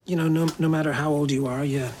no matter how old you are,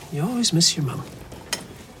 you always miss your mum.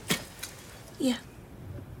 Yeah.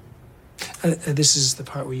 This is the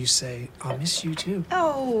part where you say, I'll miss you too.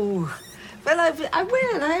 Oh, well,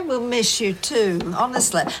 I will miss you too,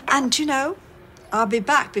 honestly. And, I'll be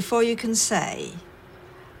back before you can say,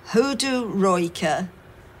 Hoodoo Roika,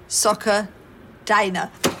 Soccer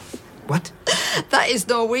Diner. What? That is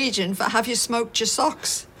Norwegian for have you smoked your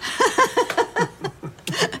socks?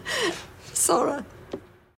 Sora.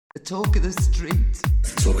 The talk of the street.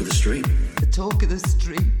 Talk of the street. The talk of the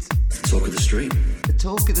street. Talk of the street. The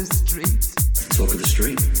talk of the street. Talk of the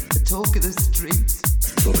street. The talk of the street.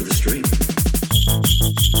 Talk of the street.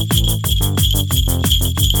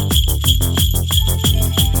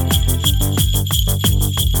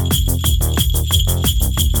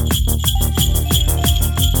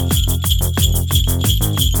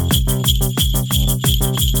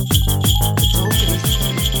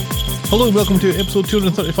 Hello and welcome to episode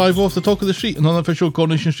 235 of The Talk of the Street, an unofficial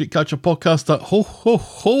Coronation Street Catcher podcast that,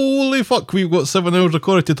 holy fuck, we've got 7 hours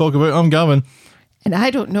recorded to talk about. I'm Gavin. And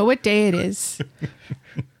I don't know what day it is.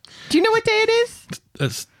 Do you know what day it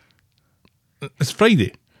is? It's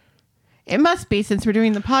Friday. It must be, since we're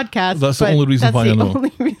doing the podcast. That's the only reason why I know.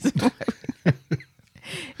 Only reason why.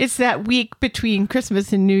 It's that week between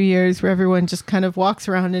Christmas and New Year's where everyone just kind of walks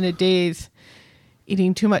around in a daze,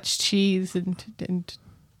 eating too much cheese and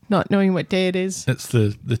not knowing what day it is. It's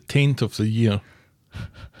the taint of the year.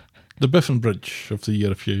 The Biff and Bridge of the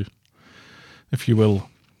year, if you will.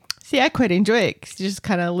 See, I quite enjoy it because you just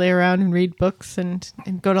kind of lay around and read books and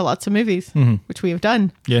go to lots of movies, which we have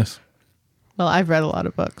done. Yes. Well, I've read a lot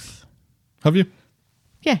of books. Have you?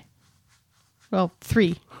 Yeah. Well,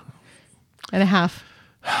 3.5.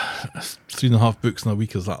 3.5 books in a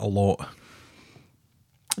week, is that a lot?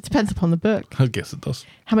 It depends upon the book. I guess it does.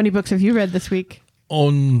 How many books have you read this week?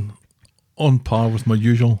 On par with my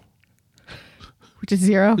usual. Which is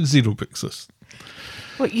 0? 0 books.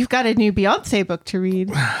 Well, you've got a new Beyonce book to read.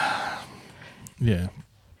 Yeah.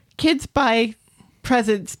 Kids buy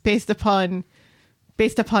presents based upon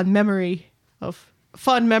memory of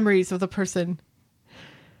fond memories of the person.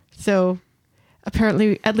 So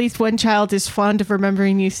apparently at least one child is fond of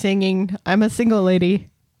remembering you singing, I'm a single lady.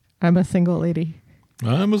 I'm a single lady.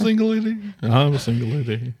 I'm a single lady. I'm a single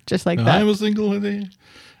lady. Just like that. I'm a single lady.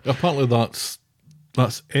 Apparently that's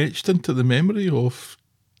etched into the memory of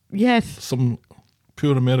some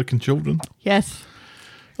poor American children. Yes.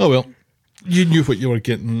 Oh well, you knew what you were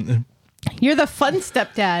getting. You're the fun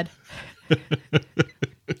stepdad.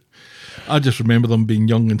 I just remember them being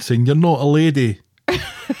young and saying, "You're not a lady,"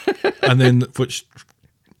 and then which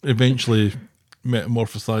eventually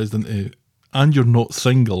metamorphosized into, "And you're not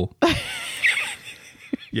single."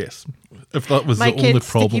 Yes, if that was My the only kid's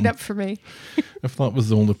problem. sticking up for me. If that was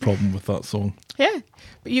the only problem with that song. Yeah,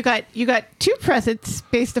 but you got 2 presents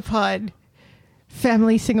based upon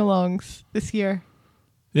family sing-alongs this year.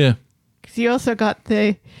 Yeah, because you also got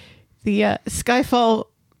the Skyfall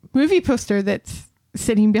movie poster that's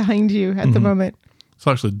sitting behind you at the moment. it's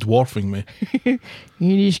actually dwarfing me. You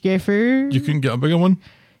couldn't get a bigger one?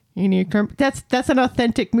 That's an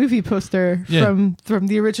authentic movie poster from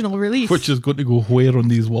the original release. Which is going to go where on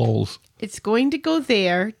these walls? It's going to go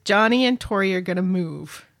there. Johnny and Tori are going to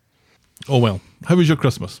move. Oh well, how was your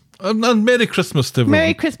Christmas? And Merry Christmas to everyone.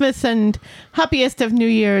 Merry Christmas and happiest of New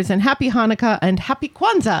Year's and happy Hanukkah and happy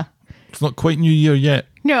Kwanzaa. It's not quite New Year yet.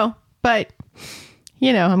 No, but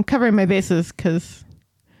I'm covering my bases because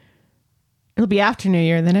it'll be after New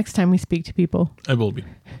Year the next time we speak to people. It will be.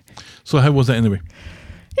 So how was it anyway?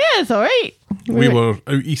 Yeah, it's all right. We were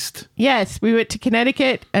out east. Yes, we went to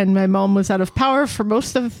Connecticut, and my mom was out of power for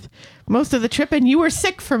most of the trip, and you were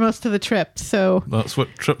sick for most of the trip. So that's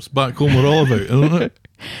what trips back home are all about, isn't it?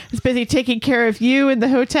 I was busy taking care of you in the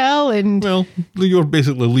hotel, and well, you're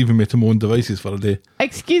basically leaving me to my own devices for a day.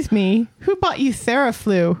 Excuse me, who bought you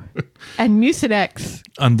Theraflu and Mucinex?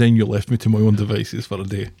 And then you left me to my own devices for a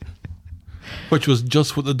day, which was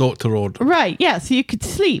just what the doctor ordered. Right? Yeah, so you could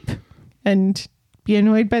sleep and be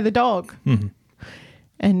annoyed by the dog.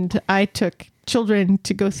 And I took children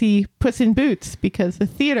to go see Puss in Boots because the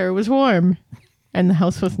theater was warm and the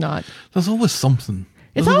house was not. There's always something.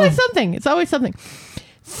 It's always something. It's always something.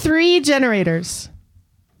 3 generators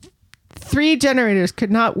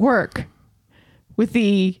could not work with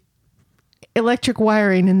the electric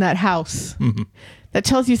wiring in that house. That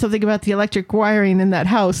tells you something about the electric wiring in that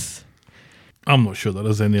house. I'm not sure there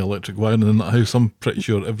is any electric wiring in that house. I'm pretty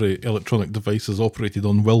sure every electronic device is operated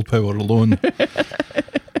on willpower alone.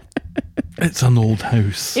 It's an old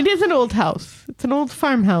house. It is an old house. It's an old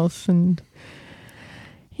farmhouse. And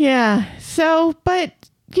yeah, so, but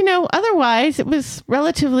otherwise it was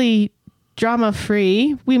relatively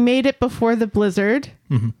drama-free. We made it before the blizzard,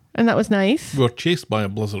 and that was nice. We were chased by a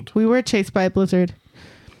blizzard. We were chased by a blizzard,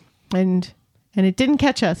 and it didn't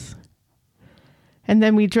catch us. And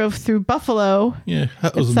then we drove through Buffalo. Yeah,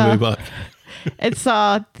 that was on the way back. And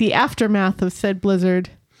saw the aftermath of said blizzard.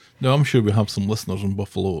 Now, I'm sure we have some listeners in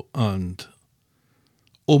Buffalo, and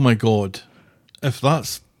oh my God, if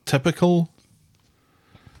that's typical,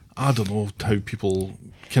 I don't know how people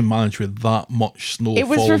can manage with that much snow It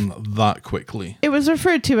was falling that quickly. It was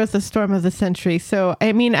referred to as the storm of the century. So,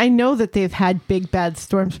 I mean, I know that they've had big, bad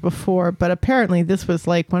storms before, but apparently this was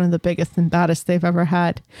like one of the biggest and baddest they've ever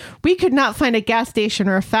had. We could not find a gas station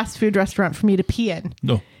or a fast food restaurant for me to pee in.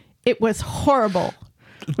 No. It was horrible.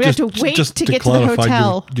 We had to wait to get to the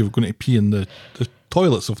hotel. You were going to pee in the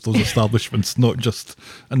toilets of those establishments, not just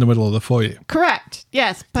in the middle of the foyer. Correct.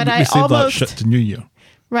 Yes. But we I saved that almost... shit to New Year.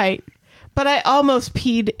 Right. But I almost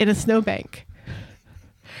peed in a snowbank.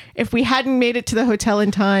 If we hadn't made it to the hotel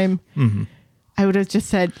in time, I would have just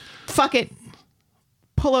said, fuck it.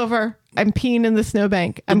 Pull over. I'm peeing in the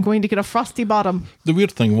snowbank. I'm going to get a frosty bottom. The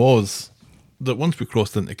weird thing was that once we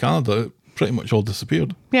crossed into Canada, it pretty much all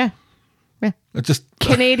disappeared. Yeah. Yeah. It just...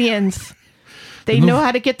 Canadians. They know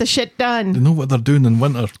how to get the shit done. They know what they're doing in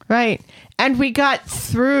winter. Right. And we got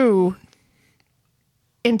through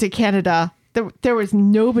into Canada. There was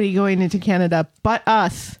nobody going into Canada but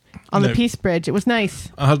us on the Peace Bridge. It was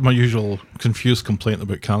nice. I had my usual confused complaint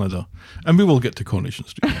about Canada, and we will get to Coronation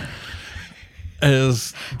Street.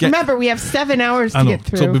 Remember, we have 7 hours to get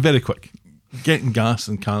through. So it'll be very quick. Getting gas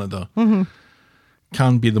in Canada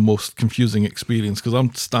can be the most confusing experience, because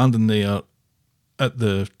I'm standing there at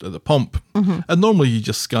the pump, and normally you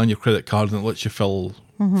just scan your credit card and it lets you fill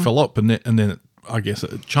up, and then I guess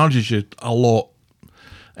it charges you a lot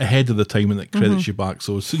ahead of the time and it credits you back.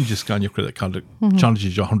 So as soon as you scan your credit card, it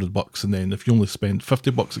charges you $100, and then if you only spend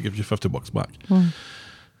 $50, it gives you $50 back.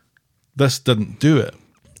 This didn't do it.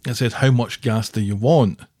 It said, how much gas do you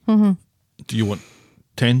want? Do you want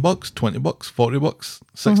 $10, $20, $40,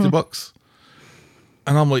 $60?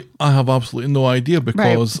 And I'm like, I have absolutely no idea,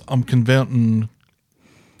 because I'm converting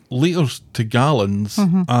litres to gallons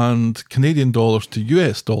and Canadian dollars to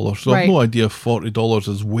US dollars. So I've no idea if $40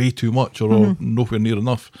 is way too much or nowhere near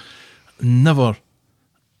enough. Never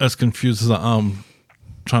as confused as I am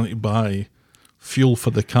trying to buy fuel for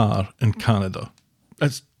the car in Canada.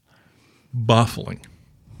 It's baffling.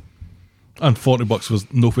 And $40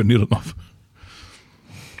 was nowhere near enough.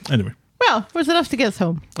 Anyway. Well, it was enough to get us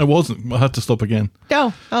home. It wasn't. I had to stop again.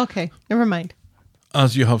 Oh, okay. Never mind.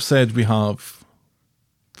 As you have said, we have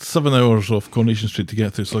 7 hours of Coronation Street to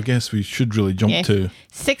get through, so I guess we should really jump to...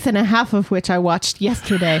 6.5 of which I watched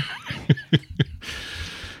yesterday.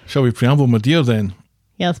 Shall we preamble, my dear, then?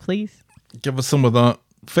 Yes, please. Give us some of that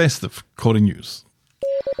festive Corrie news.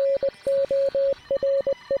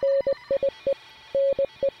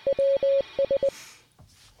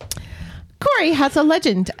 Corrie has a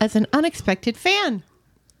legend as an unexpected fan.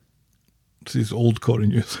 This is old Corrie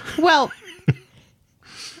news. Well,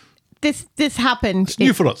 this happened. It's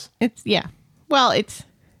new for us. Well, it's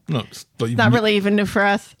not really even new for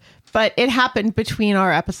us, but it happened between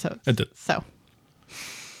our episodes. It did. So,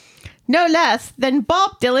 no less than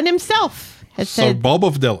Bob Dylan himself has Sir said Bob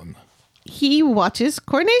of Dylan. He watches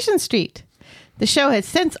Coronation Street. The show has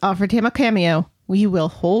since offered him a cameo. We will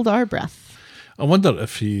hold our breath. I wonder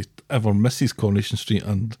if he ever misses Coronation Street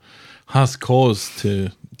and has cause to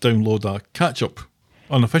download a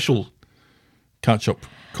unofficial catch-up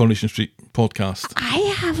Coronation Street podcast. I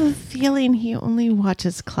have a feeling he only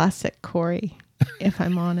watches classic Corrie, if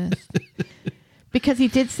I'm honest. Because he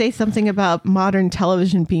did say something about modern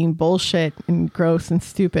television being bullshit and gross and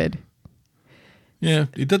stupid. Yeah,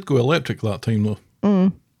 he did go electric that time,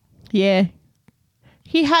 though. Yeah.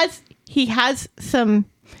 He has some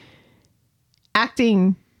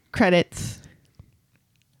acting credits.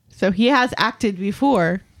 So he has acted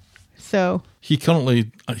before. So he's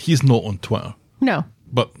not on Twitter. No.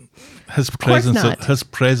 But his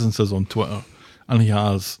presence is on Twitter, and he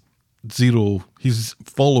has he's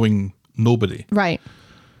following nobody. Right.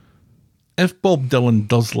 If Bob Dylan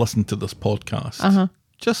does listen to this podcast,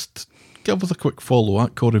 just give us a quick follow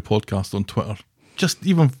at Corrie Podcast on Twitter. Just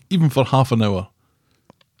even for half an hour,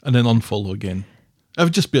 and then unfollow again.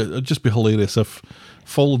 It'd just be hilarious if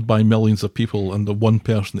followed by millions of people, and the one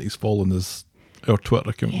person that he's following is our Twitter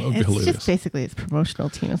account. That would be hilarious. It's just basically his promotional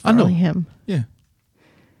team. It's not really him. Yeah.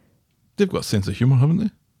 They've got a sense of humor, haven't they?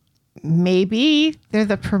 Maybe they're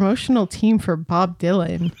the promotional team for Bob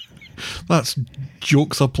Dylan. That's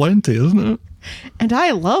jokes aplenty, isn't it? And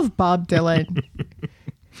I love Bob Dylan.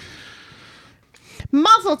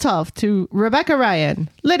 Mazel tov to Rebecca Ryan,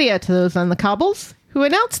 Lydia to those on the cobbles, who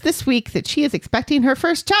announced this week that she is expecting her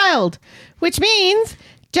first child, which means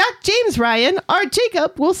Jack James Ryan, our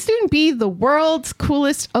Jacob, will soon be the world's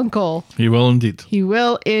coolest uncle. He will indeed. He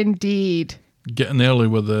will indeed. Getting early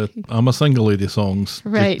with the I'm a Single Lady songs.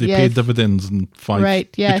 Right, They yes. pay dividends in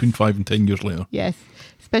between 5 and 10 years later. Yes.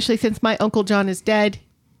 Especially since my Uncle John is dead.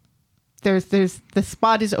 There's the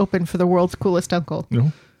spot is open for the world's coolest uncle. You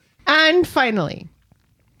know? And finally,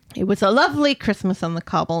 it was a lovely Christmas on the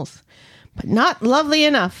cobbles, but not lovely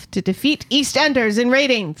enough to defeat EastEnders in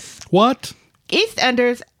ratings. What?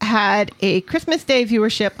 EastEnders had a Christmas Day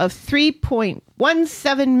viewership of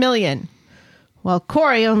 3.17 million, while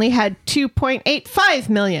Corey only had 2.85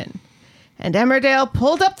 million, and Emmerdale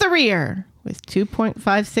pulled up the rear with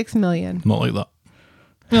 2.56 million. Not like that.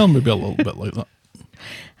 Well, maybe a little bit like that.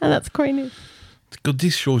 And that's Corey News. God,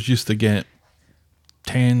 these shows used to get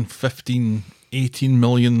 10, 15, 18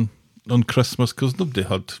 million on Christmas because nobody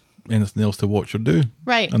had anything else to watch or do.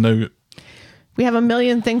 Right. And now, We have a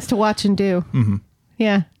million things to watch and do. Mm-hmm.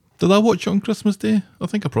 Yeah. did I watch it on Christmas Day? I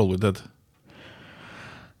think I probably did.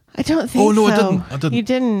 I don't think Oh, no, so. I didn't. You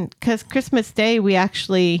didn't, because Christmas Day, I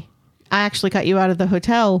actually got you out of the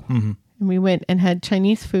hotel, and we went and had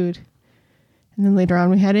Chinese food. And then later on,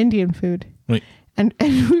 we had Indian food. Right. And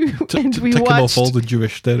we Ticking watched. off all the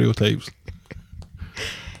Jewish stereotypes.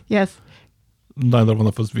 Yes. Neither one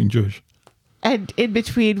of us being Jewish. And in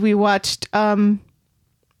between, we watched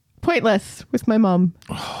Pointless with my mom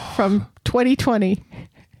from 2020.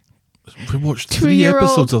 We watched 3 Two-year-old-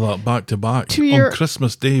 episodes of that back to back two-year- on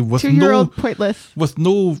Christmas Day with 2-year-old Pointless. with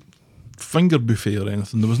no finger buffet or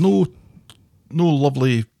anything. There was no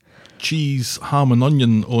lovely cheese, ham and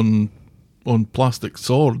onion on plastic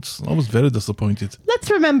swords. I was very disappointed. Let's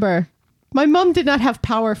remember, my mom did not have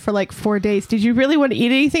power for like 4 days. Did you really want to eat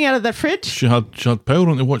anything out of the fridge? She had power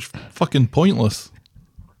on to watch fucking Pointless.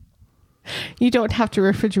 You don't have to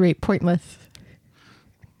refrigerate Pointless.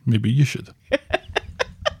 Maybe you should.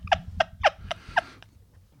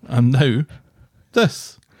 And now,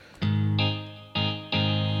 this.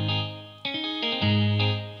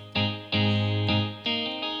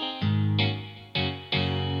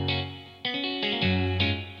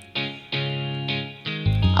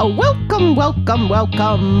 Welcome.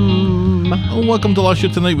 Oh, welcome to Last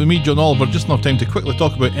Year Tonight with me, John Oliver. Just enough time to quickly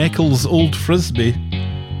talk about Eccles Old Frisbee.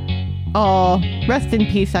 Oh, rest in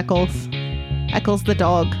peace, Eccles. Eccles the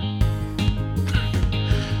dog.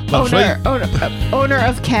 That's right. Owner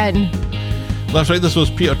of Ken. That's right. This was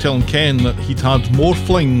Peter telling Ken that he'd had more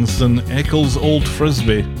flings than Eccles Old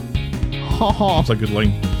Frisbee. Ha ha. That's a good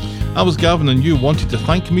line. I was Gavin and you wanted to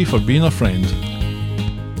thank me for being a friend.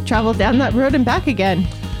 Traveled down that road and back again.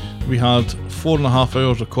 We had 4.5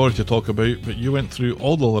 hours recorded to talk about, but you went through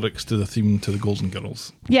all the lyrics to the theme to the Golden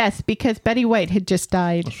Girls. Yes, because Betty White had just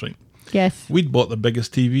died. That's right. Yes. We'd bought the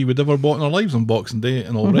biggest TV we'd ever bought in our lives on Boxing Day,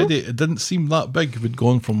 and already it didn't seem that big. We'd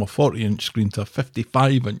gone from a 40-inch screen to a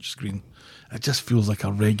 55-inch screen. It just feels like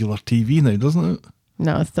a regular TV now, doesn't it?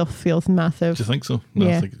 No, it still feels massive. Do you think so? No,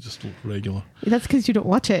 Yeah. I think it's just regular. That's because you don't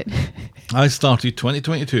watch it. I started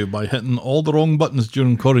 2022 by hitting all the wrong buttons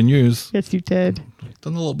during Corey News. Yes, you did.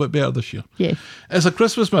 Done a little bit better this year. Yes. It's a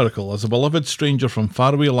Christmas miracle as a beloved stranger from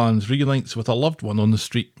faraway lands reunites with a loved one on the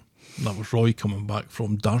street. That was Roy coming back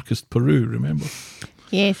from darkest Peru, remember?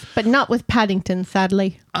 Yes, but not with Paddington,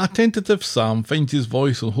 sadly. A tentative Sam finds his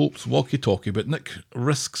voice on Hope's walkie-talkie, but Nick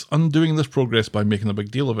risks undoing this progress by making a big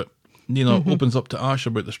deal of it. Nina opens up to Ash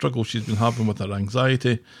about the struggle she's been having with her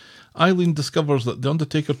anxiety. Eileen discovers that the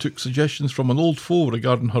Undertaker took suggestions from an old foe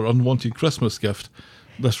regarding her unwanted Christmas gift.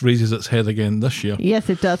 This raises its head again this year. Yes,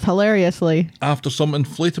 it does, hilariously. After some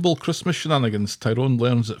inflatable Christmas shenanigans, Tyrone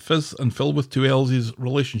learns that Fizz and Phil with two L's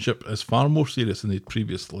relationship is far more serious than he'd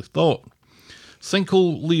previously thought.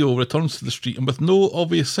 Sinkhole Leo returns to the street, and with no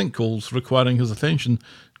obvious sinkholes requiring his attention,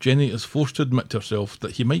 Jenny is forced to admit to herself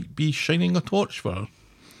that he might be shining a torch for her.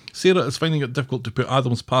 Sarah is finding it difficult to put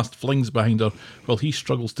Adam's past flings behind her while he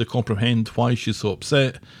struggles to comprehend why she's so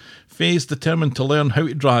upset. Faye's determined to learn how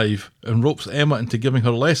to drive and ropes Emma into giving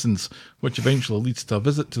her lessons, which eventually leads to a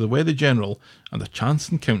visit to the Weather General and a chance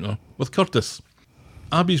encounter with Curtis.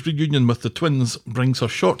 Abby's reunion with the twins brings her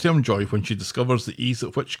short-term joy when she discovers the ease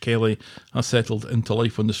at which Kelly has settled into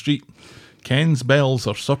life on the street. Ken's bells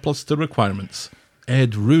are surplus to requirements.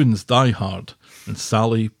 Ed ruins Die Hard, and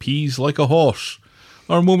Sally pees like a horse.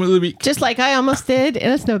 Our moment of the week Just like I almost did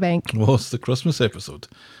in a snowbank. was the Christmas episode,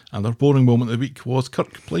 and our boring moment of the week was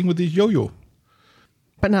Kirk playing with his yo-yo,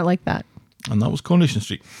 But not like that. and that was Coronation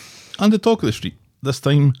Street. And the talk of the street, this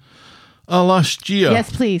time last year.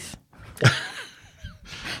 Yes, please.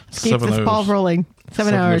 Let's keep 7 this ball hours. rolling.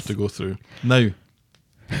 7 hours. to go through. Now,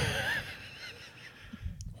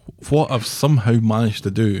 what I've somehow managed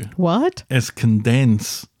to do What? is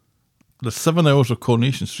condense the 7 hours of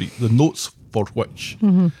Coronation Street, the notes for which,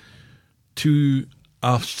 to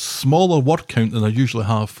a smaller word count than I usually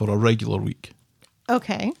have for a regular week.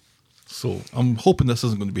 Okay. So I'm hoping this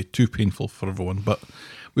isn't going to be too painful for everyone, but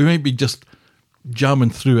we might be just jamming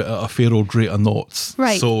through it at a fair old rate of knots.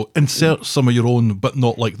 Right. So insert some of your own, but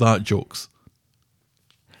not like that jokes.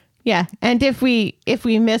 Yeah. And if we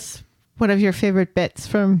miss one of your favorite bits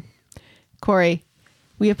from Corey,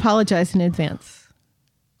 we apologize in advance.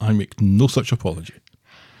 I make no such apology.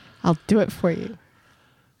 I'll do it for you.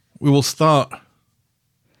 We will start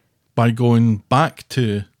by going back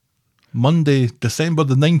to Monday, December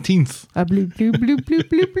the 19th. A bloop, bloop, bloop, bloop,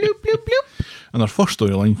 bloop, bloop, bloop, bloop. And our first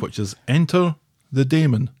storyline, which is Enter the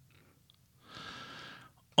Damon.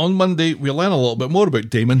 On Monday, we learn a little bit more about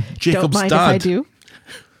Damon, Jacob's Don't mind dad, if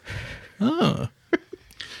I do.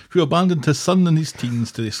 who abandoned his son in his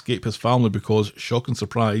teens to escape his family because, shock and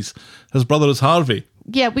surprise, his brother is Harvey.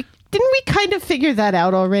 Yeah, we kind of figure that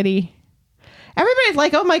out already. Everybody's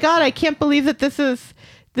like, "Oh my god, I can't believe that this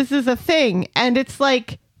is a thing," and it's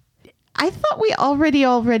like, I thought we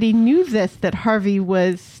already knew this, that Harvey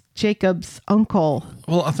was Jacob's uncle.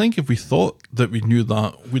 Well, I think if we thought that we knew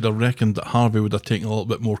that, we'd have reckoned that Harvey would have taken a little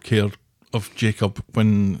bit more care of Jacob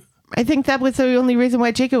when... I think that was the only reason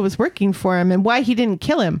why Jacob was working for him and why he didn't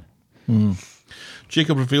kill him.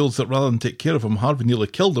 Jacob reveals that rather than take care of him, Harvey nearly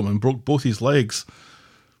killed him and broke both his legs.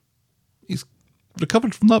 He's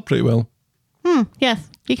recovered from that pretty well. Yes,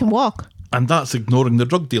 he can walk. And that's ignoring the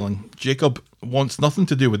drug dealing. Jacob wants nothing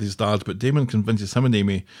to do with his dad, but Damon convinces him and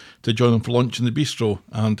Amy to join him for lunch in the bistro,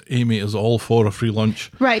 and Amy is all for a free lunch.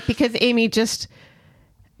 Right, because Amy just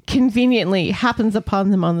conveniently happens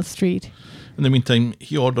upon them on the street. In the meantime,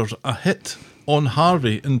 he orders a hit on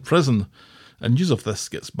Harvey in prison, and news of this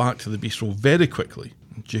gets back to the bistro very quickly.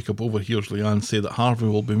 Jacob overhears Leanne say that Harvey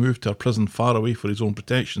will be moved to a prison far away for his own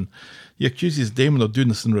protection. He accuses Damon of doing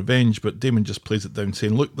this in revenge, but Damon just plays it down,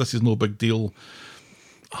 saying, "Look, this is no big deal.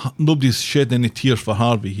 Nobody's shed any tears for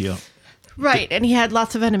Harvey here." Right, and he had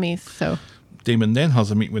lots of enemies, so... Damon then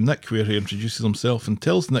has a meeting with Nick where he introduces himself and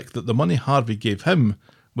tells Nick that the money Harvey gave him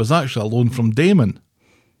was actually a loan from Damon.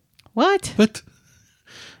 What? What?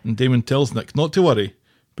 And Damon tells Nick not to worry,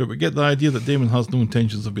 but we get the idea that Damon has no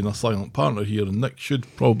intentions of being a silent partner here, and Nick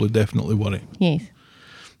should probably definitely worry. Yes.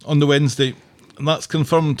 On the Wednesday, and that's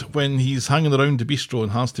confirmed when he's hanging around the bistro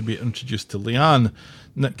and has to be introduced to Leanne,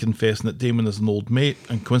 Nick confessing that Damon is an old mate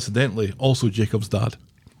and coincidentally also Jacob's dad.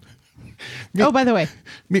 Oh, by the way.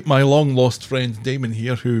 Meet my long lost friend Damon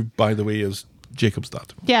here, who, by the way, is Jacob's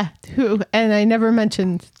dad. Yeah, and I never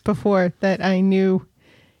mentioned before that I knew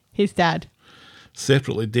his dad.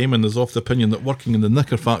 Separately, Damon is of the opinion that working in the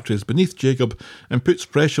knicker factory is beneath Jacob and puts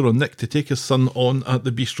pressure on Nick to take his son on at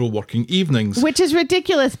the bistro working evenings. Which is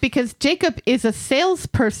ridiculous because Jacob is a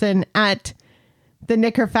salesperson at the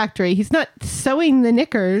knicker factory. He's not sewing the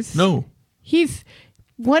knickers. No. He's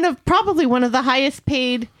probably one of the highest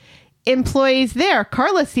paid employees there.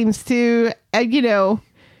 Carla seems to,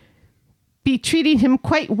 be treating him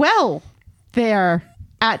quite well there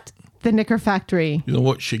at the knicker factory. You know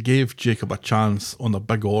what? She gave Jacob a chance on a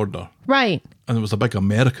big order. Right. And it was a big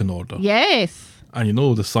American order. Yes. And you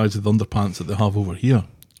know the size of the underpants that they have over here.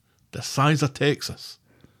 The size of Texas.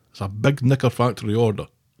 It's a big knicker factory order.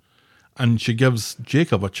 And she gives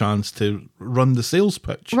Jacob a chance to run the sales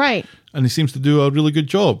pitch. Right. And he seems to do a really good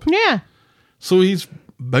job. Yeah. So he's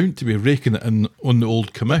bound to be raking it in on the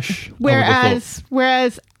old commish.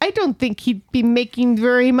 Whereas I don't think he'd be making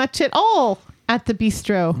very much at all at the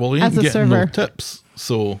bistro well, he as ain't a getting server. no tips.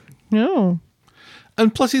 So No.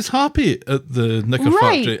 and plus he's happy at the knicker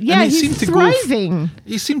Right. factory. Yeah, and he's thriving.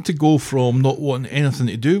 He seemed to go from not wanting anything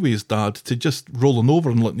to do with his dad to just rolling over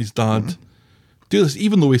and letting his dad do this,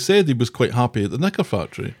 even though he said he was quite happy at the knicker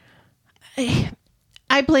factory.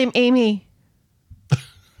 I blame Amy.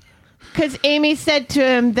 Because Amy said to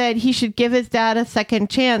him that he should give his dad a second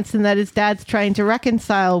chance and that his dad's trying to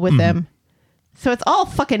reconcile with him. So it's all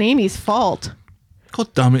fucking Amy's fault.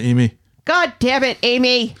 God damn it, Amy. God damn it,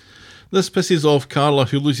 Amy. This pisses off Carla,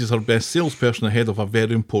 who loses her best salesperson ahead of a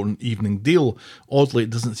very important evening deal. Oddly, it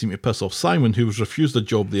doesn't seem to piss off Simon, who was refused a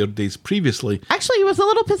job there days previously. Actually, he was a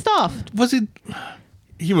little pissed off. Was he?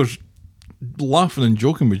 He was laughing and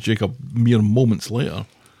joking with Jacob mere moments later.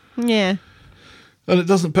 Yeah. And it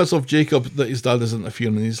doesn't piss off Jacob that his dad is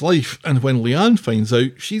interfering in his life. And when Leanne finds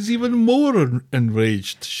out, she's even more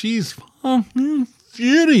enraged. She's fucking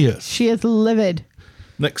furious. She is livid.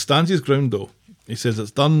 Nick stands his ground though. He says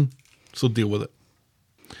it's done, so deal with it.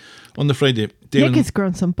 On the Friday, Nick Damon... has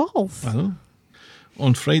grown some balls. I know.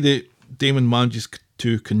 On Friday, Damon manages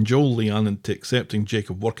to cajole Leanne into accepting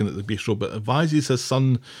Jacob working at the bistro, but advises his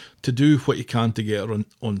son to do what he can to get her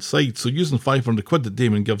on side. So using 500 quid that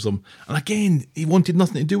Damon gives him, and again, he wanted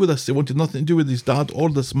nothing to do with this. He wanted nothing to do with his dad or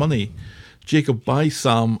this money. Jacob buys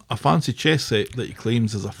Sam a fancy chess set that he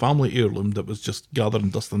claims is a family heirloom that was just gathering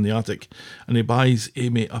dust in the attic, and he buys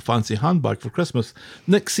Amy a fancy handbag for Christmas.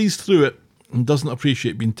 Nick sees through it and doesn't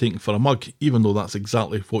appreciate being taken for a mug, even though that's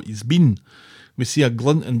exactly what he's been. We see a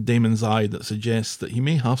glint in Damon's eye that suggests that he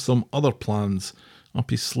may have some other plans up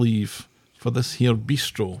his sleeve for this here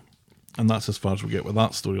bistro, and that's as far as we get with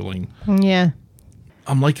that storyline. Yeah.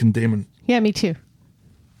 I'm liking Damon. Yeah, me too.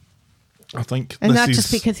 I think And this not is,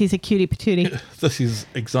 just because he's a cutie patootie. this is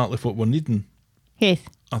exactly what we're needing. Yes.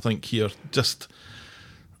 I think here, just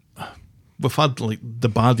we've had like the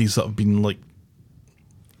baddies that have been like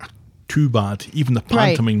too bad. Even the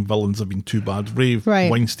Right. pantomime villains have been too bad. Ray Right.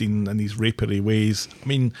 Weinstein and his rapery ways. I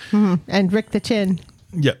mean, And Rick the Chin.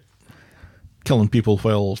 yeah, killing people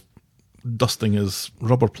while dusting his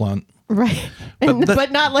rubber plant. Right. But that-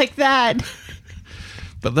 but not like that.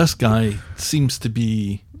 But this guy seems to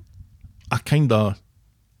be a kind of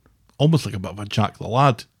almost like a bit of a Jack the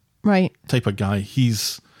Lad Right. type of guy.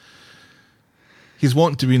 He's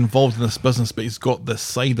wanting to be involved in this business, but he's got this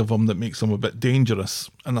side of him that makes him a bit dangerous.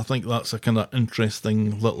 And I think that's a kind of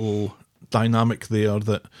interesting little dynamic there,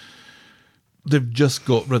 that they've just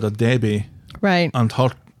got rid of Debbie Right. and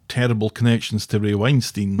her terrible connections to Ray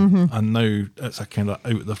Weinstein, and now it's a kind of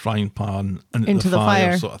out of the frying pan into the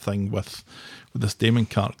fire sort of thing with this Damon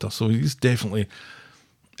character. So he's definitely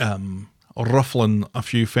ruffling a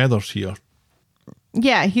few feathers here.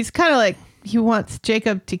 Yeah, he's kind of like, he wants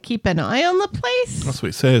Jacob to keep an eye on the place. That's what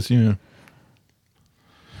it says, yeah.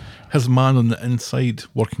 His man on the inside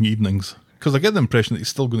working evenings. Because I get the impression that he's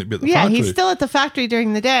still going to be at the Yeah, factory. he's still at the factory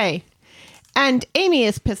during the day. And Amy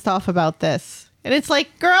is pissed off about this. And it's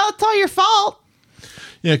like, girl, it's all your fault.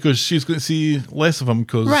 Yeah, because she's going to see less of him.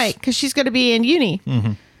 Cause, Right, because she's going to be in uni.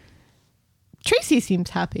 Tracy seems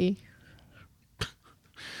happy.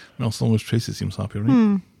 Well, as long as Tracy seems happy,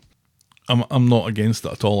 right? I'm not against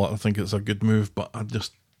it at all. I think it's a good move, but I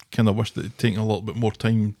just kind of wish that it'd taken a little bit more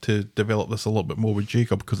time to develop this a little bit more with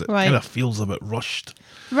Jacob, because it Right. kind of feels a bit rushed.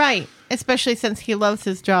 Right, especially since he loves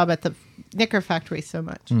his job at the knicker factory so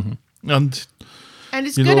much. And And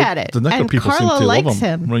is you good know, at it. the knicker And people Carla seem to likes love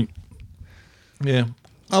him. Right. Yeah.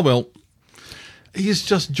 Oh, well. He's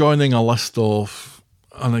just joining a list of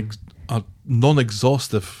a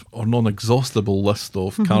non-exhaustive or non-exhaustible list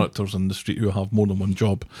of characters in the street who have more than one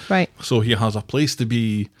job. Right. So he has a place to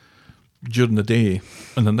be during the day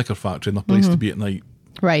in the knicker factory and a place to be at night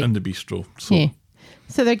Right. in the bistro. So, Yeah.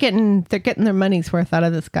 So they're getting their money's worth out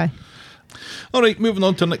of this guy. all right, moving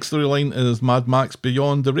on to the next storyline is Mad Max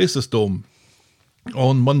Beyond the Racist Dome.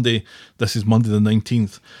 On Monday, this is Monday the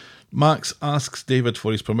 19th, Max asks David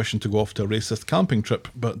for his permission to go off to a racist camping trip,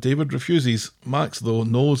 but David refuses. Max, though,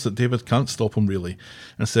 knows that David can't stop him really,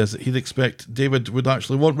 and says that he'd expect David would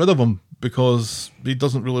actually want rid of him because he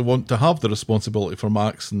doesn't really want to have the responsibility for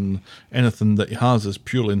Max, and anything that he has is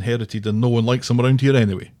purely inherited and no one likes him around here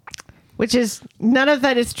anyway. Which is, none of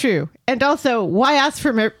that is true. And also, why ask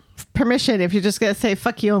for permission if you're just going to say,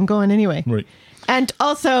 fuck you, I'm going anyway? Right. And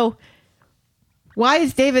also, why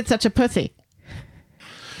is David such a pussy?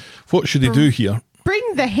 What should he do here? Bring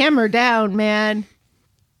the hammer down, man.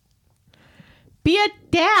 Be a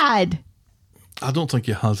dad. I don't think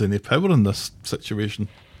he has any power in this situation.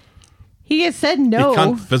 He has said no. He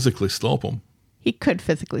can't physically stop him. He could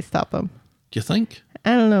physically stop him. Do you think?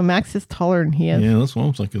 I don't know. Max is taller than he is. Yeah, that's what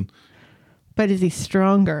I'm thinking. But is he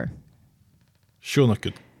stronger? Shona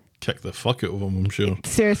could kick the fuck out of him, I'm sure.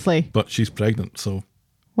 Seriously. But she's pregnant, so...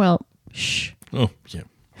 Well, shh. Oh, yeah.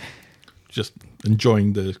 Just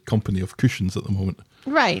enjoying the company of cushions at the moment.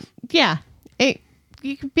 Right. Yeah.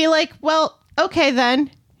 You could be like, well, okay then.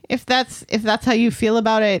 If that's how you feel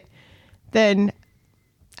about it, then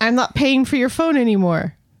I'm not paying for your phone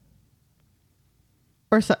anymore.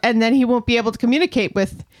 Or so, and then he won't be able to communicate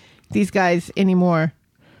with these guys anymore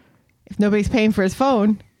if nobody's paying for his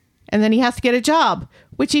phone. And then he has to get a job,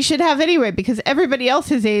 which he should have anyway, because everybody else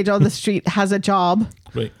his age on the street has a job.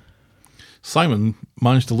 Right. Simon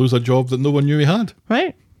managed to lose a job that no one knew he had.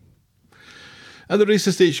 Right? At the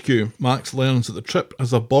Racist HQ, Max learns that the trip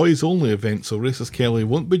is a boys-only event, so Racist Kelly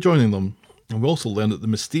won't be joining them. And we also learn that the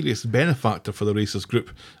mysterious benefactor for the racist group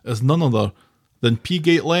is none other than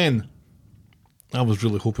P-Gate Len. I was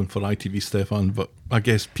really hoping for ITV Stefan, but I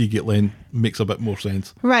guess P-Gate Len makes a bit more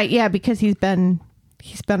sense. Right, yeah, because he's been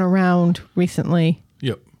around recently.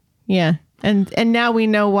 Yep. Yeah. And now we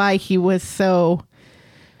know why he was so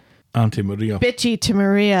Auntie Maria. bitchy to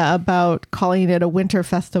Maria about calling it a winter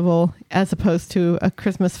festival as opposed to a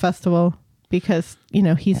Christmas festival because,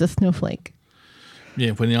 he's a snowflake.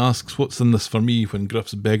 Yeah, when he asks what's in this for me when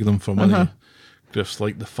Griff's begging him for money, Griff's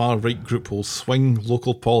like, the far-right group will swing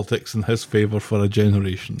local politics in his favour for a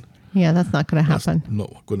generation. Yeah, that's not going to That's happen.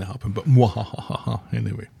 not going to happen, but mwahahaha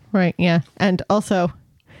anyway. Right, yeah. And also,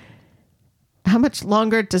 how much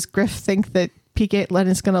longer does Griff think that P.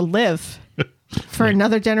 Lennon's going to live? For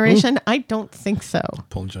another generation? I don't think so.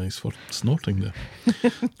 Apologise for snorting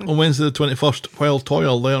there. On Wednesday the 21st, while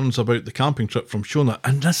Toya learns about the camping trip from Shona,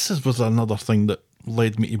 and was another thing that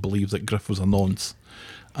led me to believe that Griff was a nonce.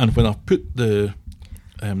 And when I put the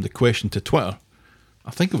question to Twitter,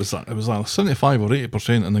 I think it was a 75 or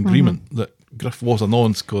 80% in agreement that Griff was a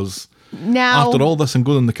nonce, because Now, after all this and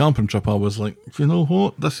going on the camping trip, I was like, you know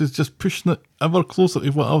what? This is just pushing it ever closer to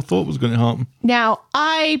what I thought was going to happen. Now,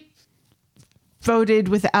 I voted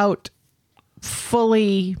without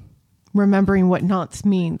fully remembering what nonce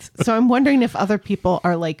means. So I'm wondering if other people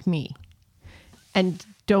are like me and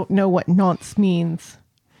don't know what nonce means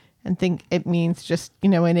and think it means just,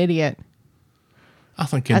 an idiot I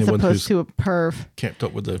think as anyone opposed who's to a perv. kept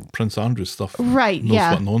up with the Prince Andrew stuff Right, knows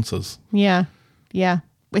yeah. what nonce is. Yeah. Yeah.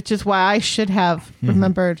 Which is why I should have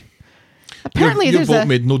remembered. Apparently your there's vote a...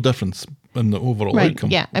 made no difference in the overall Right, outcome.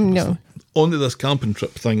 yeah, no. obviously. On to this camping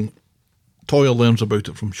trip thing, Toya learns about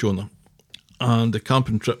it from Shona. And the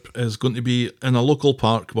camping trip is going to be in a local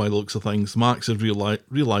park by the looks of things. Max is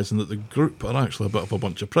realising that the group are actually a bit of a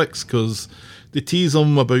bunch of pricks, because they tease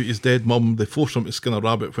him about his dead mum, they force him to skin a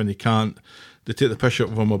rabbit when he can't, they take the piss out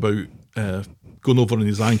of him about going over on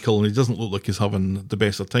his ankle, and he doesn't look like he's having the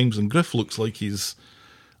best of times, and Griff looks like he's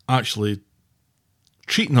actually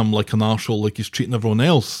treating him like an arsehole, like he's treating everyone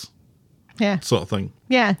else, Yeah. sort of thing.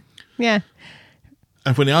 Yeah. Yeah.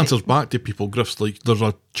 And when he answers back to people, Griff's like, there's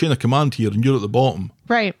a chain of command here and you're at the bottom.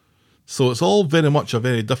 Right. So it's all very much a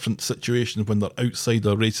very different situation when they're outside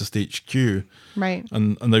a racist HQ Right.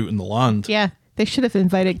 and out in the land. Yeah. They should have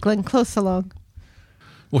invited Glenn Close along.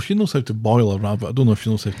 Well, she knows how to boil a rabbit. I don't know if she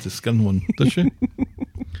knows how to skin one, does she?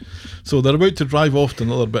 So they're about to drive off to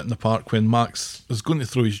another bit in the park when Max is going to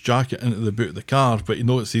throw his jacket into the boot of the car, but he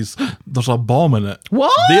notices there's a bomb in it.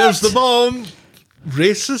 What? There's the bomb!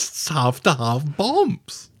 Racists have to have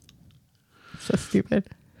bombs. So stupid.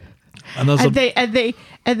 And there's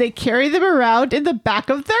And they carry them around in the back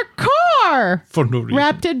of their car, for no reason.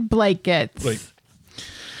 wrapped in blankets. Right.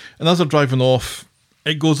 And as they're driving off,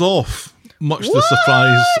 it goes off, much to the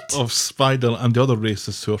surprise of Spider and the other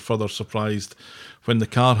racists, who are further surprised when the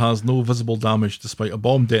car has no visible damage despite a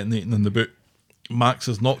bomb detonating in the boot. Max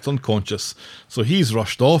is knocked unconscious, so he's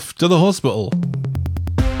rushed off to the hospital.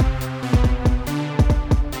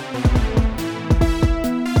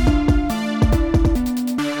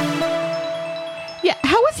 Yeah,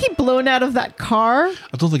 how was he blown out of that car?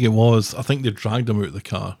 I don't think it was. I think they dragged him out of the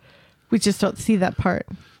car. We just don't see that part.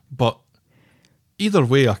 But either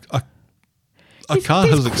way, a He's car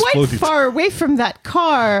has quite exploded far away from that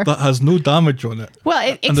car. that has no damage on it. Well,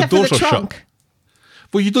 And the except for doors the are shut. trunk.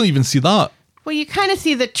 Well, you don't even see that. Well, you kind of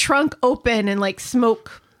see the trunk open and like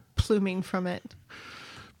smoke pluming from it.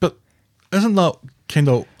 But isn't that kind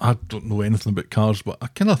of, I don't know anything about cars, but I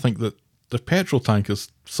kind of think that the petrol tank is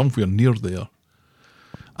somewhere near there.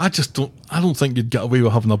 I don't think you'd get away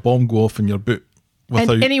with having a bomb go off in your boot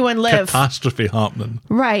without anyone live. catastrophe happening.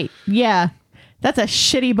 Right. Yeah. That's a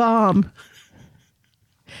shitty bomb.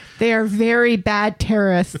 They are very bad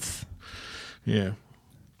terrorists. Yeah.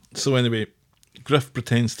 So anyway, Griff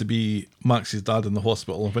pretends to be Max's dad in the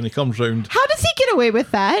hospital, and when he comes round, How does he get away with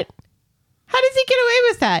that? How does he get away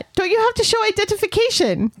with that? Don't you have to show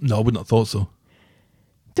identification? no, I wouldn't have thought so.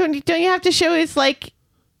 Don't you have to show his like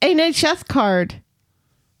NHS card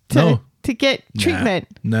No. to get treatment?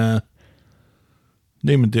 Nah.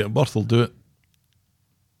 Name and date of birth will do it.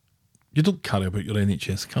 You don't carry about your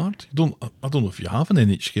NHS card. I don't know if you have an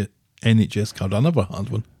NHS card. I never had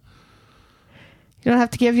one. You don't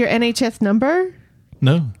have to give your NHS number?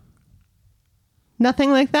 No.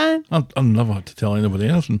 Nothing like that? I never had to tell anybody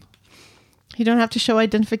anything. You don't have to show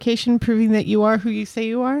identification proving that you are who you say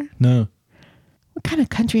you are? No. What kind of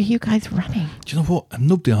country are you guys running? Do you know what? And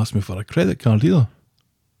nobody asked me for a credit card either.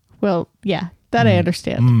 Well, yeah, that I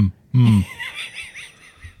understand.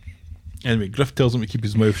 Anyway, Griff tells him to keep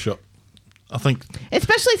his mouth shut. I think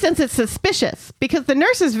Especially since it's suspicious, because the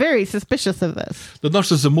nurse is very suspicious of this. the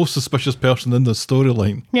nurse is the most suspicious person in the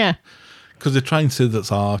storyline, Yeah. because they try and say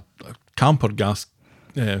that's a camper gas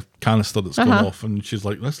canister that's gone off, and she's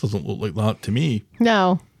like, this doesn't look like that to me.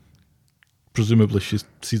 No. presumably she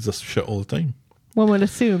sees this shit all the time. One would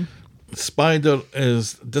assume. Spider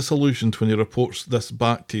is disillusioned when he reports this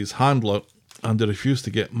back to his handler, and they refuse to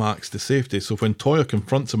get Max to safety. So when Toya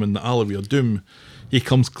confronts him in the alleyway of doom, he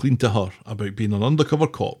comes clean to her about being an undercover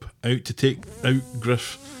cop out to take out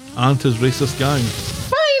Griff and his racist gang.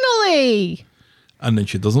 Finally! And then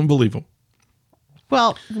she doesn't believe him.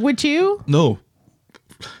 Well, would you? No.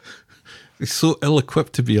 He's so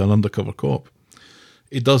ill-equipped to be an undercover cop.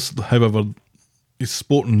 He does, however, he's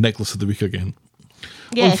sporting Necklace of the Week again.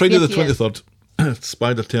 Yes, On Friday yes, the yes. 23rd,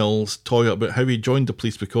 Spider tells Toya about how he joined the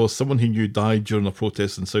police because someone he knew died during a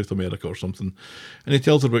protest in South America or something. And he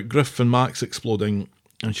tells her about Griff and Max exploding,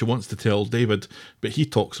 and she wants to tell David, but he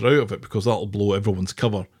talks her out of it because that'll blow everyone's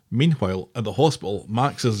cover. Meanwhile, at the hospital,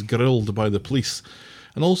 Max is grilled by the police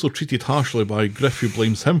and also treated harshly by Griff, who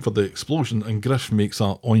blames him for the explosion, and Griff makes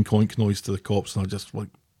a oink oink noise to the cops, and I just like,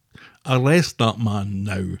 arrest that man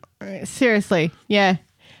now. Seriously, yeah.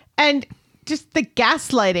 And just the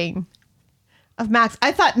gaslighting of Max.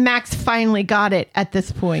 I thought Max finally got it at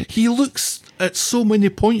this point. He looks at so many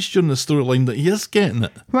points during the storyline that he is getting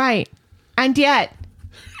it. Right. And yet.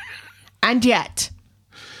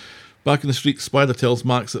 Back in the street, Spider tells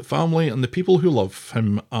Max that family and the people who love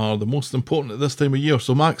him are the most important at this time of year.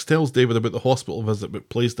 So Max tells David about the hospital visit, but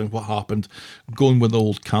plays down what happened, going with the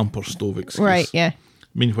old camper stove excuse. Right, yeah.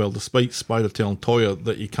 Meanwhile, despite Spider telling Toya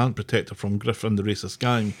that he can't protect her from Griff and the racist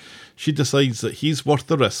gang, she decides that he's worth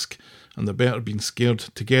the risk and they're better being scared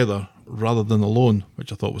together rather than alone,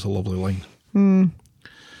 which I thought was a lovely line.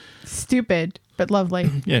 Stupid, but lovely.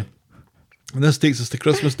 Yeah. And this takes us to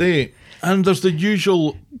Christmas Day. And there's the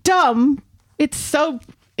usual... Dumb. It's so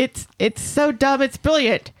dumb, it's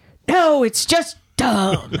brilliant. No, it's just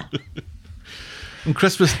dumb. On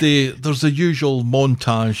Christmas Day, there's the usual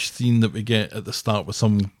montage scene that we get at the start with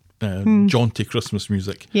some jaunty Christmas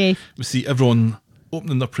music. Yes. We see everyone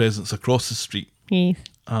opening their presents across the street. Yes.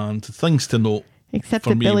 And things to note Except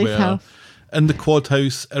for at me Billy's were, house. in the quad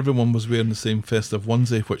house, everyone was wearing the same festive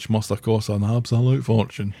onesie, which must have cost an absolute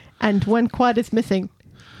fortune. And one quad is missing.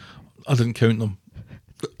 I didn't count them.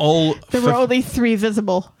 There were only 3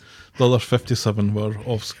 visible. The other 57 were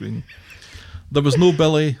off screen. There was no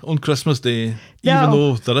Billy on Christmas Day, No. even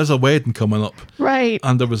though there is a wedding coming up. Right.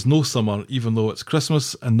 And there was no Summer, even though it's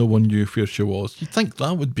Christmas and no one knew where she was. You'd think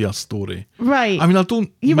that would be a story. Right. I mean, I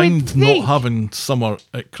don't You would mind think. not having Summer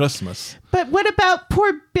at Christmas. But what about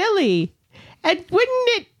poor Billy? And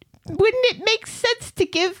wouldn't it make sense to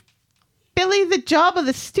give Billy the job of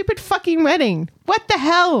the stupid fucking wedding? What the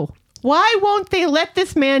hell? Why won't they let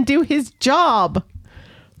this man do his job?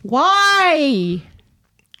 Why?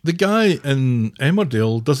 The guy in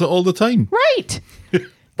Emmerdale does it all the time. Right.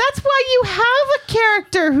 That's why you have a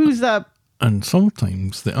character who's a... And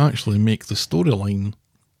sometimes they actually make the storyline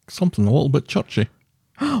something a little bit churchy.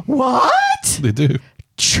 What? They do.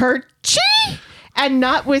 Churchy? And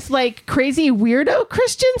not with like crazy weirdo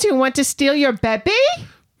Christians who want to steal your baby?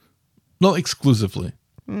 Not exclusively.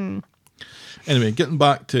 Anyway, getting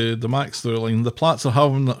back to the Max storyline, the Platts are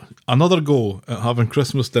having another go at having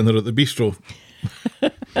Christmas dinner at the bistro.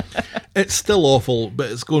 It's still awful,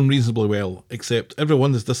 but it's going reasonably well, except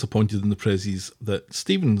everyone is disappointed in the prezzies that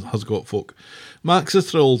Stephen has got folk. Max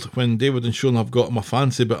is thrilled when David and Sean have got him a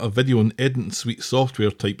fancy bit of video and editing suite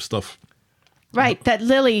software type stuff. Right, that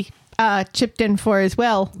Lily chipped in for as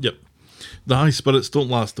well. Yep. The high spirits don't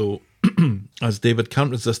last though, as David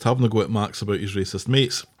can't resist having a go at Max about his racist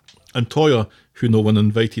mates. And Toya, who no one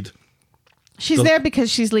invited, She's there because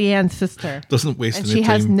she's Leanne's sister. doesn't waste And any she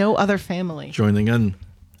time has no other family. joining in.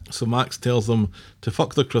 So Max tells them to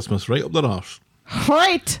fuck their Christmas right up their arse.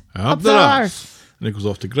 Right. Up their arse. And he goes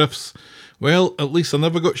off to Griff's. Well, at least I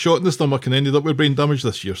never got shot in the stomach and ended up with brain damage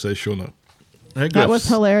this year, says Shona. At That was Griff's,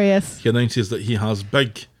 hilarious. he announces that he has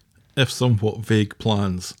big, if somewhat vague,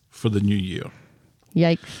 plans for the new year.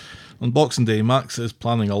 Yikes. On Boxing Day, Max is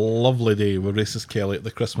planning a lovely day with racist Kelly at the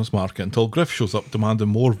Christmas market until Griff shows up demanding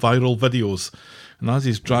more viral videos. And as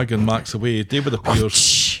he's dragging Max away, David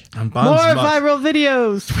appears and bans More Max. viral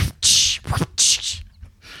videos.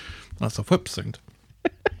 That's a whip sound.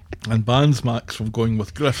 And bans Max from going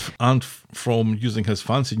with Griff and from using his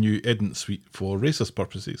fancy new Edit suite for racist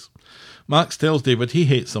purposes. Max tells David he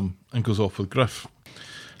hates him and goes off with Griff.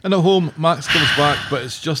 And at home, Max comes back, but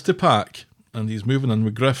it's just to pack. And he's moving in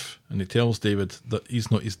with Griff, and he tells David that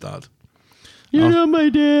he's not his dad. You're not my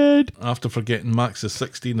dad. After forgetting Max is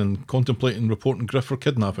 16 and contemplating reporting Griff for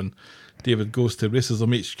kidnapping, David goes to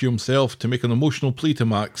Racism HQ himself to make an emotional plea to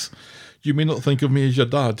Max. You may not think of me as your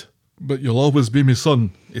dad, but you'll always be my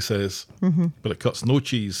son, he says. But it cuts no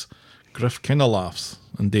cheese. Griff kind of laughs,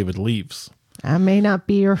 and David leaves. I may not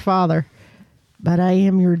be your father, but I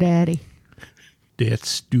am your daddy. That's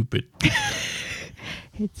stupid.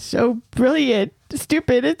 It's so brilliant.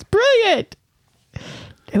 Stupid. It's brilliant.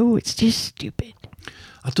 No, it's just stupid.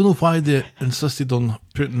 I don't know why they insisted on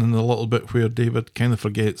putting in a little bit where David kind of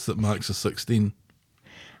forgets that Max is 16.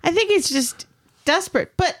 I think it's just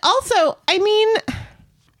desperate. But also, I mean,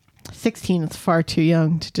 16 is far too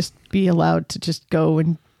young to just be allowed to just go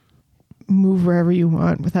and move wherever you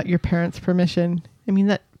want without your parents' permission. I mean,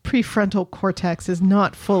 that prefrontal cortex is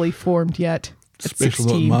not fully formed yet. At Especially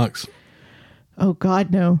 16. not Max. Oh,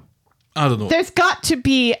 God, no. I don't know. There's got to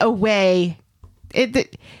be a way.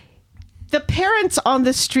 The parents on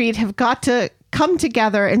the street have got to come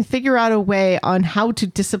together and figure out a way on how to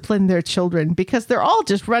discipline their children, because they're all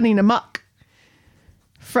just running amok.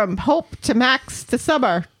 From Hope to Max to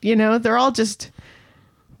Summer, you know, they're all just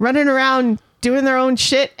running around doing their own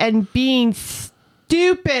shit and being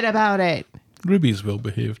stupid about it. Ruby's well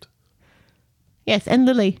behaved. Yes, and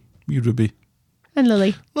Lily. You, Ruby. And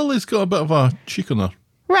Lily. Lily's got a bit of a cheek on her.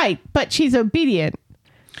 Right, but she's obedient.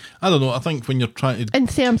 I don't know. I think when you're trying to And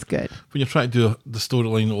Sam's good. do the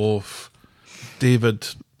storyline of David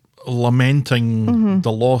lamenting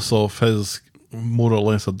the loss of his more or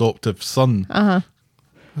less adoptive son, I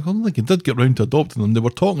don't think he did get round to adopting them. They were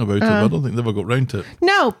talking about it, but I don't think they ever got round to it.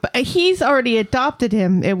 No, but he's already adopted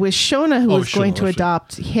him. It was Shona who was Shona, going to that's right.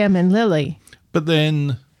 adopt him and Lily. But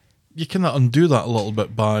then you kind of undo that a little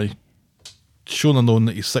bit by Shona knowing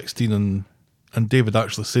that he's 16 and David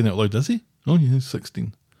actually saying it out loud. Is he? Oh, yeah, he's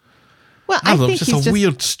 16. Well, I I don't know, think it's just he's a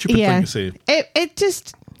weird, stupid thing to say. It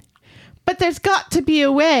just, but there's got to be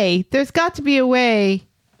a way. There's got to be a way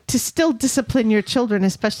to still discipline your children,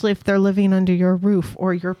 especially if they're living under your roof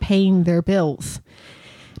or you're paying their bills.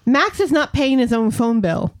 Max is not paying his own phone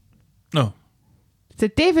bill, No. so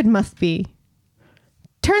David must be.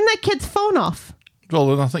 Turn that kid's phone off. Well,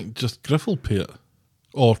 then I think just Griff will pay it.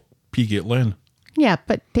 Or Peagate Len. Yeah,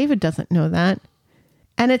 but David doesn't know that.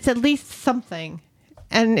 And it's at least something.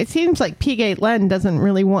 And it seems like Peagate Len doesn't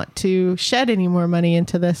really want to shed any more money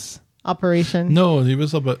into this operation. No, he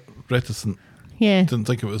was a bit reticent. Yeah. Didn't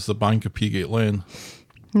think it was the Bank of Peagate Len.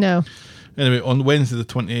 No. Anyway, on Wednesday the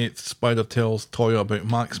 28th, Spider tells Toya about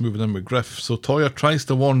Max moving in with Griff. So Toya tries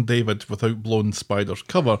to warn David without blowing Spider's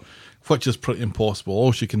cover, which is pretty impossible.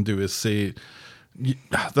 All she can do is say,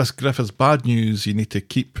 this Griff is bad news, you need to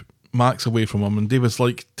keep Max away from him. And David's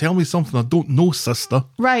like, tell me something I don't know, sister.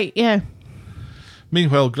 Right, yeah.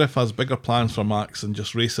 Meanwhile, Griff has bigger plans for Max than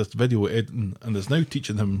just racist video editing and is now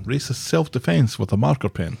teaching him racist self-defense with a marker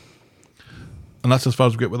pen. And that's as far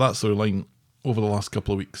as we get with that storyline over the last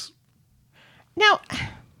couple of weeks. Now,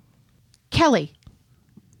 Kelly.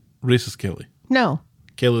 Racist Kelly. No.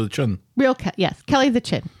 Kelly the Chin. Real yes, Kelly the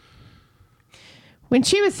Chin. When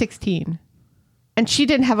she was 16 and she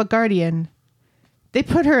didn't have a guardian, they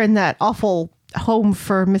put her in that awful home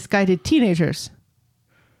for misguided teenagers.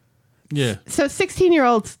 Yeah. So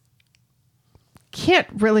 16-year-olds can't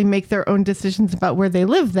really make their own decisions about where they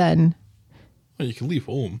live then, Well, you can leave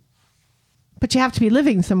home. but you have to be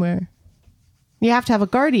living somewhere. You have to have a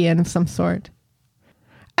guardian of some sort.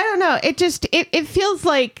 I don't know. It just it feels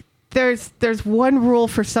like there's one rule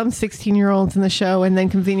for some 16-year-olds in the show and then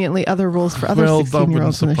conveniently other rules for other Well, that wouldn't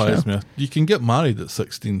 16-year-olds in the show. surprise me. You can get married at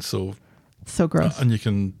 16, so So gross. and you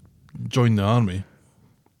can join the army.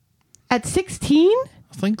 At 16?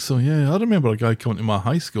 I think so, yeah. I remember a guy coming to my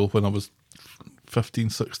high school when I was 15,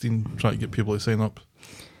 16, trying to get people to sign up.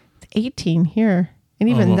 18 here. And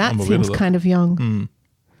even that I'm aware seems of that. kind of young.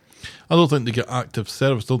 I don't think they get active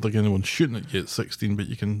service. I don't think anyone's shooting at you at 16, but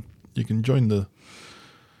you can join the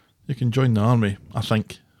army, I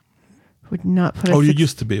think. Would not put a Or you six-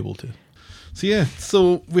 used to be able to. So yeah,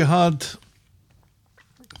 so we had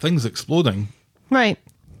things exploding, Right.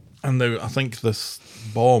 and now I think this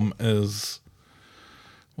bomb was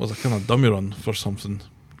a kind of dummy run for something.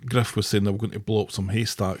 Griff was saying they were going to blow up some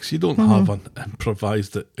haystacks. You don't have an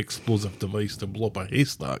improvised explosive device to blow up a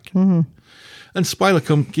haystack. And Spider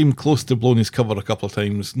came close to blowing his cover a couple of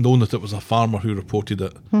times, knowing that it was a farmer who reported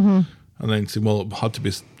it. And then saying, well, it had to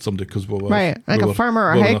be somebody because we were... Right. Like we a were- farmer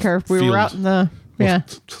or we a were in hiker. We were out in the... Yeah.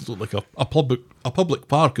 It looked like a public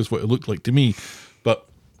park is what it looked like to me. But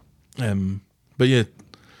yeah,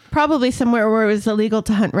 Probably somewhere where it was illegal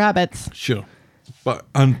to hunt rabbits. sure.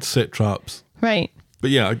 And set traps. Right. But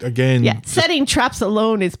yeah, again, Yeah. Setting traps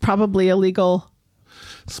alone is probably illegal.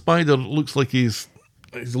 Spider looks like he's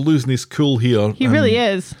losing his cool here. He really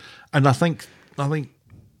is. And I think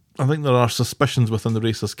there are suspicions within the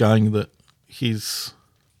racist gang that he's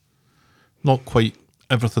not quite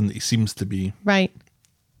everything that he seems to be. Right.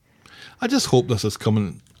 I just hope this is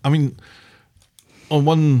coming. I mean, on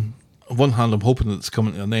one on one hand, I'm hoping that it's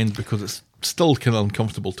coming to an end because it's still kind of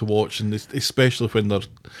uncomfortable to watch, and especially when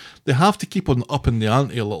they have to keep on upping the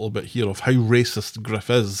ante a little bit here of how racist Griff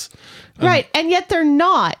is. Right, and yet they're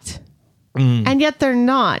not. And yet they're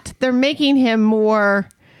not. They're making him more,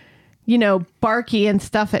 barky and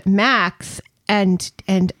stuff at Max and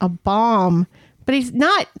a bomb, but he's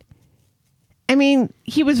not. I mean,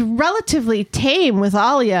 he was relatively tame with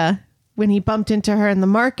Alia when he bumped into her in the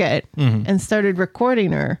market and started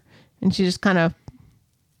recording her, and she just kind of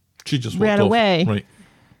ran walked away. Off. Right.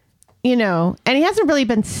 And he hasn't really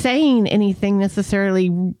been saying anything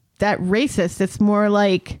necessarily that racist. It's more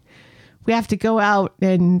like we have to go out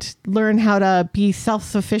and learn how to be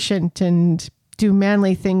self-sufficient and do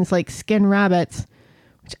manly things like skin rabbits,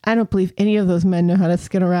 which I don't believe any of those men know how to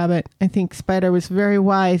skin a rabbit. I think Spider was very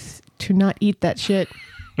wise to not eat that shit.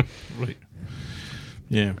 Right.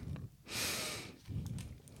 Yeah.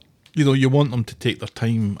 You want them to take their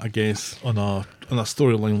time, I guess, on a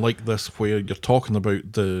storyline like this where you're talking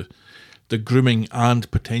about the grooming and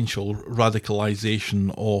potential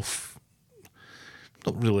radicalization of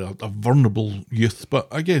not really a vulnerable youth, but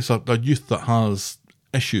I guess a youth that has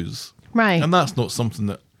issues. Right. And that's not something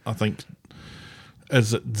that I think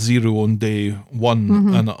is at 0 on day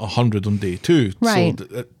 1 and at 100 on day 2. Right.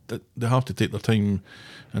 So they have to take their time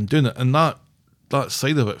in doing it. And that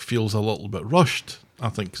side of it feels a little bit rushed, I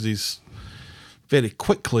think, because he's very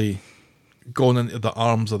quickly gone into the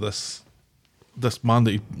arms of this man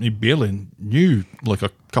that he barely knew like a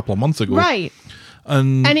couple of months ago. Right.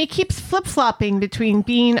 And he keeps flip-flopping between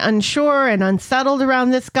being unsure and unsettled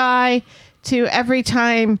around this guy to every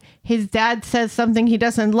time his dad says something he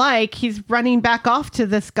doesn't like, he's running back off to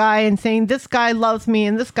this guy and saying, this guy loves me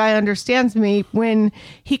and this guy understands me, when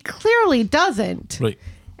he clearly doesn't. Right.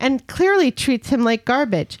 And clearly treats him like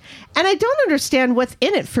garbage. And I don't understand what's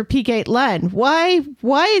in it for P-Gate Len. Why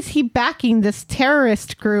is he backing this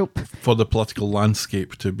terrorist group? For the political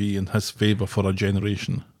landscape to be in his favour for a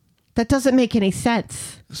generation. That doesn't make any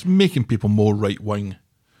sense. It's making people more right-wing.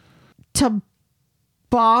 To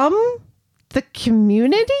bomb the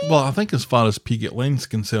community? Well, I think as far as P-Gate Len's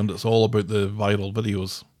concerned, it's all about the viral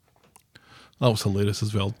videos. That was hilarious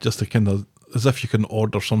as well. Just to kind of, as if you can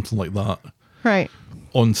order something like that. Right.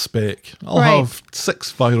 On spec. I'll have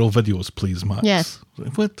 6 viral videos, please, Max. Yes.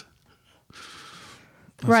 What?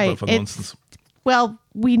 That's right. A bit of nonsense. Well,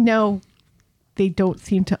 we know they don't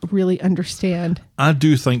seem to really understand. I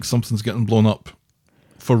do think something's getting blown up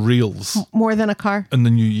for reals More than a car? in the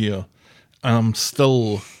new year. And I'm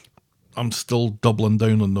still doubling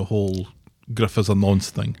down on the whole Griff is a nonce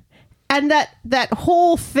thing. And that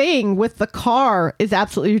whole thing with the car is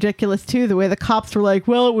absolutely ridiculous too. The way the cops were like,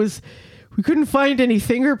 well, we couldn't find any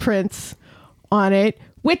fingerprints on it,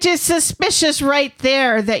 which is suspicious right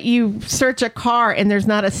there, that you search a car and there's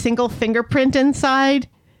not a single fingerprint inside.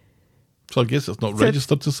 So I guess it's not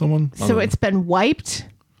registered to someone. So it's been wiped.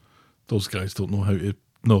 Those guys don't know how to.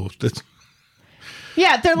 No.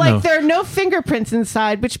 Yeah, they're like, No. there are no fingerprints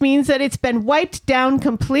inside, which means that it's been wiped down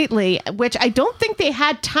completely, which I don't think they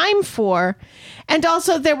had time for. And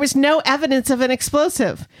also, there was no evidence of an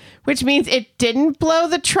explosive, which means it didn't blow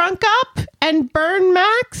the trunk up and burn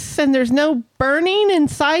Max, and there's no burning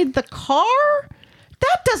inside the car?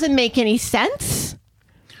 That doesn't make any sense.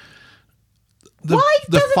 The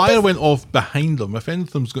doesn't fire this- went off behind him. If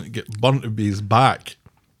anything's going to get burnt, it'd be his back,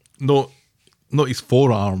 not his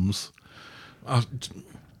forearms.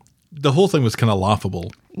 The whole thing was kind of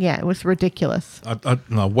laughable. Yeah, it was ridiculous.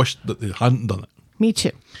 I wished that they hadn't done it. Me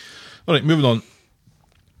too. All right, moving on.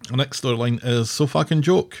 The next storyline is So Fucking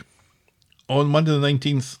Joke. On Monday the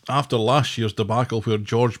 19th, after last year's debacle where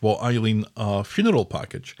George bought Eileen a funeral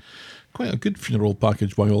package, quite a good funeral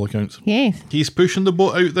package by all accounts, Yes. he's pushing the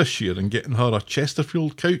boat out this year and getting her a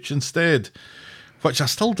Chesterfield couch instead, which I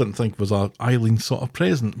still didn't think was a Eileen sort of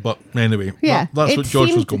present. But anyway, Yeah. that's it what George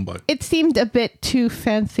was seemed- going by. It seemed a bit too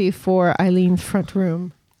fancy for Eileen's front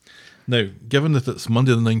room. Now, given that it's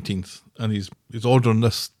Monday the 19th and he's ordering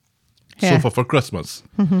this Yeah. sofa for Christmas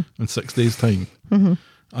in 6 days' time,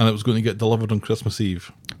 and it was going to get delivered on Christmas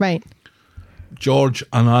Eve, Right. George,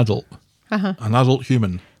 an adult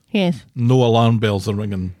human, Yes. no alarm bells are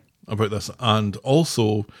ringing about this. And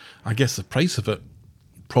also, I guess the price of it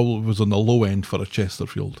probably was on the low end for a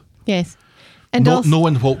Chesterfield. Yes. And Not also,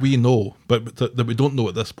 knowing what we know, but that we don't know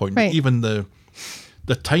at this point. Right. Even the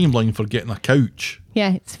timeline for getting a couch.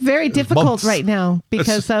 yeah, it's very difficult months. right now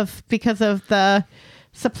because It's- of the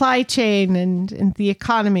supply chain and the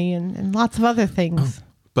economy and lots of other things.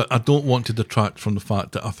 But I don't want to detract from the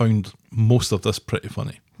fact that I found most of this pretty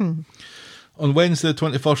funny. On Wednesday the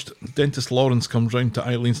 21st, dentist Lawrence comes round to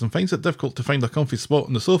Eileen's and finds it difficult to find a comfy spot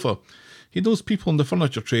on the sofa. He knows people in the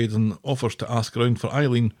furniture trade and offers to ask around for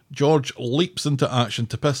Eileen. George leaps into action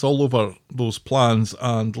to piss all over those plans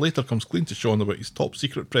and later comes clean to Sean about his top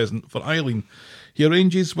secret present for Eileen. He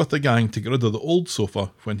arranges with the gang to get rid of the old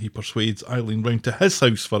sofa when he persuades Eileen round to his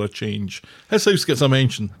house for a change. His house gets a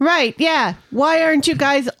mention. Right, yeah. Why aren't you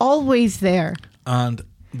guys always there? And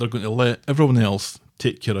they're going to let everyone else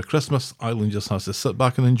take care of Christmas. Eileen just has to sit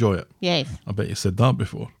back and enjoy it. Yes. I bet you said that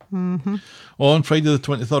before. Mm-hmm. On Friday the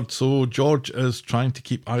 23rd, so George is trying to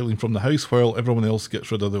keep Eileen from the house while everyone else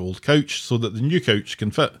gets rid of the old couch so that the new couch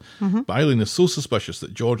can fit. But Eileen is so suspicious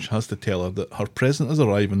that George has to tell her that her present is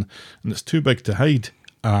arriving and it's too big to hide.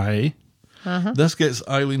 Aye. This gets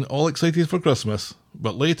Eileen all excited for Christmas,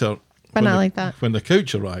 but later, But not like that. when the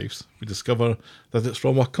couch arrives, we discover that it's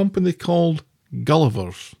from a company called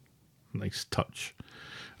Gulliver's. Nice touch.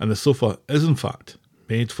 And the sofa is in fact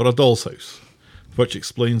made for a doll's house, which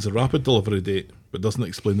explains the rapid delivery date, but doesn't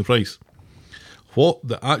explain the price. What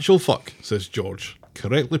the actual fuck, says George,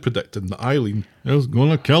 correctly predicting that Eileen is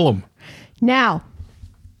gonna kill him. Now,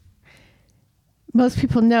 most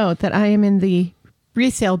people know that I am in the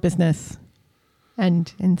resale business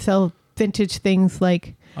and sell vintage things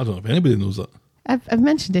like... I don't know if anybody knows that. I've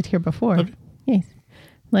mentioned it here before. Have you? Yes.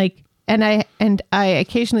 Like, and I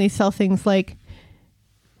occasionally sell things like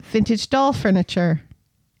vintage doll furniture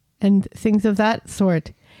and things of that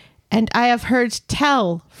sort. And I have heard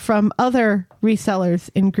tell from other resellers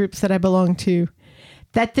in groups that I belong to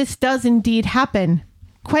that this does indeed happen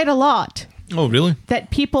quite a lot. Oh, really?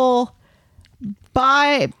 That people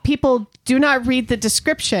do not read the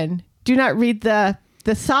description, do not read the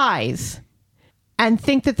size, and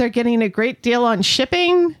think that they're getting a great deal on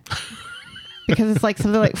shipping because it's like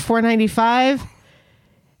something like $4.95,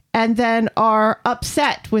 and then are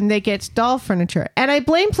upset when they get doll furniture. And I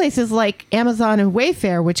blame places like Amazon and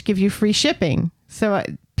Wayfair, which give you free shipping. So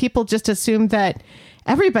people just assume that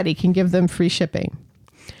everybody can give them free shipping.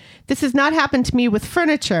 This has not happened to me with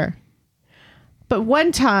furniture. But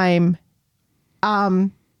one time,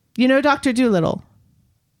 you know Dr. Dolittle?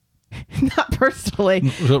 Not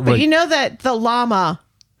personally. Right. But you know that the llama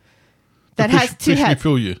that has two Push me, heads.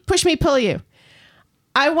 pull you. Push me, pull you.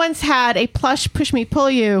 I once had a plush push me, pull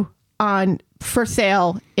you on for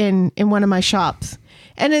sale in one of my shops.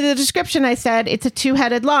 And in the description, I said it's a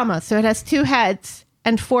two-headed llama. So it has 2 heads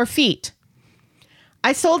and 4 feet.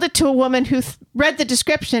 I sold it to a woman who read the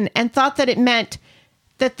description and thought that it meant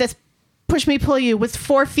that this push me, pull you was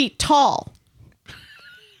 4 feet tall.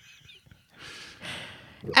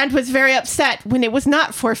 And was very upset when it was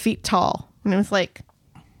not 4 feet tall. And it was like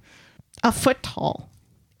a foot tall,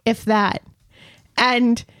 if that.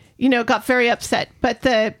 And, you know, got very upset. But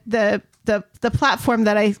the platform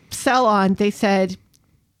that I sell on, they said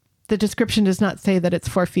the description does not say that it's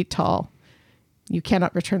 4 feet tall. You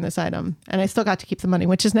cannot return this item. And I still got to keep the money,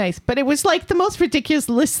 which is nice. But it was like the most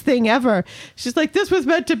ridiculous thing ever. She's like, this was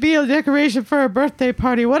meant to be a decoration for a birthday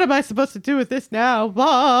party. What am I supposed to do with this now?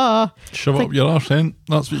 Blah. Shove it up your arse, then.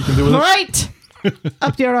 That's what you can do with it. Right.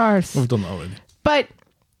 Up your arse. We've done that already. But,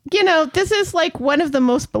 you know, this is like one of the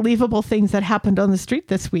most believable things that happened on the street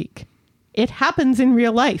this week. It happens in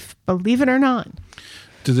real life, believe it or not.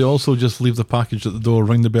 Do they also just leave the package at the door,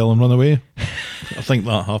 ring the bell, and run away? I think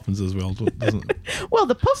that happens as well, doesn't it? Well,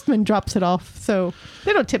 the postman drops it off, so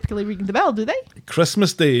they don't typically ring the bell, do they?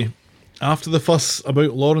 Christmas Day. After the fuss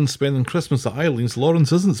about Lawrence spending Christmas at Eileen's,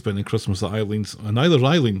 Lawrence isn't spending Christmas at Eileen's, and neither's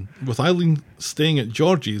Eileen. With Eileen staying at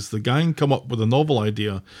Georgie's, the gang come up with a novel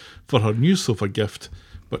idea for her new sofa gift,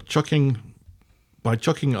 but by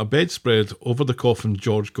chucking a bedspread over the coffin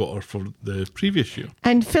George got her for the previous year.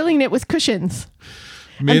 And filling it with cushions.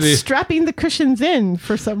 Mary, And strapping the cushions in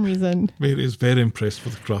for some reason. Mary is very impressed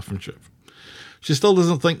with the craftsmanship. She still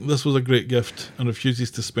doesn't think this was a great gift and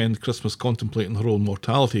refuses to spend Christmas contemplating her own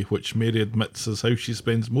mortality, which Mary admits is how she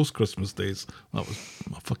spends most Christmas days. That was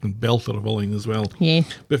a fucking belter of a line as well. Yeah.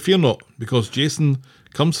 But fear not, because Jason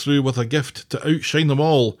comes through with a gift to outshine them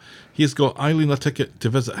all. He's got Eileen a ticket to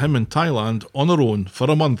visit him in Thailand on her own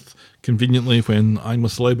for a month, conveniently when I'm a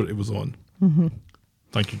Celebrity was on. Mm-hmm.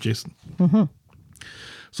 Thank you, Jason. Mm-hmm.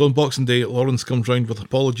 So on Boxing Day, Lawrence comes round with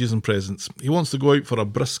apologies and presents. He wants to go out for a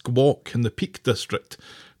brisk walk in the Peak District,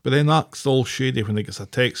 but then acts all shady when he gets a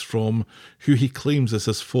text from who he claims is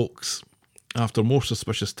his folks. After more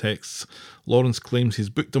suspicious texts, Lawrence claims he's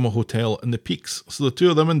booked him a hotel in the Peaks, so the two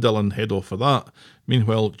of them and Dylan head off for that.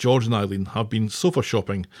 Meanwhile, George and Eileen have been sofa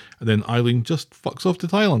shopping, and then Eileen just fucks off to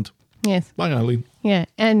Thailand. Yes. Bye, Eileen. Yeah.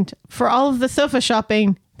 And for all of the sofa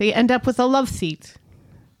shopping, they end up with a love seat.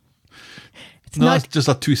 No, not. it's just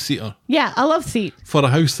a 2-seater. Yeah, a love seat. For a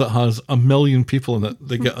house that has 1 million people in it,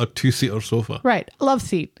 they get a 2-seater sofa. Right, a love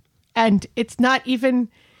seat. And it's not even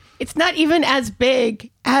as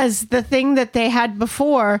big as the thing that they had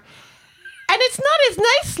before. And it's not as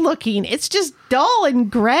nice looking. It's just dull and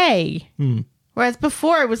gray. Whereas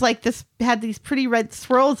before it was like this, had these pretty red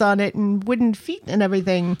swirls on it and wooden feet and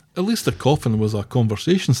everything. At least the coffin was a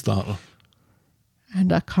conversation starter.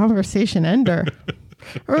 And a conversation ender.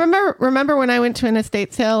 Remember when I went to an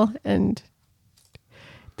estate sale and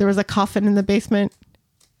there was a coffin in the basement,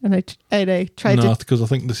 and I tried Nah, to, because I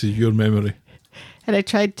think this is your memory. and I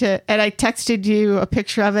texted you a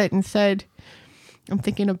picture of it and said, I'm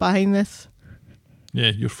thinking of buying this. Yeah,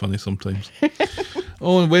 you're funny sometimes.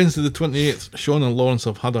 On Wednesday the 28th, Sean and Lawrence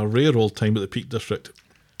have had a rare old time at the Peak District.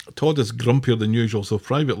 Todd is grumpier than usual, so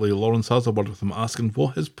privately Lawrence has a word with him asking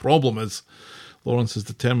what his problem is. Lawrence is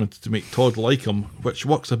determined to make Todd like him, which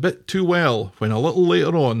works a bit too well when a little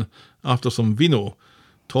later on, after some vino,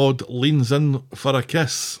 Todd leans in for a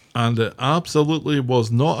kiss, and it absolutely was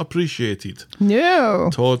not appreciated. No.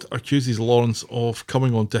 Todd accuses Lawrence of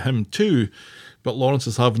coming on to him too, but Lawrence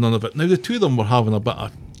is having none of it. Now, the two of them were having a bit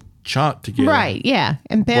of chat together. Right, yeah.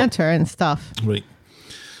 And banter and stuff. Right.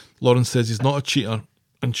 Lawrence says he's not a cheater,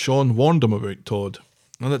 and Sean warned him about Todd.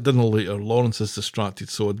 And at dinner later, Lawrence is distracted,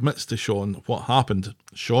 so admits to Sean what happened.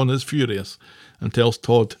 Sean is furious and tells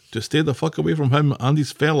Todd to stay the fuck away from him and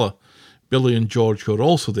his fella. Billy and George, who are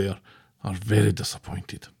also there, are very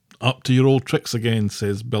disappointed. Up to your old tricks again,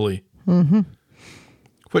 says Billy. Mm-hmm.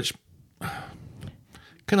 Which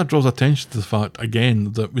kind of draws attention to the fact,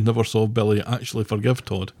 again, that we never saw Billy actually forgive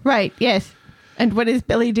Todd. Right, yes. And what is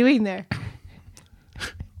Billy doing there?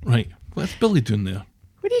 Right. What's Billy doing there?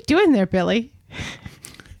 What are you doing there, Billy?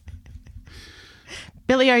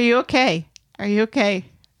 Billy, are you okay? Are you okay?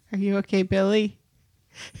 Are you okay, Billy?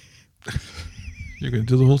 You're going to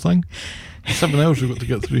do the whole thing? 7 hours we've got to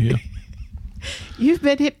get through here. You've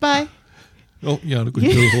been hit by, Oh, yeah, we're going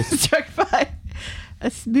to do the whole thing. struck by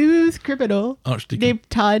a smooth criminal Archdeacon. named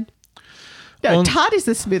Todd. No, On- Todd is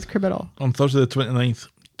the smooth criminal. On Thursday the 29th,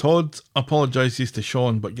 Todd apologises to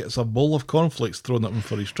Sean but gets a bowl of cornflakes thrown at him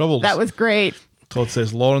for his troubles. That was great. Todd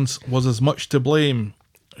says Lawrence was as much to blame.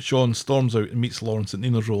 Sean storms out and meets Lawrence at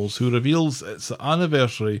Nina's Rolls, who reveals it's the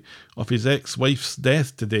anniversary of his ex-wife's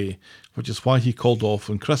death today, which is why he called off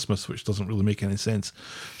on Christmas, which doesn't really make any sense.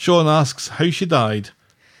 Sean asks how she died.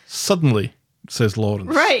 Suddenly, says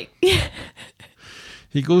Lawrence. Right.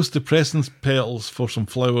 He goes to Preston's Petals for some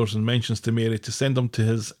flowers and mentions to Mary to send them to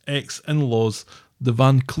his ex-in-laws, the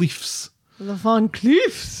Van Cleefs. The Van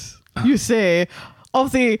Cleefs, you say,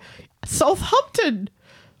 of the Southampton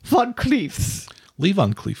Van Cleefs. Lee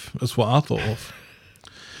Van Cleef is what I thought of.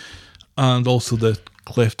 And also the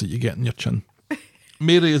cleft that you get in your chin.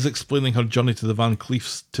 Mary is explaining her journey to the Van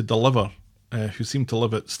Cleefs to deliver, who seem to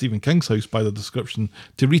live at Stephen King's house by the description,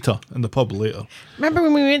 to Rita in the pub later. Remember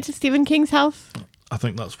when we went to Stephen King's house? I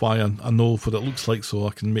think that's why I know what it looks like, so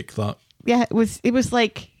I can make that. Yeah, it was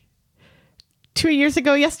like 2 years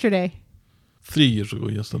ago yesterday. 3 years ago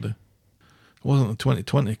yesterday. It wasn't in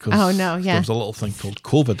 2020 because Oh, no, yeah. there was a little thing called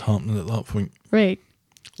COVID happening at that point. Right.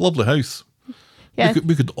 Lovely house. Yeah.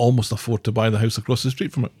 We could almost afford to buy the house across the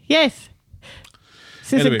street from it. Yes.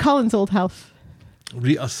 Susan Anyway. Collins' old house.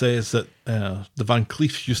 Rita says that the Van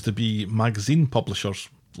Cleefs used to be magazine publishers,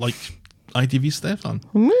 like ITV Stefan.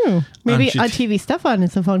 Maybe And she- on TV Stefan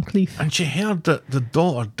is a Van Cleef. And she heard that the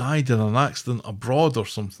daughter died in an accident abroad or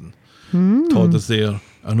something. Todd is there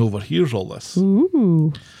and overhears all this.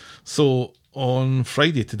 Ooh. So on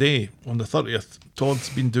Friday today, on the 30th, Todd's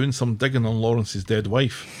been doing some digging on Lawrence's dead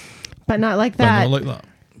wife. But not like But that. not like that.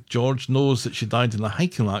 George knows that she died in a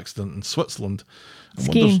hiking accident in Switzerland.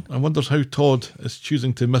 Skiing. And wonders how Todd is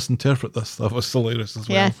choosing to misinterpret this. That was hilarious as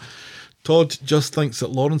well. Yes. Todd just thinks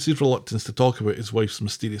that Lawrence's reluctance to talk about his wife's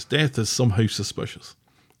mysterious death is somehow suspicious.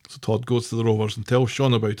 So Todd goes to the Rovers and tells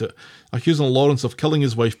Sean about it, accusing Lawrence of killing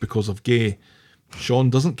his wife because of gay. Sean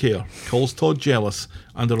doesn't care, calls Todd jealous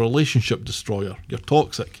and a relationship destroyer. You're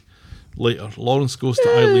toxic. Later, Lawrence goes to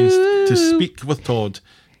Eileen's to speak with Todd,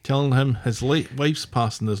 telling him his late wife's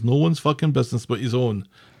passing is no one's fucking business but his own,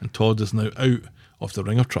 and Todd is now out of the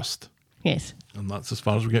ring of trust. Yes. And that's as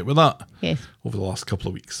far as we get with that Yes. over the last couple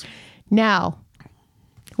of weeks. Now,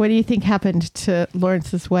 what do you think happened to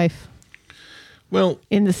Lawrence's wife Well,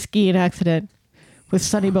 in the skiing accident with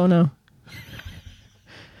Sonny Bono?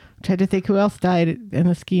 Tried to think who else died in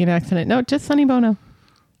the skiing accident. No, just Sonny Bono.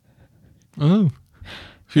 oh,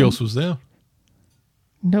 who else was there?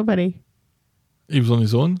 Nobody. He was on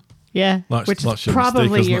his own. Yeah. That's which your is probably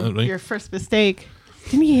mistake, isn't it, right? your first mistake.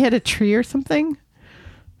 Didn't he hit a tree or something?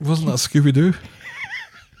 Wasn't that Scooby-Doo?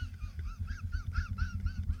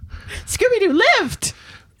 Scooby-Doo lived.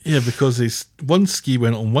 Yeah, because one ski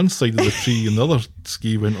went on one side of the tree and the other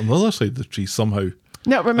ski went on the other side of the tree somehow.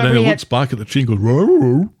 No, And remember then he he looks had, back at the tree and goes, "Row,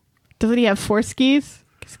 row." doesn't he have 4 skis?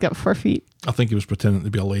 He's got 4 feet. I think he was pretending to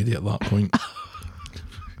be a lady at that point.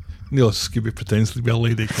 Neil Scooby pretends to be a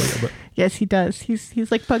lady quite a bit. Yes, he does. He's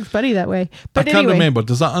like Bugs Bunny that way. But I can't anyway, remember.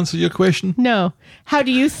 Does that answer your question? No. How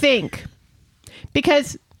do you think?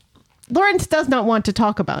 Because Lawrence does not want to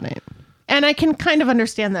talk about it. And I can kind of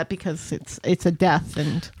understand that because it's a death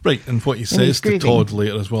and Right, and what he he's says to grieving. Todd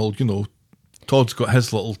later as well, Todd's got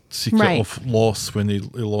his little secret Right. of loss when he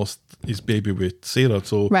lost his baby with Sarah.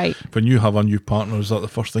 So Right. when you have a new partner, is that the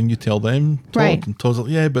first thing you tell them, Todd? Right. And Todd's like,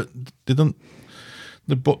 yeah, but they didn't.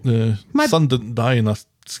 The My- son didn't die in a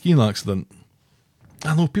skiing accident.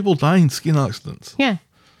 I know people die in skiing accidents, yeah.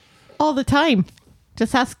 All the time.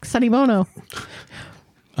 Just ask Sonny Bono.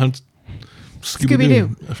 and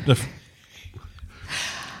Scooby-Doo. If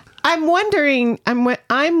I'm wondering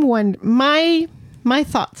my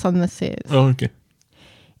thoughts on this okay.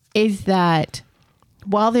 is that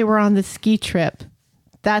while they were on the ski trip,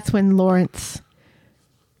 that's when Lawrence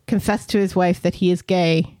confessed to his wife that he is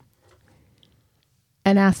gay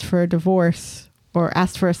and asked for a divorce or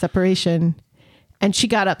asked for a separation. And she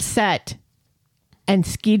got upset and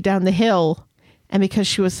skied down the hill. And because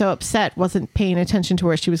she was so upset, wasn't paying attention to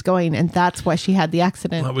where she was going. And that's why she had the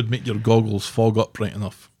accident. That would make your goggles fog up right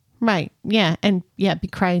enough. Right. Yeah. And yeah, be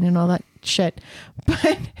crying and all that shit.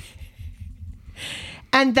 But,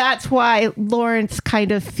 and that's why Lawrence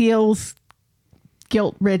kind of feels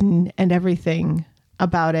guilt ridden and everything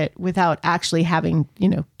about it without actually having,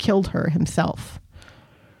 killed her himself.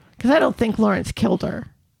 Because I don't think Lawrence killed her.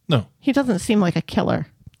 No. He doesn't seem like a killer.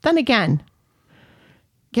 Then again,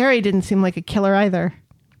 Gary didn't seem like a killer either.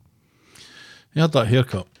 He had that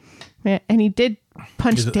haircut. Yeah, and he did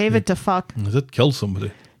punch Is it- David to fuck. He did kill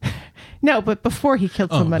somebody. No, but before he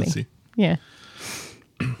killed Oh, somebody. I see. Yeah.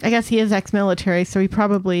 I guess he is ex-military, so he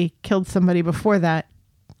probably killed somebody before that.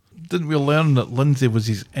 Didn't we learn that Lindsay was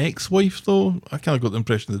his ex-wife, though? I kind of got the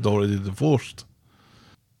impression they'd already divorced.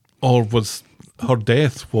 Or was her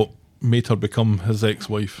death what made her become his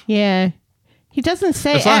ex-wife? Yeah. He doesn't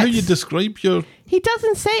say Is that how ex. you describe your He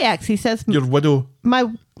doesn't say ex. He says widow?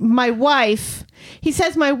 my wife. He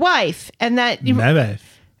says my wife, and that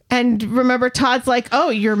wife. and remember Todd's like, "Oh,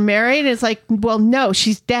 you're married?" It's like, "Well, no,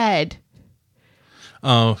 she's dead."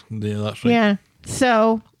 Oh, yeah, that's right. Yeah.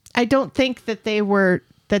 So I don't think that they were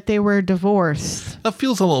divorced. That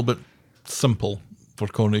feels a little bit simple for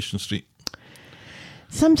Coronation Street.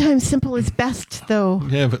 Sometimes simple is best, though.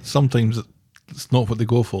 Yeah, but sometimes it's not what they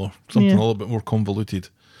go for. Something Yeah. a little bit more convoluted.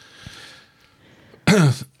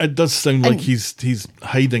 It does sound like And- he's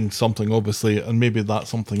hiding something, obviously, and maybe that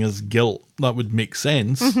something is guilt. That would make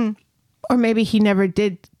sense. Mm-hmm. Or maybe he never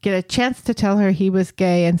did get a chance to tell her he was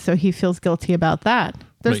gay, and so he feels guilty about that.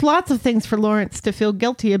 There's Right. lots of things for Lawrence to feel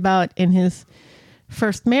guilty about in his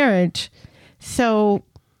first marriage. So,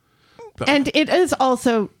 and it is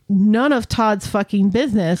also none of Todd's fucking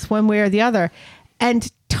business one way or the other. And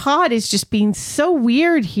Todd is just being so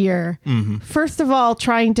weird here. First of all,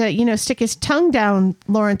 trying to, stick his tongue down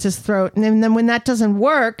Lawrence's throat. And then when that doesn't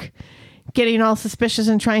work, getting all suspicious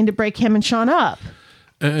and trying to break him and Sean up.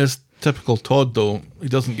 It is typical Todd, though. He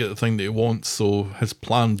doesn't get the thing that he wants, so his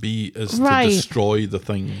plan B is Right. to destroy the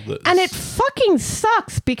thing. And it fucking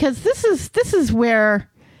sucks because this is where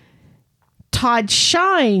Todd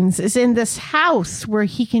shines, is in this house where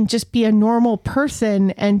he can just be a normal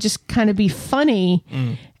person and just kind of be funny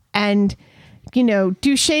and,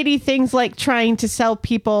 do shady things like trying to sell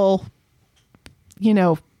people,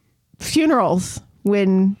 funerals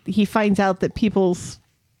when he finds out that people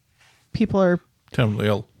are terminally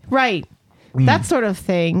ill. right. That sort of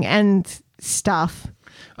thing and stuff.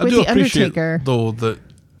 I With do the appreciate, Undertaker. though,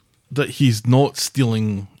 that he's not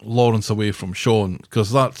stealing Lawrence away from Sean,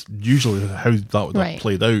 because that's usually how that would Right. have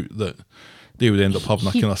played out, that they would end up having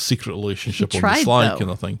a He- kind of secret relationship He on the tried, sly though.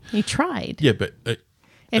 kind of thing. He tried. Yeah, but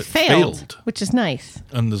It failed, which is nice.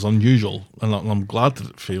 and is unusual, and I'm glad that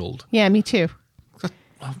it failed. Yeah, me too.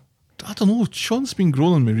 I don't know, Sean's been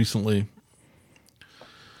growing on me recently.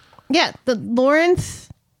 Yeah, the Lawrence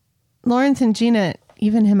and Gina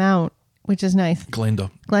even him out, which is nice. Glenda.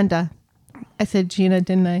 I said Gina,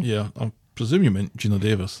 didn't I? Yeah, I presume you meant Gina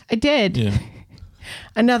Davis. I did. Yeah.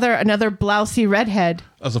 Another blousy redhead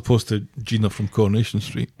As opposed to Gina from Coronation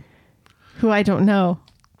Street. who I don't know.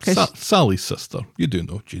 'Cause Sally's sister. You do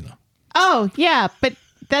know Gina. oh, yeah, but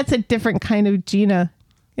that's a different kind of Gina,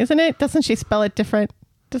 isn't it? Doesn't she spell it different?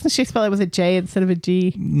 Doesn't she spell it with a J instead of a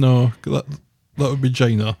G? No, That would be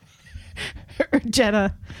Gina. Or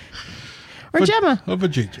Jenna. Or Gemma. Or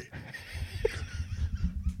JJ.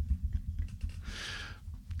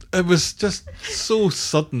 It was just so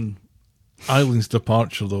sudden, Eileen's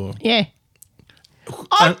departure, though. Yeah.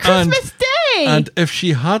 On Christmas Day! And if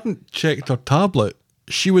she hadn't checked her tablet,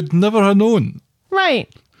 she would never have known.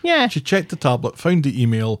 Right. Yeah. She checked the tablet, found the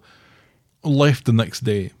email, left the next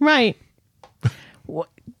day. Right.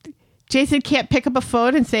 Jason can't pick up a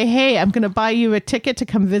phone and say, hey, I'm going to buy you a ticket to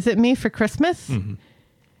come visit me for Christmas. Mm-hmm.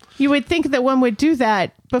 You would think that one would do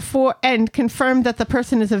that before and confirm that the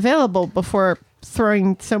person is available before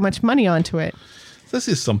throwing so much money onto it. This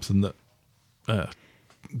is something that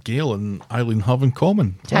Gail and Eileen have in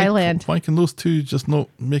common. Thailand. Why can those two just not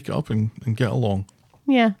make it up and get along?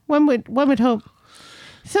 Yeah, one would hope.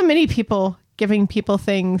 So many people giving people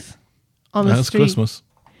things on the street. It's Christmas.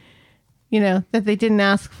 That they didn't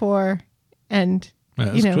ask for, and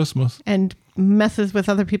It's Christmas. and messes with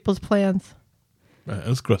other people's plans.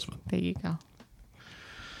 It's Christmas. There you go.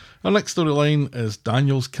 Our next storyline is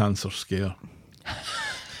Daniel's cancer scare.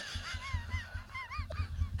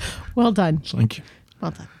 Well done. Thank you.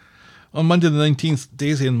 Well done. On Monday the 19th,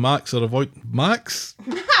 Daisy and Max are Max?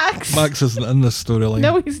 Max isn't in this storyline.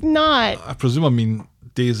 No, he's not. I presume I mean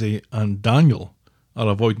Daisy and Daniel are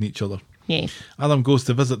avoiding each other. Yes. Adam goes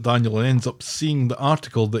to visit Daniel and ends up seeing the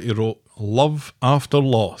article that he wrote, Love After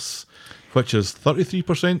Loss, which is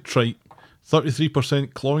 33% trite,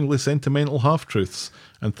 33% cloyingly sentimental half-truths,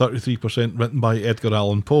 and 33% written by Edgar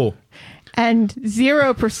Allan Poe. And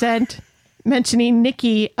 0% mentioning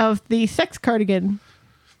Nikki of the sex cardigan.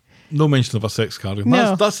 No mention of a sex cardigan.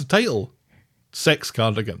 No. That's the title. Sex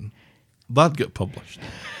cardigan. That'd get published.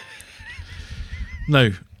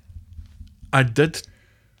 Now, I did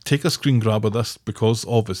take a screen grab of this because,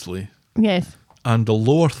 obviously, Yes. and the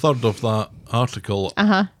lower third of that article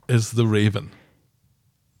is The Raven.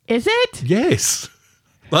 Is it? Yes.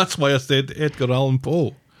 That's why I said Edgar Allan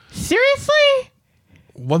Poe. Seriously?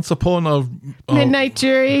 Once upon a Midnight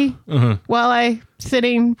Jury, while I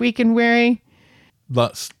sitting weak and weary.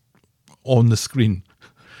 That's on the screen.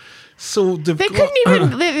 So They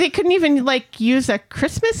couldn't even like use a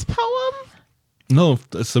Christmas poem? No,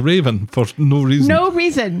 it's The Raven for no reason. No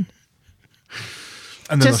reason.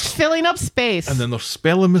 And then Just filling up space. And then there's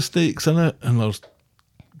spelling mistakes in it, and there's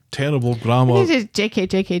terrible grammar. Just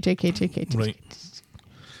JK. Right.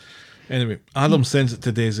 Anyway, Adam sends it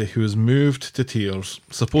to Daisy, who is moved to tears,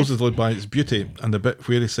 supposedly by its beauty, and the bit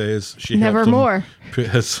where he says she helped Nevermore. him put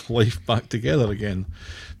his life back together again.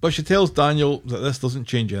 But she tells Daniel that this doesn't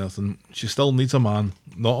change anything. She still needs a man,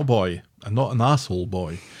 not a boy, and not an asshole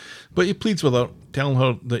boy. But he pleads with her, telling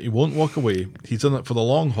her that he won't walk away. He's in it for the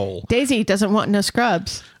long haul. Daisy doesn't want no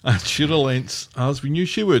scrubs. And she relents, as we knew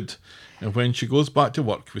she would. And when she goes back to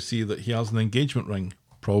work, we see that he has an engagement ring,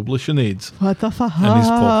 probably Sinead's, What the fuck? in his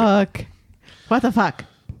pocket. What the fuck?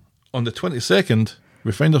 On the 22nd,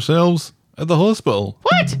 we find ourselves at the hospital.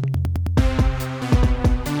 What?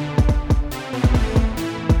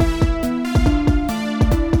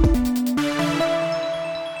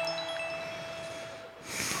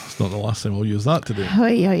 It's not the last time we'll use that today.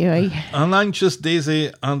 Oy, oy, oy. An anxious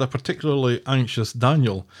Daisy and a particularly anxious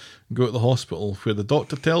Daniel go to the hospital, where the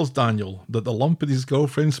doctor tells Daniel that the lump in his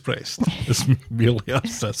girlfriend's breast is merely a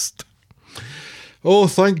cyst. Oh,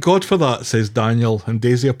 thank God for that, says Daniel, and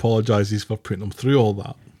Daisy apologises for putting him through all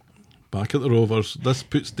that. Back at the Rovers, this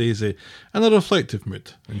puts Daisy in a reflective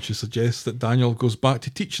mood, and she suggests that Daniel goes back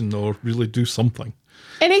to teaching or really do something.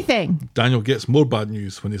 Anything. Daniel gets more bad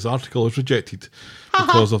news when his article is rejected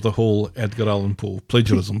because of the whole Edgar Allan Poe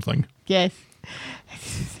plagiarism thing. Yes.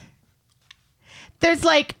 There's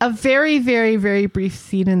like a very, very, very brief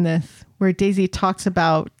scene in this where Daisy talks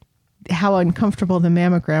about how uncomfortable the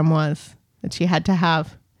mammogram was that she had to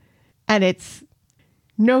have. And it's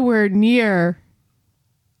nowhere near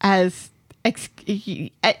as...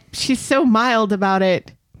 she's so mild about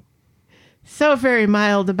it. So very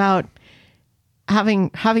mild about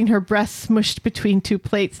having her breasts smushed between two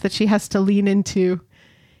plates that she has to lean into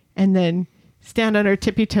and then stand on her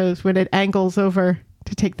tippy toes when it angles over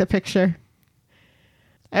to take the picture.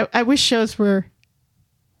 I wish shows were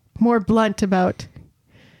more blunt about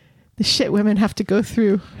the shit women have to go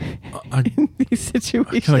through in these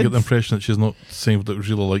situations. I kind of get the impression that she's not saying what it was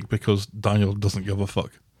really like because Daniel doesn't give a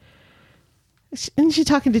fuck. Isn't she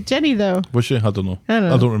talking to Jenny, though? Was she? I don't know. I don't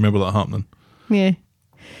know. I don't remember that happening. Yeah.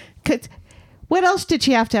 'Cause what else did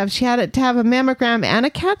she have to have? She had to have a mammogram and a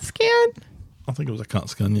CAT scan? I think it was a CAT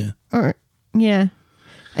scan, yeah. Or, yeah.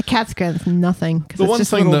 A CAT scan is nothing. The one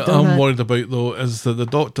thing that I'm worried about, though, is that the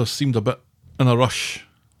doctor seemed a bit in a rush.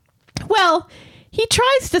 Well, he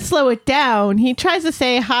tries to slow it down. He tries to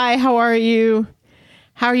say, hi, how are you?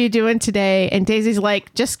 How are you doing today? And Daisy's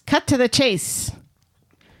like, just cut to the chase.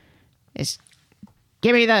 Just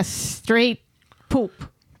give me the straight poop.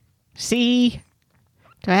 See?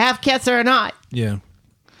 Do I have cancer or not? Yeah.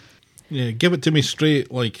 Yeah, give it to me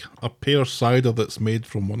straight like a pear cider that's made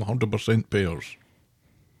from 100% pears.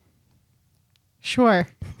 Sure.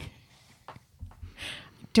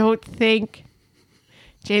 Don't think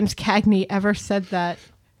James Cagney ever said that.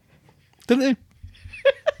 Didn't he?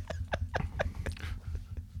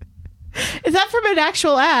 Is that from an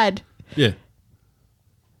actual ad? Yeah.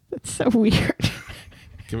 That's so weird.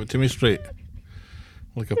 Give it to me straight.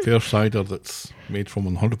 Like a pear cider that's made from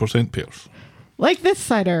 100% pears. Like this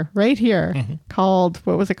cider right here called,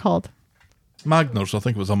 what was it called? Magners, I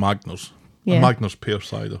think it was a Magners. Yeah. A Magners pear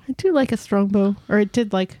cider. I do like a Strongbow, or it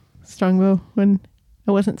did like Strongbow when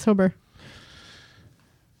I wasn't sober.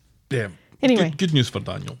 Yeah. Anyway. Good news for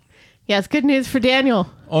Daniel. Yeah, it's good news for Daniel.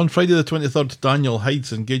 On Friday the 23rd, Daniel hides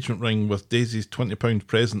the engagement ring with Daisy's £20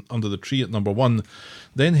 present under the tree at number 1,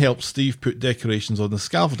 then helps Steve put decorations on the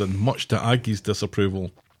scaffolding, much to Aggie's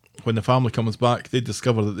disapproval. When the family comes back, they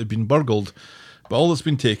discover that they've been burgled, but all that's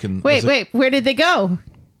been taken... Wait, where did they go?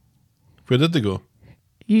 Where did they go?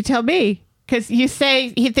 You tell me. Because you say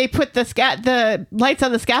they put the lights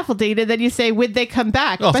on the scaffolding, and then you say, would they come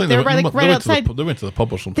back? Oh, I but think they're they right outside. They went to the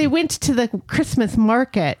pub or something. They went to the Christmas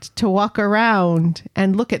market to walk around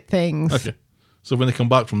and look at things. Okay. So when they come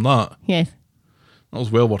back from that, Yes. that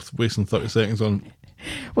was well worth wasting 30 seconds on.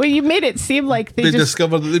 Well, you made it seem like They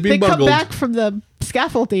discovered that they've been they burgled. come back from the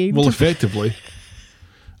scaffolding. Well, to- effectively,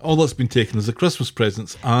 all that's been taken is the Christmas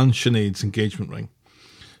presents and Sinead's engagement ring.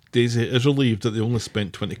 Daisy is relieved that they only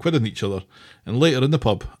spent 20 quid on each other, and later in the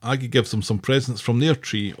pub, Aggie gives them some presents from their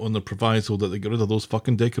tree on the proviso that they get rid of those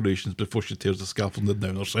fucking decorations before she tears the scaffolding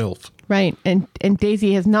down herself. Right, and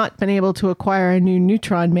Daisy has not been able to acquire a new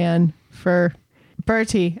Neutron Man for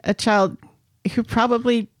Bertie, a child who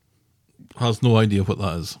probably... Has no idea what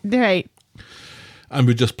that is. Right, And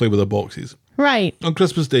would just play with her boxes. right. On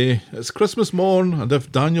Christmas Day, it's Christmas morn, and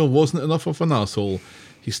if Daniel wasn't enough of an asshole,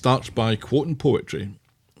 he starts by quoting poetry.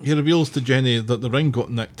 He reveals to Jenny that the ring got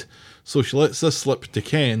nicked, so she lets this slip to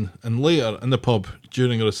Ken, and later in the pub,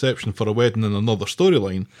 during a reception for a wedding in another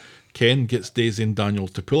storyline, Ken gets Daisy and Daniel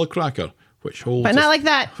to pull a cracker, which holds But not like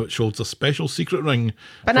that. which holds a special secret ring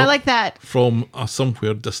But not like that. from a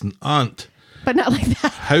somewhere distant aunt. But not like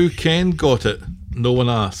that. How Ken got it, no one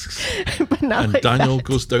asks. But not And like Daniel that.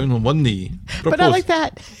 goes down on one knee. But not like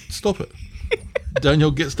that. Stop it. Daniel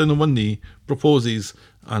gets down on one knee, proposes,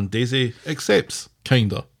 and Daisy accepts,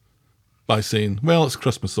 kinda, by saying, well, it's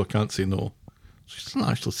Christmas, so I can't say no. She doesn't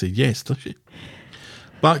actually say yes, does she?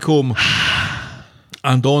 Back home,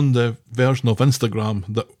 and on the version of Instagram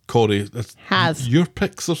that Corey Has. your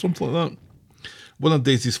pics or something like that, one of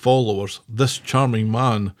Daisy's followers, this charming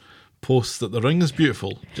man, posts that the ring is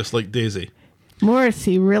beautiful, just like Daisy.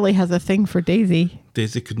 Morrissey really has a thing for Daisy.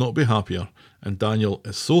 Daisy could not be happier, and Daniel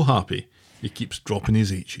is so happy he keeps dropping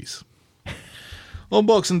his H's. On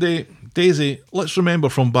Boxing Day, Daisy, let's remember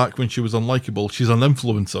from back when she was unlikable, she's an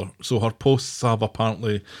influencer, so her posts have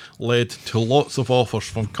apparently led to lots of offers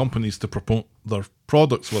from companies to promote their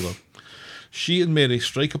products with her. She and Mary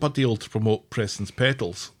strike up a deal to promote Preston's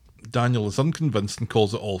Petals. Daniel is unconvinced and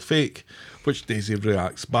calls it all fake, which Daisy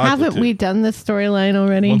reacts badly Haven't to. we done this storyline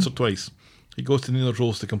already? Once or twice. He goes to Nina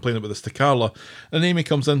Rose to complain about this to Carla, and Amy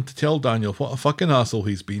comes in to tell Daniel what a fucking asshole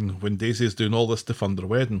he's been when Daisy is doing all this to fund their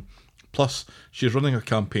wedding. Plus, she's running a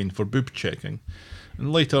campaign for boob checking.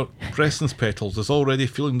 And later, Preston's Petals is already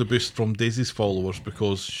feeling the boost from Daisy's followers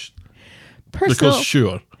because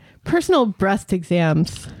Personal breast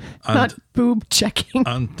exams, not boob checking.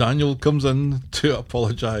 And Daniel comes in to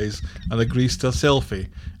apologise and agrees to a selfie.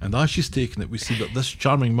 And as she's taking it, we see that this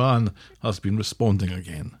charming man has been responding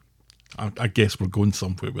again. I guess we're going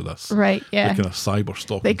somewhere with this. Right, yeah. Like in a cyber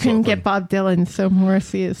stalking. They couldn't sort of get thing. Bob Dylan, so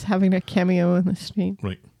Morrissey is having a cameo in the street.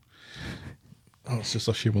 Right. Oh, it's just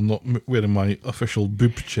a shame I'm not wearing my official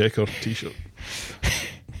boob checker t-shirt.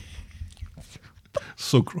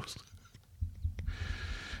 So gross.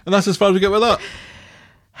 And that's as far as we get with that.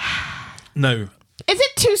 Now, Is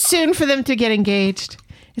it too soon for them to get engaged?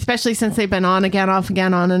 Especially since they've been on again, off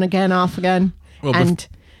again, on and again, off again. Well, and,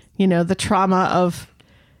 the trauma of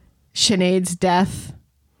Sinead's death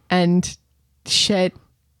and shit.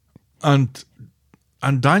 and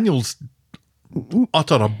Daniel's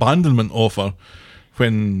utter abandonment of her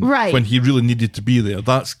when he really needed to be there.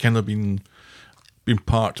 That's kind of been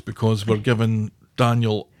part because we're giving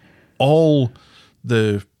Daniel all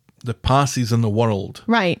the passes in the world.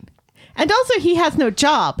 Right. And also he has no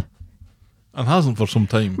job. And hasn't for some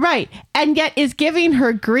time. Right. And yet is giving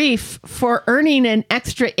her grief for earning an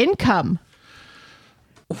extra income.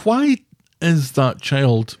 Why is that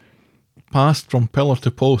child passed from pillar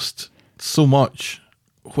to post so much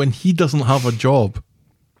when he doesn't have a job?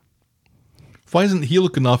 Why isn't he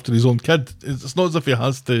looking after his own kid? It's not as if he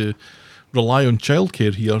has to rely on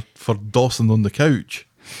childcare here for Dawson on the couch,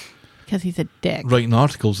 Because he's a dick. writing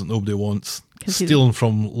articles that nobody wants, 'Cause he's- stealing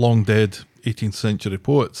from long dead 18th century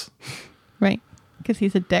poets. Right. Because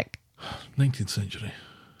he's a dick. 19th century.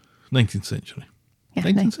 19th century. Yeah,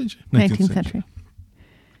 19th century? 19th century.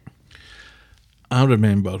 I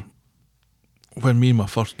remember when me and my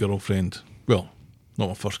first girlfriend, well, not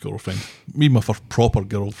my first girlfriend, me and my first proper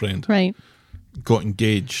girlfriend Right. got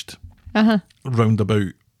engaged Uh-huh. round about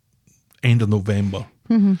end of November.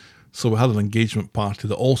 Mm-hmm. So we had an engagement party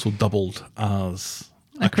that also doubled as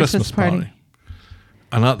a Christmas Christmas party. party.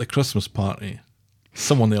 And at the Christmas party,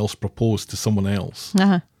 someone else proposed to someone else.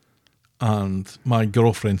 Uh-huh. And my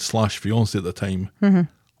girlfriend slash fiance at the time Mm-hmm.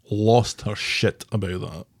 lost her shit about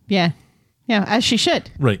that. Yeah. Yeah, as she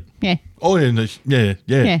should. Right. Yeah. Oh, yeah, no, yeah.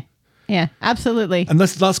 Yeah. Yeah, absolutely. And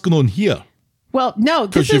that's going on here. Well, no,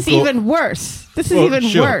 this 'Cause is you've got- even worse. This is Oh, even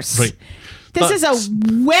sure, worse. right. This is That's-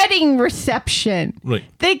 a wedding reception. Right.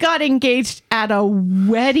 They got engaged at a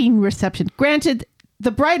wedding reception. Granted,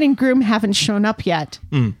 the bride and groom haven't shown up yet.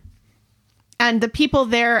 And the people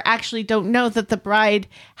there actually don't know that the bride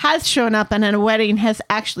has shown up and a wedding has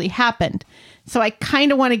actually happened. So I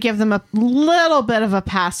kind of want to give them a little bit of a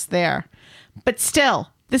pass there. But still,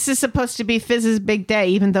 this is supposed to be Fizz's big day,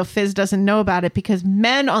 even though Fizz doesn't know about it, because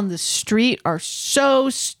men on the street are so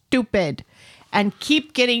stupid and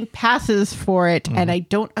keep getting passes for it. And I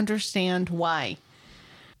don't understand why.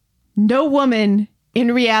 No woman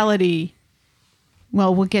in reality.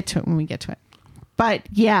 Well, we'll get to it when we get to it. But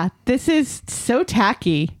yeah, this is so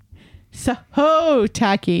tacky. So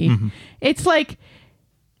tacky. It's like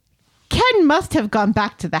Ken must have gone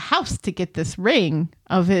back to the house to get this ring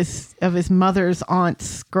of his mother's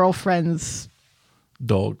aunt's girlfriend's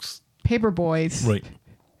Dogs. paper boys. Right.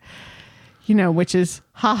 You know, which is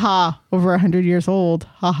haha over 100 years old.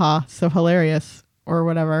 Haha, so hilarious or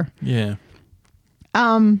whatever. Yeah.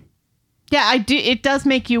 Yeah, I do. It does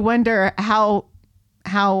make you wonder how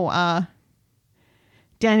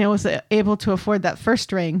Daniel was able to afford that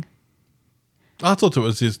first ring. I thought it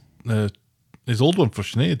was his old one for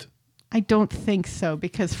Sinead. I don't think so,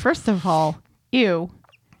 because first of all, ew.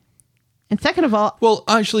 And second of all, Well,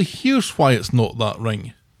 actually, here's why it's not that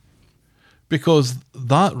ring. Because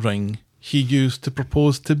that ring he used to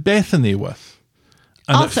propose to Bethany with.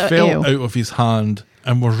 And Also, it fell ew. out of his hand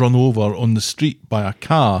and was run over on the street by a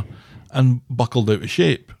car and buckled out of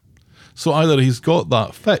shape. So either he's got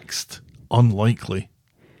that fixed, unlikely,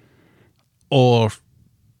 or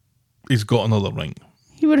he's got another ring.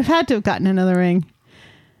 he would have had to have gotten another ring.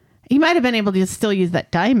 He might have been able to still use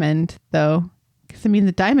that diamond, though. Because, I mean,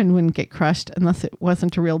 the diamond wouldn't get crushed unless it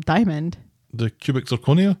wasn't a real diamond. The cubic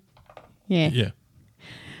zirconia? Yeah. Yeah.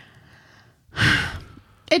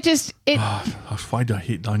 Why do I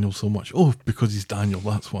hate Daniel so much? Oh, because he's Daniel,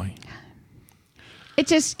 that's why.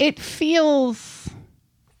 It feels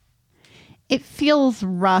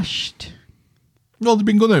rushed. Well, they've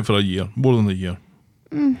been going out for a year, more than a year.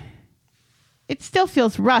 It still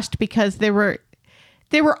feels rushed because they were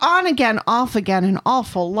on again, off again an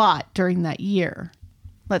awful lot during that year.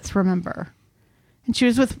 Let's remember. And she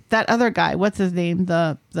was with that other guy. What's his name?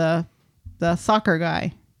 The soccer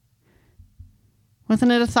guy.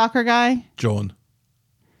 Wasn't it a soccer guy? John.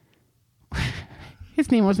 His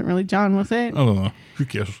name wasn't really John, was it? I don't know. Who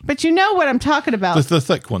cares? But you know what I'm talking about. That's the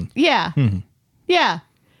thick one. Yeah. Yeah.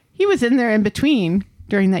 He was in there in between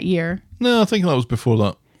during that year. No, I think that was before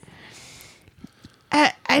that.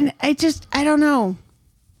 And I don't know.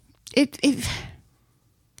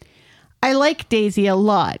 I like Daisy a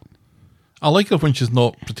lot. I like her when she's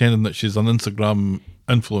not pretending that she's an Instagram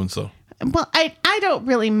influencer. Well, I don't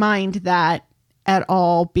really mind that at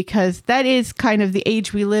all, because that is kind of the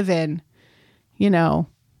age we live in, you know,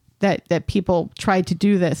 that people try to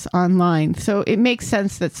do this online. So it makes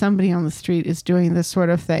sense that somebody on the street is doing this sort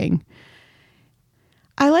of thing.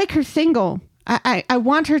 I like her single. I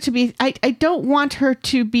want her to be, I don't want her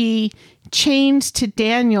to be chained to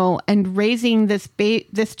Daniel and raising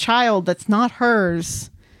this child that's not hers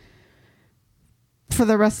for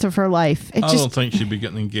the rest of her life. I don't think she'd be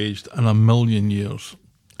getting engaged in a million years.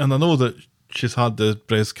 And I know that she's had the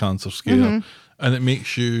breast cancer scare, and it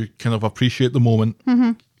makes you kind of appreciate the moment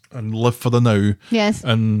and live for the now. Yes.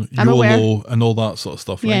 And I'm YOLO aware. and all that sort of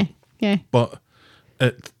stuff, right? Yeah. But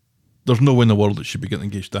there's no way in the world that she'd be getting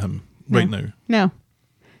engaged to him right now.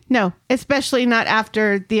 No, especially not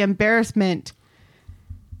after the embarrassment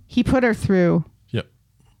he put her through. Yep.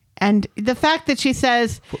 And the fact that she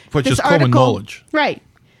says... Which this is common knowledge. Right.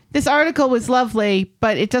 This article was lovely,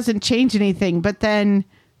 but it doesn't change anything. But then,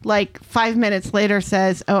 like, 5 minutes later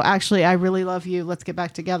says, oh, actually, I really love you. Let's get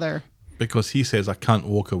back together. Because he says, I can't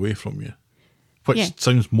walk away from you. Which Yeah.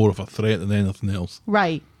 sounds more of a threat than anything else.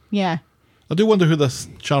 Right. Yeah. I do wonder who this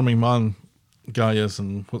charming man guy is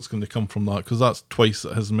and what's going to come from that, because that's twice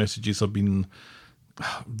that his messages have been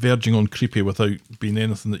verging on creepy without being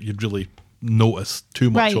anything that you'd really notice too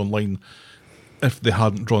much Right. online if they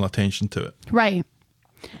hadn't drawn attention to it. Right.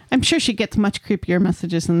 I'm sure she gets much creepier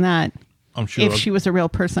messages than that I'm sure. if she was a real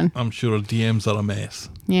person. I'm sure her DMs are a mess.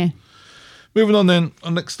 Yeah. Moving on then,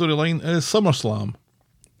 our next storyline is SummerSlam.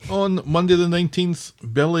 On Monday the 19th,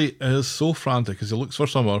 Billy is so frantic as he looks for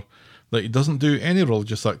summer that he doesn't do any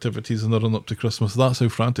religious activities in the run-up to Christmas. That's how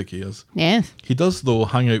frantic he is. Yes. He does, though,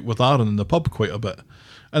 hang out with Aaron in the pub quite a bit.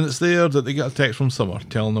 And it's there that they get a text from Summer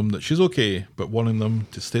telling them that she's okay, but warning them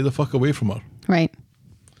to stay the fuck away from her. Right.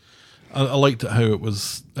 I liked it how it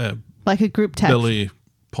was Like a group text. Billy,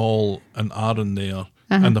 Paul, and Aaron there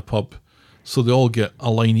in the pub. So they all get a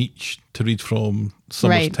line each to read from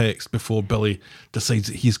Summer's Right. text before Billy decides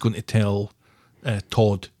that he's going to tell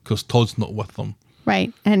Todd, because Todd's not with them.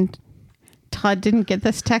 Right. And Todd didn't get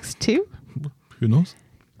this text too? Who knows?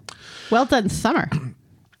 Well done, Summer.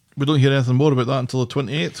 We don't hear anything more about that until the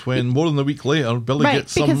 28th, when more than a week later, Billy Right.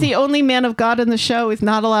 gets some... Because the only man of God in the show is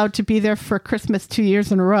not allowed to be there for Christmas 2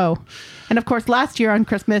 years in a row. And of course, last year on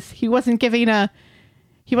Christmas, he wasn't in a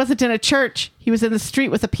church. He was in the street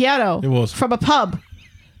with a piano. He was. From a pub.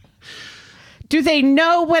 Do they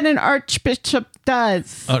know what an archbishop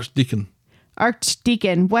does? Archdeacon.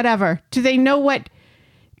 Archdeacon, whatever. Do they know what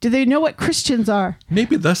Christians are?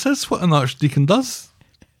 Maybe this is what an archdeacon does.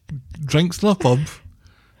 Drinks in a pub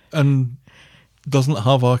and doesn't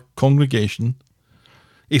have a congregation.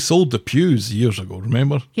 He sold the pews years ago,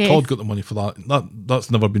 remember? Yes. Todd got the money for that.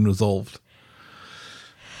 That's never been resolved.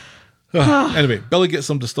 Anyway, Billy gets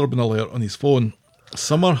some disturbing alert on his phone.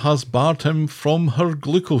 Summer has barred him from her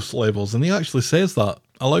glucose levels, and he actually says that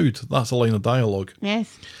aloud. That's a line of dialogue.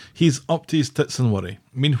 Yes. He's up to his tits in worry.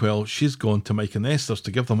 Meanwhile, she's gone to Mike and Esther's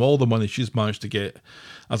to give them all the money she's managed to get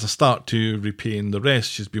as a start to repaying the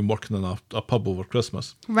rest. She's been working in a pub over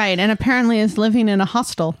Christmas. Right. And apparently is living in a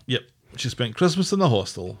hostel. Yep. She spent Christmas in the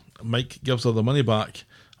hostel. Mike gives her the money back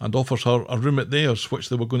and offers her a room at theirs, which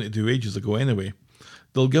they were going to do ages ago anyway.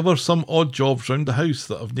 They'll give her some odd jobs round the house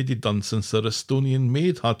that have needed done since their Estonian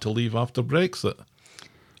maid had to leave after Brexit.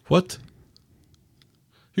 What?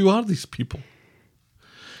 Who are these people?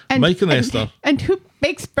 Mike and Esther. And who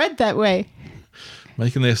bakes bread that way?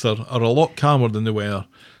 Mike and Esther are a lot calmer than they were,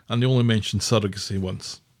 and they only mentioned surrogacy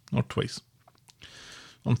once, or twice.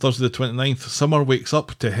 On Thursday the 29th, Summer wakes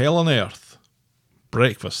up to hell on earth.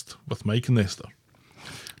 Breakfast with Mike and Esther.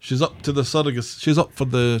 She's up for the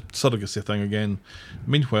surrogacy thing again.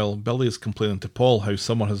 Meanwhile, Billy is complaining to Paul how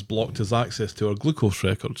Summer has blocked his access to her glucose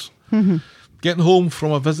records. Mm-hmm. Getting home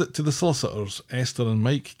from a visit to the solicitors, Esther and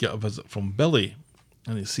Mike get a visit from Billy,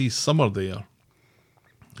 and he sees Summer there.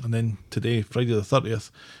 And then today, Friday the 30th,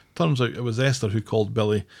 turns out it was Esther who called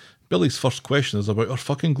Billy. Billy's first question is about her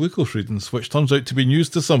fucking glucose readings, which turns out to be news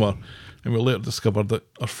to Summer, and we later discovered that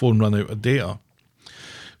her phone ran out of data.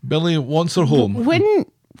 Billy wants her home.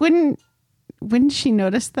 Wouldn't she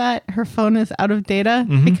notice that her phone is out of data?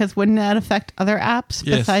 Because wouldn't that affect other apps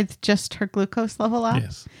Yes. besides just her glucose level app?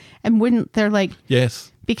 Yes. And wouldn't there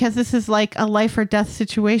Yes. because this is like a life or death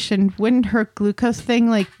situation, wouldn't her glucose thing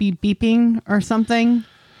be beeping or something?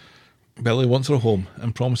 Billy wants her home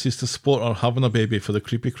and promises to support her having a baby for the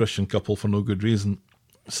creepy Christian couple for no good reason.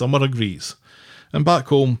 Summer agrees. And back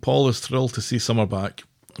home, Paul is thrilled to see Summer back.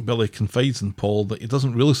 Billy confides in Paul that he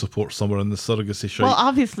doesn't really support Summer in the surrogacy shite. Well,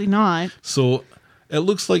 obviously not. So it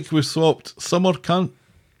looks like we've swapped Summer concealing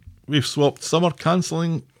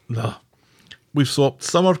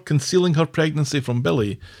her pregnancy from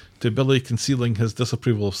Billy to Billy concealing his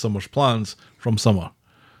disapproval of Summer's plans from Summer.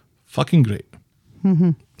 Fucking great.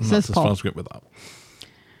 And Says that's as Paul. far as we get with that.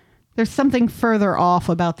 There's something further off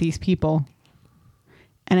about these people.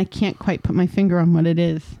 And I can't quite put my finger on what it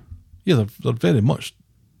is. Yeah, they're very much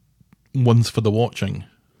ones for the watching.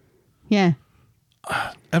 Yeah.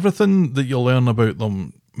 Everything that you learn about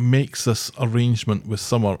them makes this arrangement with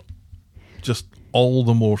Summer just all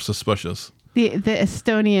the more suspicious. The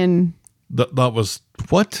Estonian, That was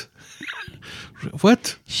what?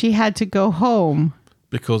 What? she had to go home.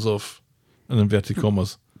 Because of, in inverted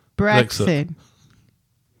commas, Brexit.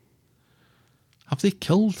 Have they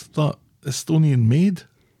killed that Estonian maid?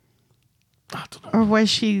 I don't know. Or was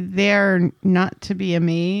she there not to be a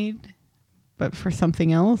maid, but for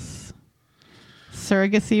something else?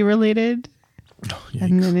 Surrogacy related? Oh,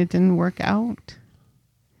 And yikes. then it didn't work out?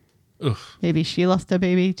 Ugh. Maybe she lost a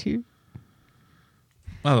baby too?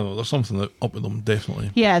 I don't know. There's something up with them,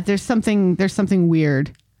 definitely. Yeah, there's something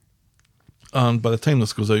weird. And by the time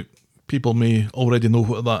this goes out, people may already know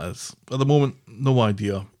what that is. At the moment, no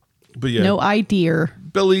idea. But yeah, No idea.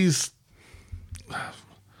 Billy's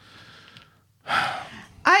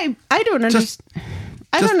I don't just understand.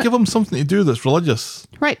 I don't just give him something to do that's religious.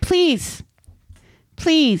 Right, please.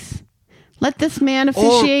 Please. Let this man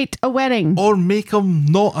officiate a wedding. Or make him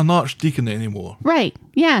not an archdeacon anymore. Right,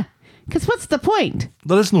 yeah. Because what's the point?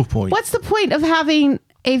 There is no point. What's the point of having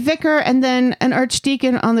a vicar and then an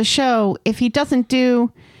archdeacon on the show if he doesn't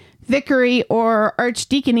do vicary or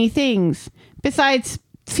archdeacony things besides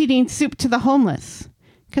feeding soup to the homeless?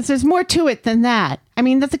 Because there's more to it than that. I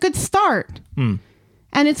mean, that's a good start.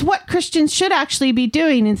 And it's what Christians should actually be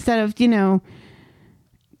doing instead of,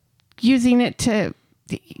 using it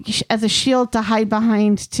as a shield to hide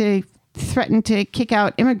behind to threaten to kick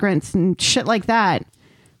out immigrants and shit like that.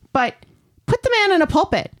 But put the man in a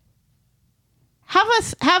pulpit. Have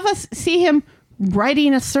us see him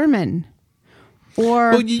writing a sermon,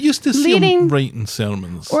 or Well, you used to see leading- him writing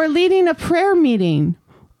sermons. or leading a prayer meeting,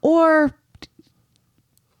 or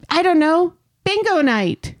I don't know, bingo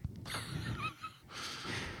night,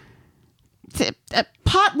 a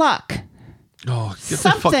potluck, Oh, get the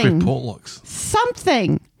fuck Something. with potlucks.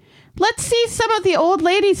 something. Let's see some of the old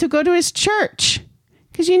ladies who go to his church,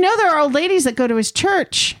 because there are old ladies that go to his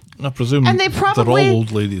church. I presume And they probably- they're all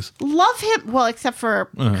old ladies. Love him, well, except for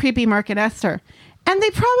creepy Mark and Esther. And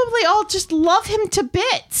they probably all just love him to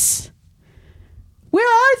bits. Where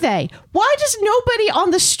are they? Why does nobody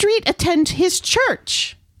on the street attend his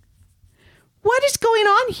church? What is going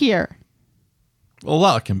on here? Well,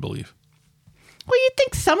 that I can believe. Well, you'd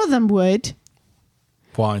think some of them would.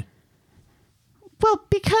 Why? Well,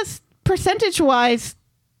 because percentage-wise,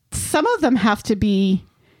 some of them have to be,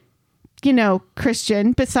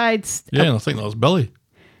 Christian, besides Yeah, and I think that was Billy.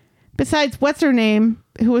 what's her name,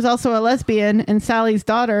 who was also a lesbian, and Sally's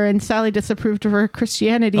daughter, and Sally disapproved of her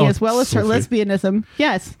Christianity Oh, as well as her Sophie. lesbianism.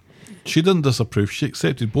 Yes. She didn't disapprove. She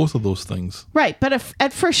accepted both of those things. Right, but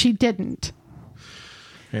at first she didn't.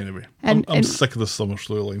 Anyway, And- I'm and- sick of the summer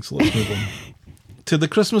storyline, so let's move on to the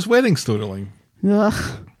Christmas wedding storyline.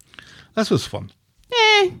 Ugh. This was fun.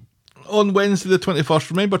 Eh. On Wednesday the 21st,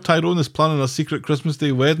 remember Tyrone is planning a secret Christmas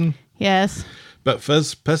Day wedding? Yes. But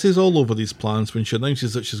Fizz pisses all over these plans when she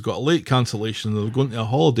announces that she's got a late cancellation and they're going to a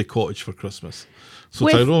holiday cottage for Christmas. So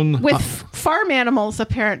Tyrone... with farm animals,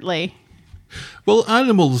 apparently, Will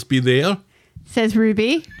animals be there? says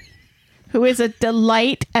Ruby, who is a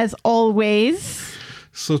delight as always.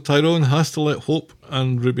 So Tyrone has to let Hope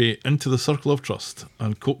and Ruby into the circle of trust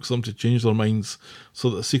and coax them to change their minds so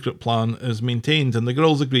that the secret plan is maintained, and the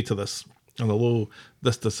girls agree to this. And although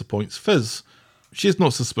this disappoints Fizz, she's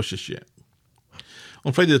not suspicious yet.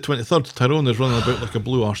 On Friday the 23rd, Tyrone is running about like a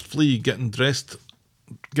blue-arsed flea, getting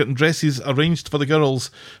dresses arranged for the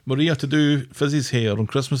girls, Maria to do Fizz's hair on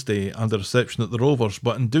Christmas Day and the reception at the Rovers,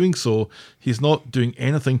 but in doing so, he's not doing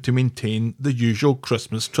anything to maintain the usual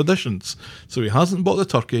Christmas traditions. So he hasn't bought the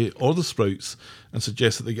turkey or the sprouts and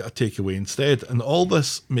suggests that they get a takeaway instead. And all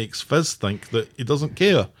this makes Fizz think that he doesn't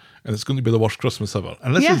care and it's going to be the worst Christmas ever.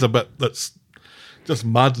 And this Yeah. is a bit that's just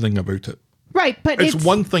maddening about it. Right, but It's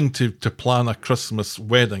one thing to plan a Christmas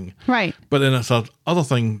wedding. Right. But then it's another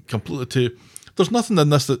thing completely to... There's nothing in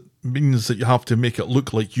this that means that you have to make it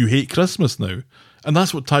look like you hate Christmas now. And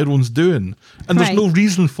that's what Tyrone's doing. And there's Right. no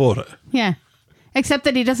reason for it. Yeah. Except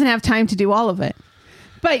that he doesn't have time to do all of it.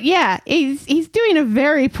 But yeah, he's doing a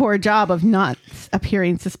very poor job of not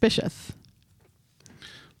appearing suspicious.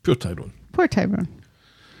 Poor Tyrone. Poor Tyrone.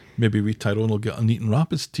 Maybe wee Tyrone will get an Eaton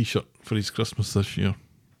Rapids t-shirt for his Christmas this year.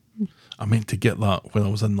 I meant to get that when I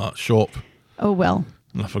was in that shop. Oh, well.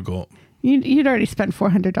 And I forgot. You'd already spent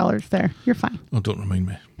 $400 there. You're fine. Oh, don't remind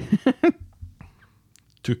me.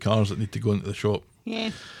 2 cars that need to go into the shop.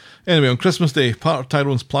 Yeah. Anyway, on Christmas Day, part of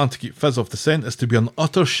Tyrone's plan to keep Fizz off the scent is to be an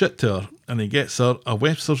utter shit to her, and he gets her a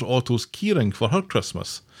Webster's Autos keyring for her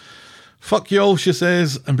Christmas. Fuck you all, she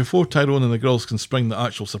says, and before Tyrone and the girls can spring the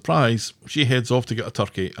actual surprise, she heads off to get a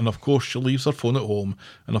turkey, and of course she leaves her phone at home,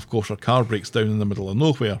 and of course her car breaks down in the middle of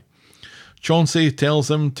nowhere. Chauncey tells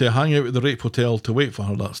him to hang out at the Rape Hotel to wait for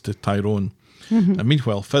her, that's to Tyrone. And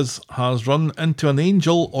meanwhile, Fizz has run into an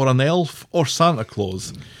angel or an elf or Santa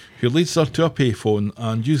Claus, who leads her to a payphone,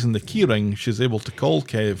 and using the keyring, she's able to call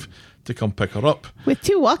Kev to come pick her up. With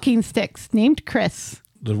 2 walking sticks named Chris.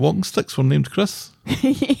 The walking sticks were named Chris.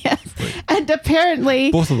 Yes. And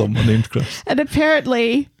apparently, Both of them are named Chris. there's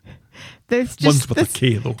just One's with this, a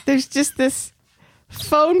K, though. there's just this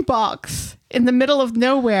phone box in the middle of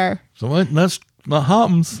nowhere, So that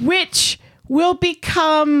happens. which will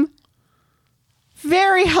become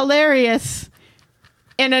very hilarious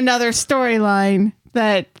in another storyline.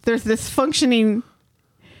 That there's this functioning,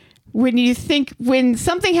 when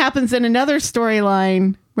something happens in another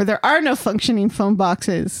storyline where there are no functioning phone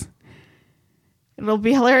boxes, it'll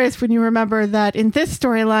be hilarious when you remember that in this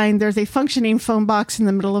storyline there's a functioning phone box in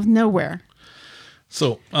the middle of nowhere.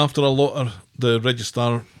 So, after a lot of the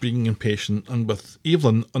registrar being impatient and with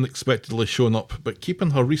Evelyn unexpectedly showing up but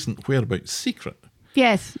keeping her recent whereabouts secret.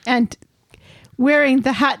 Yes, and wearing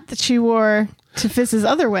the hat that she wore to Fizz's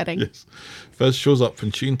other wedding. Yes. Fizz shows up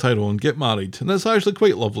and she and Tyrone get married, and it's actually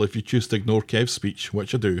quite lovely if you choose to ignore Kev's speech,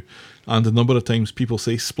 which I do, and the number of times people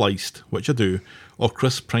say spliced, which I do, or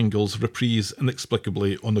Chris Pringle's reprise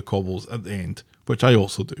inexplicably on the cobbles at the end, which I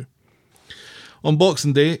also do. On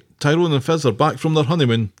Boxing Day, Tyrone and Fizz are back from their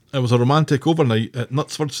honeymoon. It was a romantic overnight at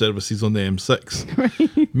Knutsford Services on the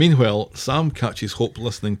M6. Meanwhile, Sam catches Hope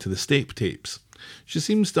listening to the Stape tapes. She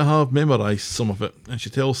seems to have memorised some of it, and she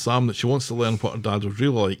tells Sam that she wants to learn what her dad was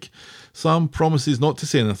really like. Sam promises not to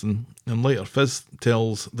say anything, and later Fizz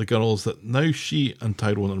tells the girls that now she and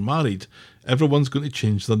Tyrone are married, everyone's going to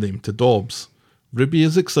change their name to Dobbs. Ruby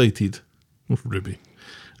is excited. Ruby.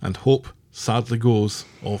 And Hope sadly goes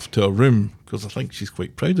off to her room, because I think she's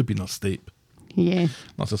quite proud of being a Stape. Yeah.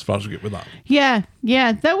 That's as far as we get with that. Yeah,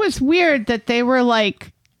 that was weird that they were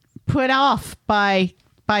like put off by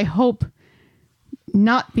Hope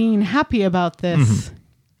not being happy about this.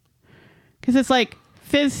 Because it's like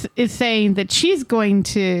Fizz is saying that she's going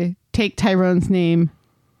to take Tyrone's name.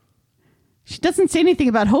 She doesn't say anything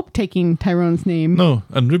about Hope taking Tyrone's name. No,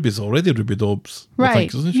 and Ruby's already Ruby Dobbs. I Right.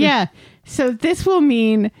 think, isn't she? Yeah. So this will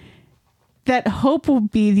mean that Hope will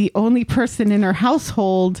be the only person in her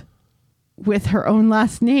household with her own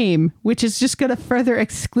last name, which is just going to further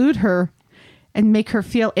exclude her and make her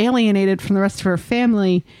feel alienated from the rest of her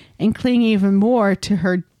family and cling even more to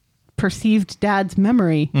her perceived dad's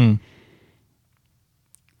memory.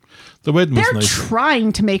 The wedding was They're nice.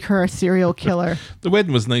 trying to make her a serial killer. The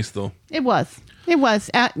wedding was nice, though. It was.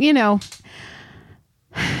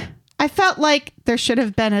 I felt like there should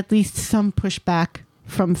have been at least some pushback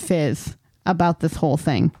from Fizz about this whole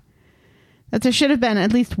thing. That there should have been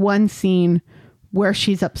at least one scene where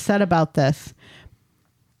she's upset about this.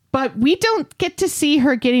 But we don't get to see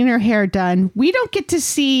her getting her hair done. We don't get to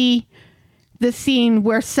see the scene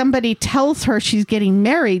where somebody tells her she's getting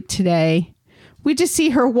married today. We just see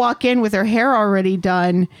her walk in with her hair already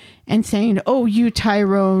done and saying, "Oh, you,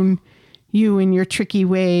 Tyrone, you and your tricky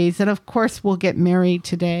ways. And of course we'll get married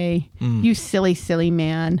today. You silly, silly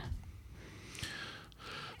man."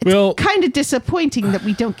 Well, Kind of disappointing that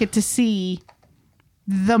we don't get to see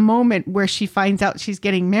the moment where she finds out she's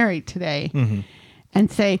getting married today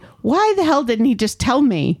and say, "Why the hell didn't he just tell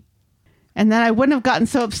me?" And then I wouldn't have gotten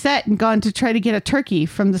so upset and gone to try to get a turkey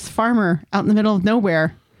from this farmer out in the middle of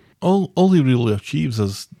nowhere. all he really achieves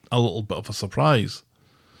is a little bit of a surprise.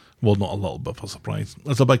 Well, not a little bit of a surprise.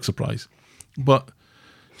 It's a big surprise. But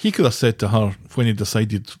he could have said to her when he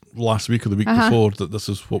decided last week or the week before that this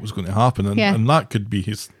is what was going to happen, and, Yeah. and that could be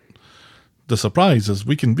the surprise is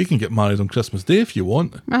we can get married on Christmas Day if you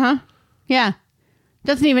want. Yeah.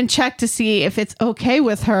 Doesn't even check to see if it's okay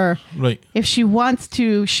with her. Right. If she wants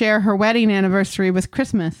to share her wedding anniversary with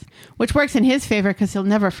Christmas, which works in his favor because he'll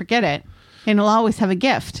never forget it and he'll always have a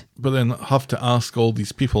gift. But then have to ask all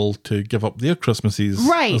these people to give up their Christmases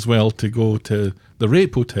Right. as well to go to the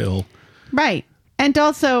Rape Hotel. Right. And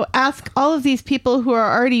also ask all of these people who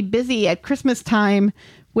are already busy at Christmas time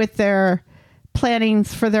with their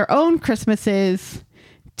plannings for their own Christmases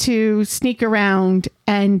to sneak around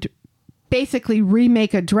and basically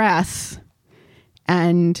remake a dress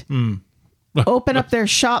and open up their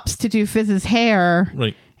shops to do Fizz's hair.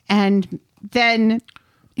 Right. And then,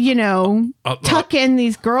 tuck in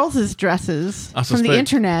these girls' dresses I from the suspect-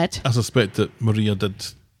 internet. I suspect that Maria did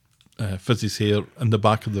Fizzy's hair in the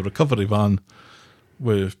back of the recovery van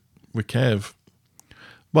with Kev.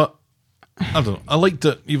 But I don't know. I liked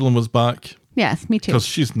that Evelyn was back Yes, me too. because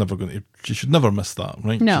she should never miss that,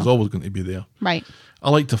 right? No. She's always going to be there. Right. I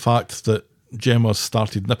like the fact that Gemma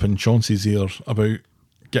started nipping Chauncey's ear about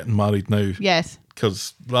getting married now. Yes.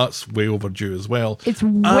 Because that's way overdue as well. It's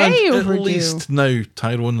way overdue. At least now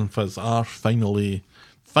Tyrone and Fizz are finally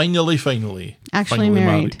Actually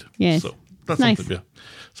married. Yes. So that's Nice.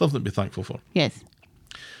 something to be thankful for. Yes.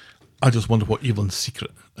 I just wonder what Evelyn's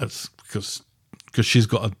secret is because she's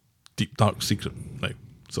got a deep, dark secret now.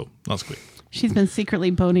 So that's great. She's been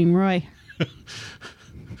secretly boning Roy.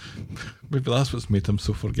 Maybe that's what's made him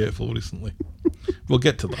so forgetful recently. We'll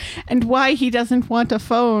get to that. And why he doesn't want a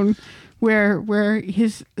phone where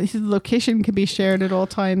his location can be shared at all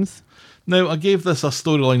times. Now, I gave this a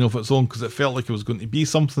storyline of its own because it felt like it was going to be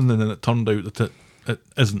something, and then it turned out that it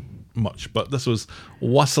isn't much. But this was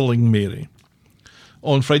Whistling Mary.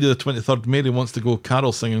 On Friday the 23rd, Mary wants to go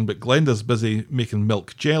carol singing, but Glenda's busy making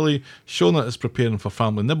milk jelly. Shona is preparing for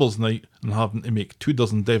family nibbles night and having to make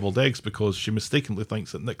 24 deviled eggs because she mistakenly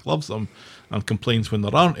thinks that Nick loves them and complains when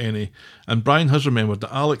there aren't any. And Brian has remembered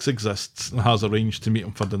that Alex exists and has arranged to meet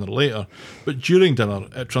him for dinner later. But during dinner,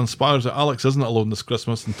 it transpires that Alex isn't alone this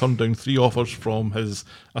Christmas and turned down 3 offers from his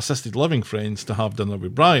assisted living friends to have dinner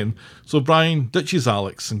with Brian. So Brian ditches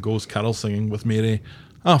Alex and goes carol singing with Mary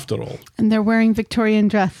after all. And they're wearing Victorian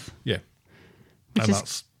dress. Yeah. Which And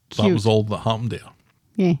is that cute. was all that happened there.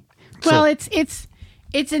 Yeah. So- Well,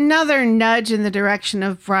 it's another nudge in the direction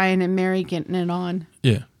of Brian and Mary getting it on.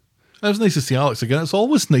 Yeah. It was nice to see Alex again. It's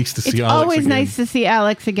always nice to see It's Alex always again. nice to see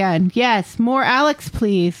Alex again. Yes, more Alex,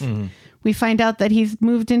 please. We find out that he's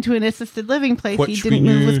moved into an assisted living place. Which he we didn't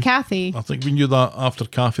move knew- with Kathy. I think we knew that after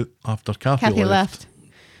Kathy Kathy left.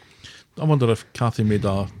 I wonder if Kathy made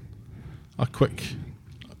a quick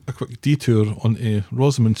detour onto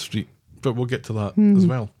Rosamond Street, but we'll get to that as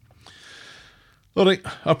well. All right,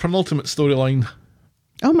 our penultimate storyline.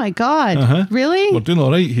 Oh my God. Uh-huh. Really? We're doing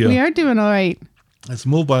all right here. We are doing all right. It's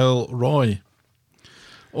Mobile Roy.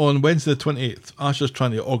 On Wednesday the 28th, Asha's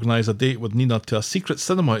trying to organise a date with Nina to a secret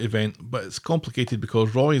cinema event, but it's complicated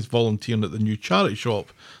because Roy is volunteering at the new charity shop,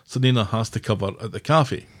 so Nina has to cover at the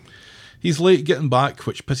cafe. He's late getting back,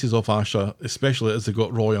 which pisses off Asha, especially as they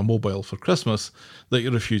got Roy a mobile for Christmas that he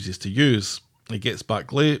refuses to use. He gets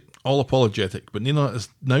back late, all apologetic, but Nina is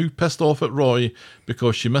now pissed off at Roy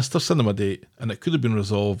because she missed her cinema date, and it could have been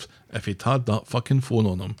resolved if he'd had that fucking phone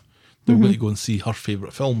on him. They were going to go and see her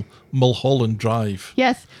favourite film, Mulholland Drive.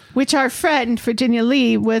 Yes, which our friend Virginia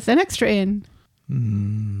Lee was an extra in.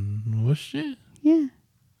 Was she? Yeah.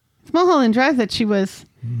 It's Mulholland Drive that she was.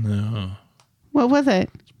 No. What was it?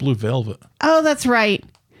 It's Blue Velvet. Oh, that's right.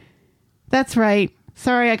 That's right.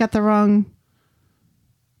 Sorry, I got the wrong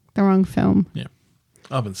film. Yeah.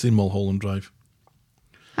 I haven't seen Mulholland Drive.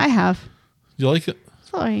 I have. Do you like it?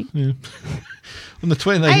 Sorry. Yeah. On the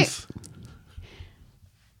 29th.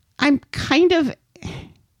 I'm kind of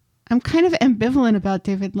ambivalent about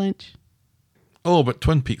David Lynch. Oh, but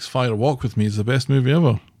Twin Peaks Fire Walk With Me is the best movie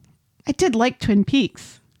ever. I did like Twin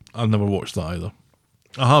Peaks. I've never watched that either.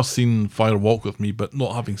 I have seen Fire Walk With Me, but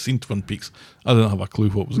not having seen Twin Peaks, I didn't have a clue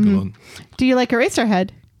what was going on. Do you like Eraserhead?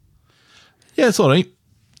 Yeah, it's all right.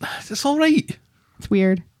 It's all right. It's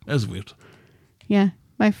weird. It's weird. Yeah.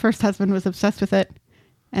 My first husband was obsessed with it,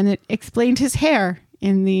 and it explained his hair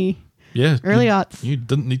in the Yeah. early aughts. You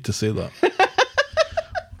didn't need to say that.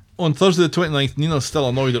 On Thursday the 29th, Nina's still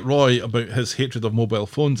annoyed at Roy about his hatred of mobile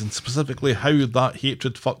phones and specifically how that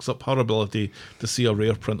hatred fucks up her ability to see a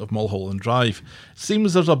rare print of Mulholland Drive.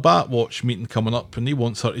 Seems there's a Batwatch meeting coming up and he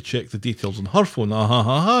wants her to check the details on her phone. Ah ha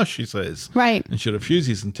ha ha, she says. Right. And she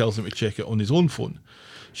refuses and tells him to check it on his own phone.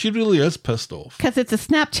 She really is pissed off. Because it's a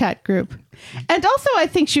Snapchat group. And also I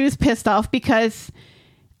think she was pissed off because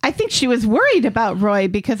I think she was worried about Roy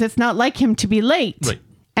because it's not like him to be late. Right.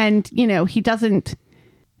 And, he doesn't,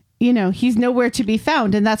 he's nowhere to be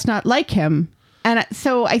found and that's not like him. And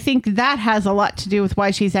so I think that has a lot to do with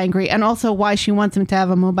why she's angry and also why she wants him to have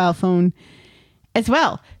a mobile phone as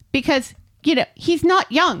well. Because, he's not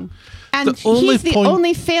young. And he's the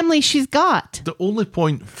only family she's got. The only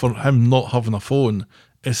point for him not having a phone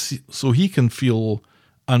is so he can feel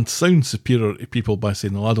and sound superior to people by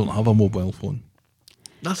saying, "No, I don't have a mobile phone."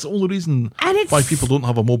 That's the only reason why people don't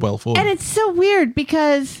have a mobile phone. And it's so weird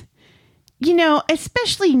because,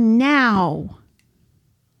 especially now,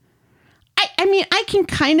 I mean, I can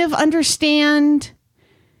kind of understand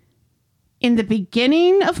in the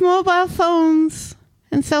beginning of mobile phones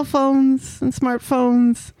and cell phones and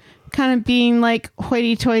smartphones kind of being like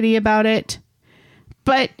hoity-toity about it.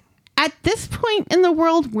 But at this point in the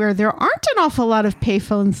world where there aren't an awful lot of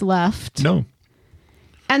payphones left. No.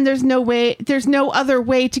 And there's no other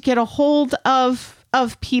way to get a hold of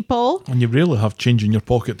people. And you rarely have change in your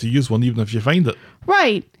pocket to use one, even if you find it.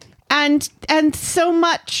 Right. And so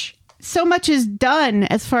much is done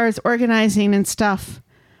as far as organizing and stuff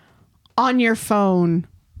on your phone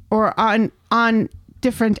or on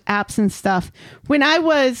different apps and stuff. When I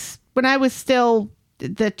was still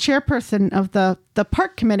the chairperson of the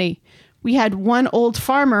park committee, we had one old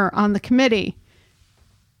farmer on the committee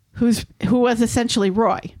who was essentially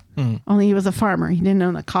Roy. Only he was a farmer. He didn't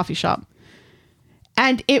own a coffee shop.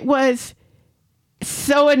 And it was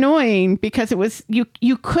so annoying because it was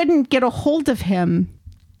you couldn't get a hold of him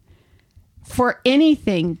for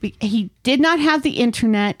anything. He did not have the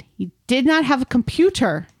internet. He did not have a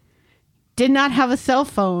computer. Did not have a cell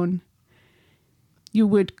phone. You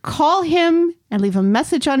would call him and leave a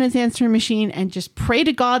message on his answering machine and just pray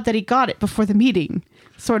to God that he got it before the meeting,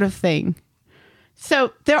 sort of thing.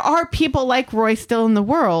 So there are people like Roy still in the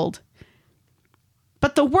world,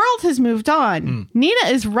 but the world has moved on. Nina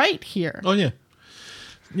is right here. Oh, yeah.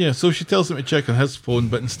 Yeah, so she tells him to check on his phone,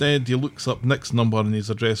 but instead he looks up Nick's number in his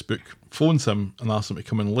address book, phones him, and asks him to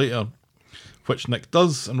come in later, which Nick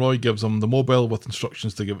does, and Roy gives him the mobile with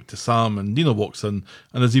instructions to give it to Sam, and Nina walks in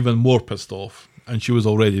and is even more pissed off, and she was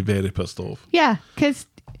already very pissed off. Yeah, because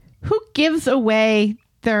who gives away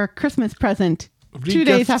their Christmas present 2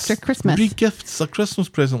 days after Christmas? Regifts a Christmas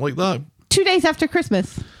present like that. 2 days after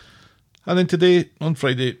Christmas. And then today, on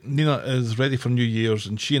Friday, Nina is ready for New Year's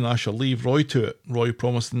and she and Asha leave Roy to it. Roy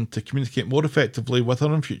promising to communicate more effectively with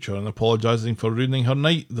her in future and apologising for ruining her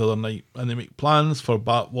night the other night. And they make plans for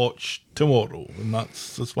Batwatch tomorrow. And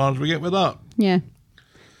that's as far as we get with that. Yeah.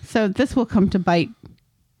 So this will come to bite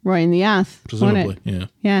Roy in the ass. Presumably, won't it? yeah.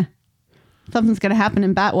 Yeah. Something's going to happen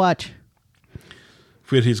in Batwatch.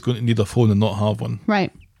 Where he's going to need a phone and not have one.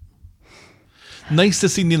 Right. Nice to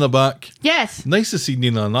see Nina back. Yes. Nice to see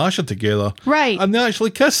Nina and Asha together. Right. And they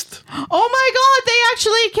actually kissed. Oh my God, they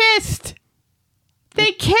actually kissed.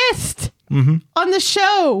 They kissed on the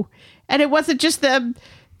show. And it wasn't just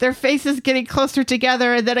their faces getting closer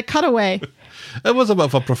together and then a cutaway. It was a bit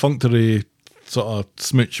of a perfunctory sort of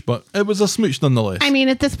smooch, but it was a smooch nonetheless. I mean,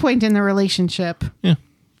 at this point in the relationship, Yeah,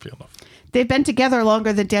 fair enough. they've been together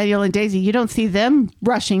longer than Daniel and Daisy. You don't see them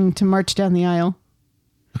rushing to march down the aisle.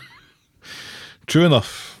 True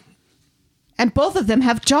enough. And both of them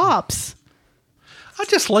have jobs. I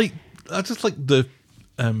just like the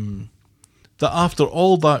that after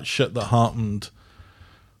all that shit that happened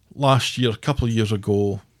last year, a couple of years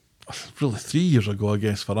ago, really 3 years ago, I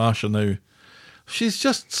guess, for Asha now, she's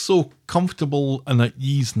just so comfortable and at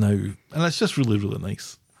ease now, and it's just really, really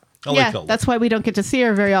nice. I like it. That's why we don't get to see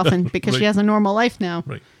her very often because she Right. has a normal life now.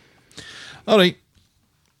 Right. All right.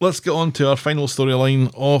 Let's get on to our final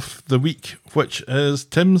storyline of the week, which is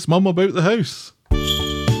Tim's mum about the house.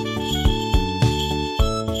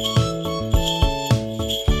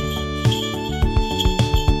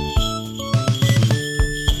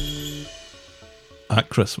 At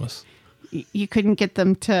Christmas. You couldn't get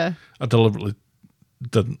them to. I deliberately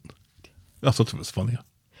didn't. I thought it was funnier.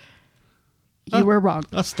 You were wrong.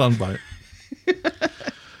 I stand by it.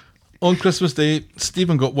 On Christmas Day,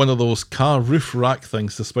 Stephen got one of those car roof rack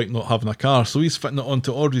things despite not having a car, so he's fitting it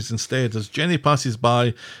onto Audrey's instead as Jenny passes by,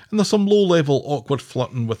 and there's some low-level awkward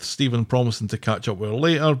flirting with Stephen promising to catch up with her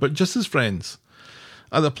later, but just as friends.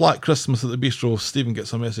 At the Platt Christmas at the bistro, Stephen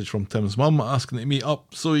gets a message from Tim's mum asking to meet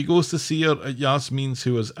up, so he goes to see her at Yasmin's,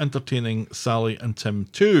 who is entertaining Sally and Tim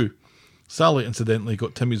too. Sally, incidentally,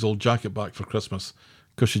 got Timmy's old jacket back for Christmas,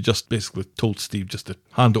 because she just basically told Steve just to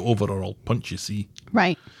hand it over or I'll punch you, see.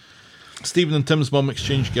 Right. Stephen and Tim's mum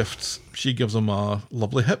exchange gifts. She gives him a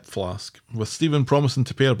lovely hip flask, with Stephen promising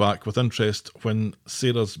to pay her back with interest when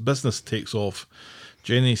Sarah's business takes off.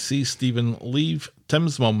 Jenny sees Stephen leave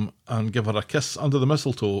Tim's mum and give her a kiss under the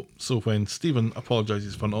mistletoe, so when Stephen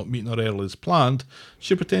apologises for not meeting her early as planned,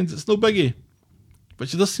 she pretends it's no biggie. But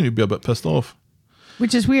she does seem to be a bit pissed off.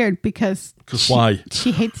 Which is weird because why?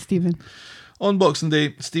 She hates Stephen. On Boxing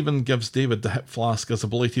Day, Stephen gives David the hip flask as a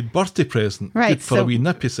belated birthday present. Right, Good for so- a wee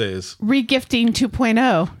nip, he says. Regifting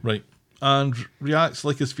 2.0. Right. And reacts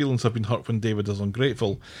like his feelings have been hurt when David is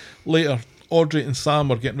ungrateful. Later, Audrey and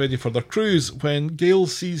Sam are getting ready for their cruise when Gail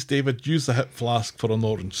sees David use the hip flask for an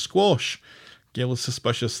orange squash. Gail is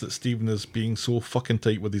suspicious that Stephen is being so fucking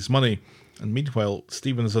tight with his money. And meanwhile,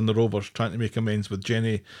 Stephen is in the Rovers trying to make amends with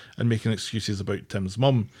Jenny and making excuses about Tim's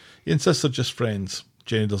mum. He insists they're just friends.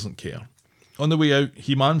 Jenny doesn't care. On the way out,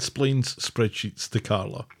 he mansplains spreadsheets to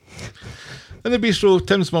Carla. In the bistro,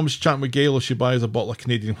 Tim's mum's chatting with Gail as she buys a bottle of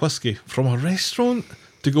Canadian whiskey from a restaurant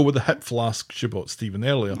to go with the hip flask she bought Stephen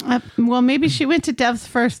earlier. Well, maybe she went to Dev's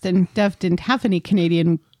first and Dev didn't have any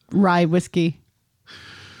Canadian rye whiskey.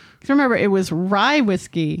 'Cause remember, it was rye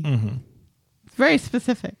whiskey. Mm-hmm. It's very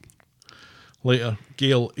specific. Later,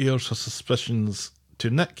 Gail airs her suspicions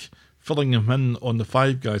to Nick, filling him in on the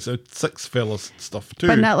Five Guys out six fellas stuff too.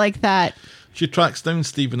 But not like that. She tracks down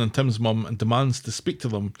Stephen and Tim's mum and demands to speak to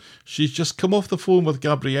them. She's just come off the phone with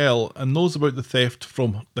Gabrielle and knows about the theft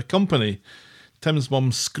from the company. Tim's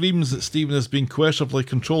mum screams that Stephen is being coercively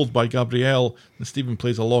controlled by Gabrielle, and Stephen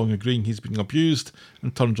plays along, agreeing he's being abused,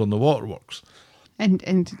 and turns on the waterworks.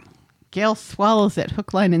 And Gail swallows it,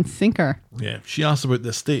 hook, line, and sinker. Yeah, she asks about the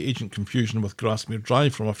estate agent confusion with Grasmere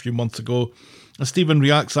Drive from a few months ago, and Stephen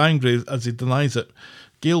reacts angry as he denies it.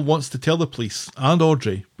 Gail wants to tell the police and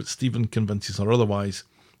Audrey, but Stephen convinces her otherwise.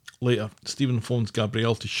 Later, Stephen phones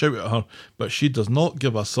Gabrielle to shout at her, but she does not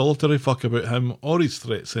give a solitary fuck about him or his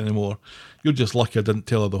threats anymore. You're just lucky I didn't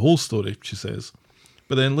tell her the whole story, she says.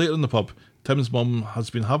 But then later in the pub, Tim's mum has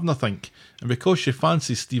been having a think, and because she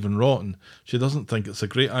fancies Stephen rotten, she doesn't think it's a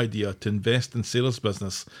great idea to invest in Sarah's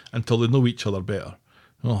business until they know each other better.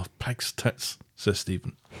 Oh, pig's tits, says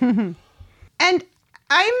Stephen. And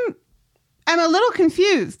I'm a little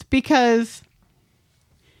confused because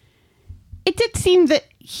it did seem that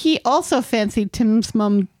he also fancied Tim's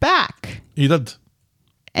mum back. He did.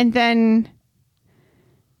 And then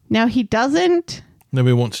now he doesn't. Now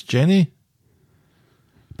he wants Jenny.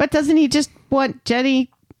 But doesn't he just want Jenny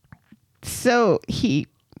so he...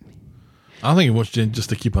 I think he wants Jenny just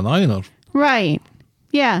to keep an eye on her. Right.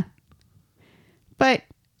 Yeah. But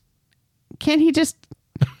can't he just...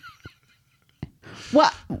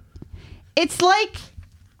 Well, it's like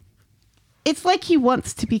he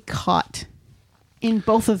wants to be caught in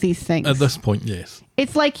both of these things. At this point, yes.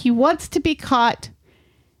 It's like he wants to be caught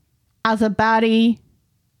as a baddie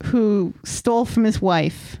who stole from his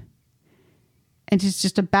wife and is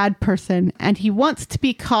just a bad person, and he wants to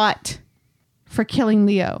be caught for killing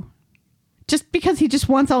Leo. Just because he just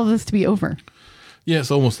wants all of this to be over. Yeah,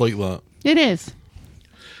 it's almost like that. It is.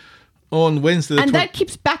 On Wednesday... And that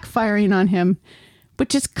keeps backfiring on him,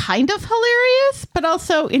 which is kind of hilarious, but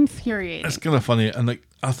also infuriating. It's kind of funny, and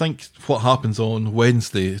I think what happens on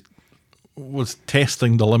Wednesday was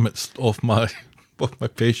testing the limits of my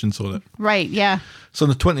patience on it. Right, yeah. So on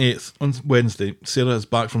the 28th, on Wednesday, Sarah is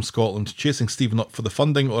back from Scotland chasing Stephen up for the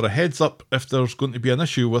funding or a heads up if there's going to be an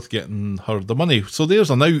issue with getting her the money. So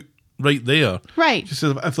there's an out right there. Right. She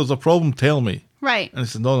says, if there's a problem, tell me. Right. And he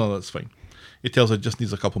says, no, that's fine. He tells her just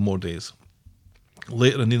needs a couple more days.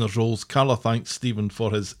 Later in Nina's roles, Carla thanks Stephen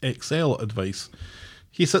for his XL advice.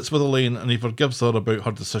 He sits with Elaine and he forgives her about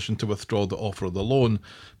her decision to withdraw the offer of the loan,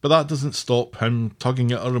 but that doesn't stop him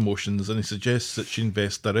tugging at her emotions, and he suggests that she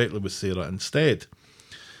invest directly with Sarah instead.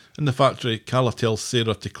 In the factory, Carla tells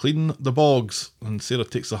Sarah to clean the bogs, and Sarah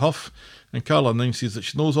takes a huff, and Carla announces that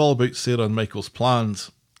she knows all about Sarah and Michael's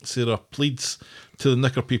plans. Sarah pleads to the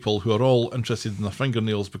Knicker people, who are all interested in their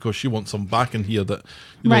fingernails, because she wants them back in here, that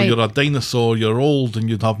Right. you're a dinosaur, you're old, and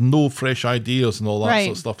you'd have no fresh ideas and all that Right.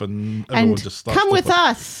 sort of stuff, and everyone And just starts come to with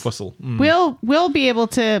us. whistle. We'll be able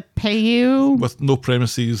to pay you. With no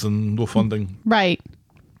premises and no funding. Right.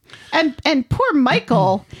 And poor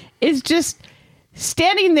Michael is just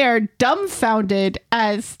standing there dumbfounded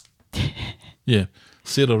as Yeah.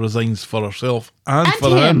 Sarah resigns for herself and And for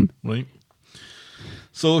him. him. Right.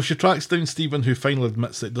 So she tracks down Stephen, who finally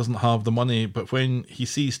admits that he doesn't have the money, but when he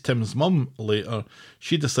sees Tim's mum later,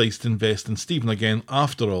 she decides to invest in Stephen again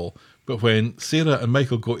after all. But when Sarah and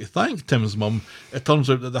Michael go to thank Tim's mum, it turns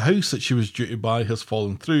out that the house that she was due to buy has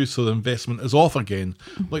fallen through, so the investment is off again.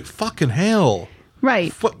 Like, fucking hell.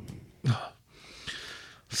 right. What?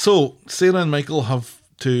 So, Sarah and Michael have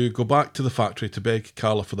to go back to the factory to beg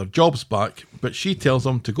Carla for their jobs back, but she tells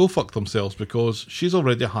them to go fuck themselves because she's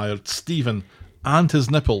already hired Stephen and his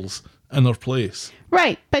nipples in her place.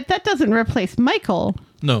 Right. But that doesn't replace Michael.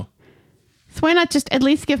 No. So why not just at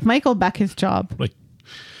least give Michael back his job? Right.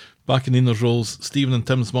 Back in Nina's roles, Stephen and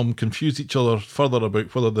Tim's mum confuse each other further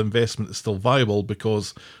about whether the investment is still viable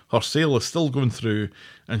because her sale is still going through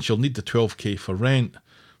and she'll need the 12k for rent.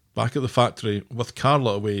 Back at the factory, with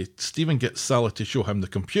Carla away, Stephen gets Sally to show him the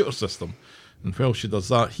computer system. And while she does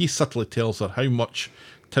that, he subtly tells her how much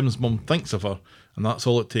Tim's mum thinks of her, and that's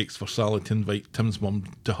all it takes for Sally to invite Tim's mum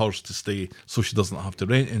to hers to stay so she doesn't have to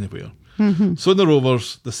rent anywhere. So in the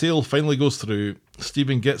Rovers, the sale finally goes through,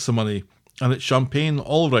 Stephen gets the money, and it's champagne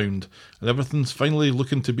all round, and everything's finally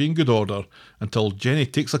looking to be in good order until Jenny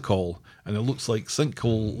takes a call, and it looks like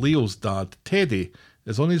Sinkhole Leo's dad, Teddy,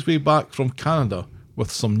 is on his way back from Canada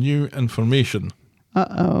with some new information.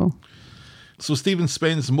 Uh-oh. So Stephen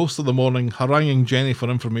spends most of the morning haranguing Jenny for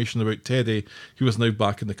information about Teddy, who is now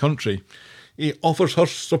back in the country. He offers her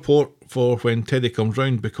support for when Teddy comes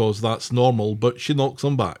round because that's normal, but she knocks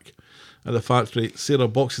him back. At the factory, Sarah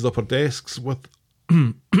boxes up her desk with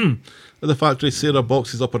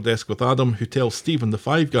Adam, who tells Stephen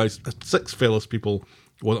the 6 fellas people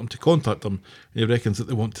want him to contact them, and he reckons that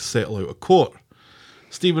they want to settle out a court.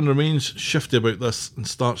 Stephen remains shifty about this and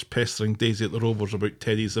starts pestering Daisy at the Rovers about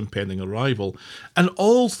Teddy's impending arrival. And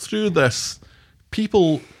all through this,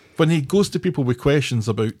 people when he goes to people with questions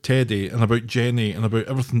about Teddy and about Jenny and about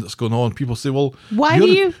everything that's going on, people say, well, Why do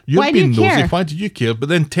you being nosy. care? Why do you care? But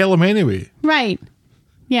then tell him anyway. Right.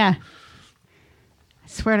 Yeah. I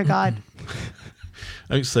swear to God.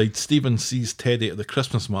 Outside, Stephen sees Teddy at the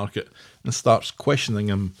Christmas market and starts questioning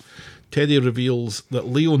him. Teddy reveals that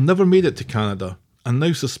Leo never made it to Canada and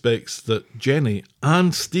now suspects that Jenny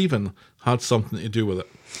and Stephen had something to do with it.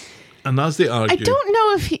 And as they argue... I don't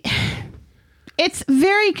know if he... It's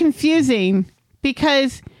very confusing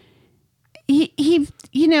because he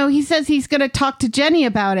says he's going to talk to Jenny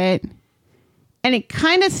about it, and it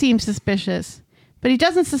kind of seems suspicious. But he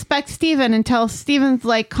doesn't suspect Stephen until Stephen's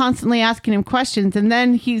like constantly asking him questions, and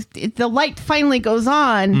then the light finally goes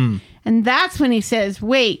on, and that's when he says,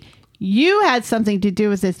 "Wait, you had something to do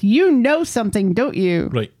with this. You know something, don't you?"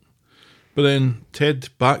 Right. But then Ted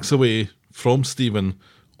backs away from Stephen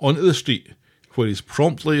onto the street, where he's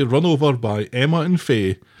promptly run over by Emma and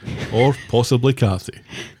Faye, or possibly Kathy.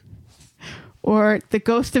 Or the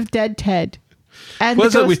ghost of dead Ted. And What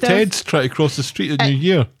is the it with ghost of- Ted's trying to cross the street at New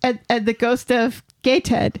Year? And the ghost of gay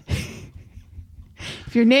Ted.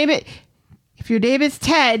 If your name is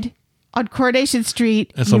Ted on Coronation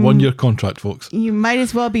Street, It's a 1-year contract, folks. you might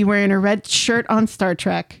as well be wearing a red shirt on Star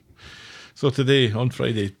Trek. So today, on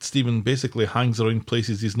Friday, Stephen basically hangs around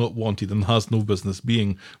places he's not wanted and has no business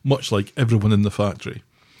being, much like everyone in the factory.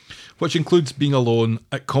 Which includes being alone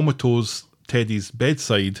at comatose Teddy's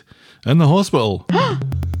bedside in the hospital.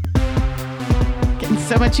 Getting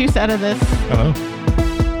so much use out of this. I know.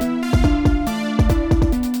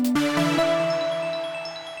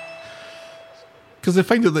 Because they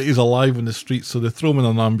find out that he's alive in the street, so they throw him in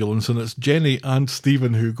an ambulance, and it's Jenny and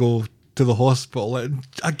Stephen who go to the hospital. And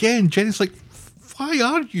again, Jenny's like, why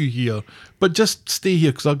are you here? But just stay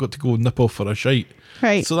here because I've got to go nip off for a shite.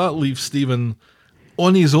 Right. So that leaves Stephen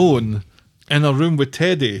on his own in a room with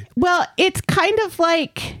Teddy. Well, it's kind of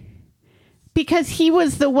like because he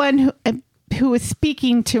was the one who was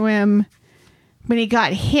speaking to him when he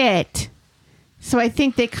got hit. So I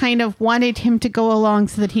think they kind of wanted him to go along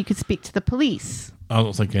so that he could speak to the police. I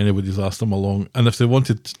don't think anybody's asked him along. And if the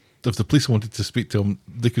police wanted to speak to him,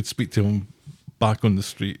 they could speak to him back on the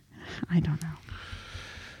street. I don't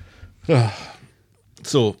know.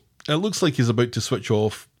 So it looks like he's about to switch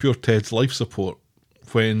off pure Ted's life support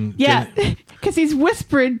when Yeah, because he's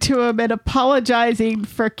whispered to him and apologizing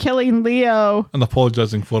for killing Leo. and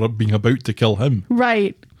apologising for being about to kill him.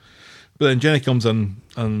 Right. But then Jenny comes in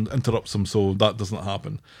and interrupts him, so that doesn't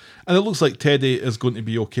happen. And it looks like Teddy is going to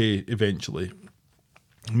be okay eventually.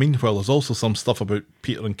 Meanwhile, there's also some stuff about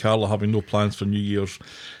Peter and Carla having no plans for New Year's.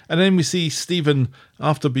 And then we see Stephen,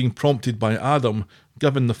 after being prompted by Adam,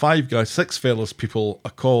 giving the six fellas people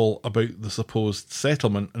a call about the supposed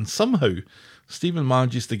settlement. And somehow, Stephen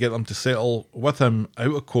manages to get them to settle with him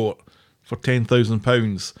out of court for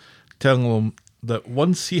 £10,000, telling them that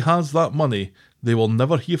once he has that money, they will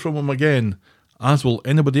never hear from him again, as will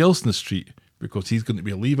anybody else in the street, because he's going to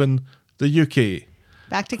be leaving the UK.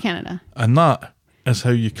 Back to Canada. And that is how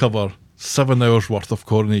you cover 7 hours worth of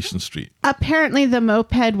Coronation Street. Apparently the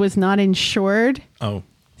moped was not insured, Oh,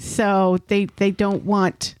 so they don't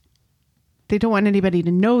want anybody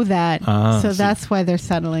to know that. So see. that's why they're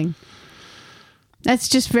settling. That's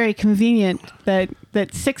just very convenient that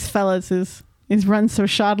Six Fellas is run so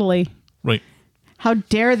shoddily. right. How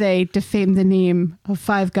dare they defame the name of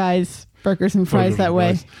Five Guys Burgers and Fries that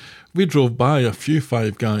way? We drove by a few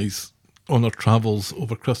Five Guys on our travels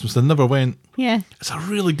over Christmas and never went. Yeah. It's a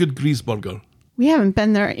really good grease burger. We haven't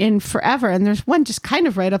been there in forever, and there's one just kind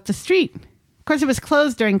of right up the street. Of course, it was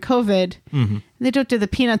closed during COVID. Mm-hmm. They don't do the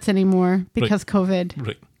peanuts anymore because COVID.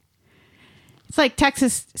 Right. It's like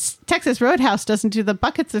Texas Roadhouse doesn't do the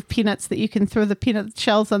buckets of peanuts that you can throw the peanut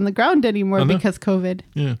shells on the ground anymore I know. because COVID.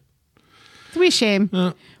 Yeah. It's a wee shame.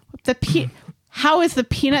 Yeah. How is the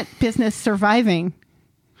peanut business surviving?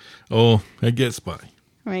 Oh, it gets by.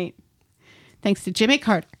 Right. Thanks to Jimmy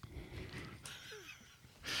Carter.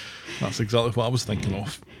 That's exactly what I was thinking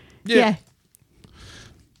of. Yeah.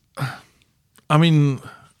 I mean,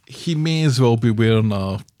 he may as well be wearing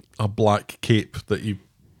a black cape that he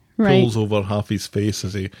pulls over half his face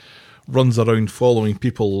as he runs around following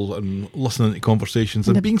people and listening to conversations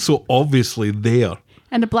and being so obviously there.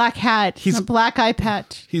 And a black hat. And a black eye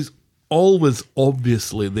patch. He's always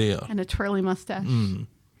obviously there. And a twirly mustache.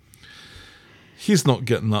 He's not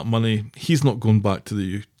getting that money. He's not going back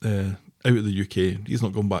to out of the UK. He's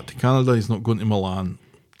not going back to Canada. He's not going to Milan.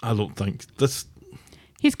 I don't think.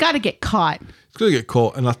 He's got to get caught. He's going to get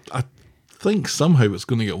caught, and I think somehow it's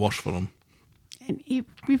going to get worse for him. And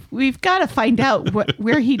we've got to find out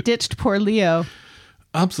where he ditched poor Leo.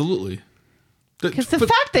 Absolutely. Because the But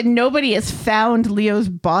fact that nobody has found Leo's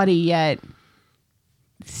body yet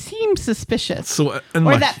seems suspicious. So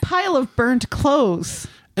Or that pile of burnt clothes.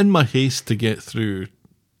 in my haste to get through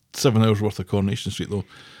 7 hours worth of Coronation Street, though,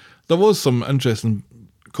 there was some interesting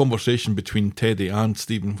conversation between Teddy and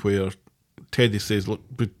Stephen where Teddy says, look,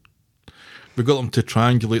 we got them to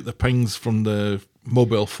triangulate the pings from the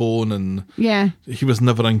mobile phone, and Yeah. he was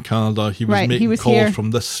never in Canada. He was Right, he making was calls here.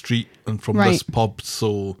 from this street and from Right. this pub.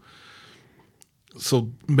 So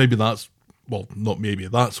maybe that's, well, not maybe,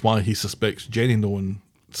 that's why he suspects Jenny knowing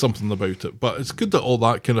something about it. But it's good that all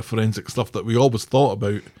that kind of forensic stuff that we always thought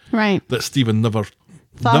about, Right. that Stephen never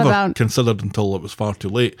Thought about. considered until it was far too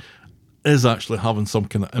late, is actually having some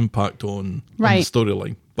kind of impact on the Right.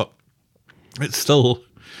 storyline. But it's still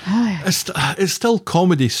it's still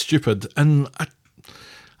comedy stupid, and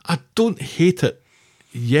I don't hate it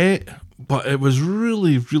yet, but it was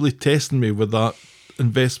really, really testing me with that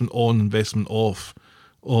investment on, investment off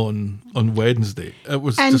on Wednesday. It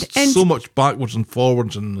was And- just and- so much backwards and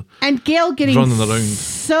forwards, and And Gail getting Running around.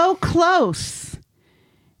 so close.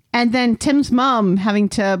 And then Tim's mom having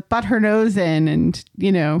to butt her nose in and,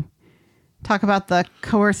 talk about the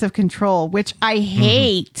coercive control, which I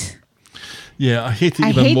hate. yeah, I hate it I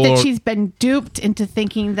even hate more. that she's been duped into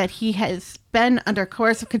thinking that he has been under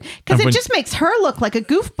coercive control. Because And it when- just makes her look like a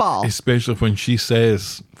goofball. Especially when she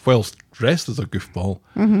says, whilst dressed as a goofball,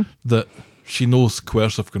 that she knows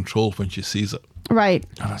coercive control when she sees it. Right.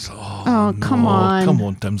 And it's like, Oh, come no, on. Come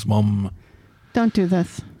on, Tim's mum. Don't do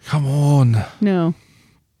this. Come on. No.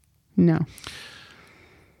 No.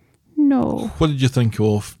 No. What did you think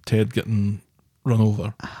of Ted getting run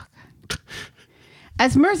over?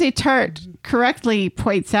 As Mersey Tart correctly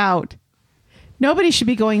points out, nobody should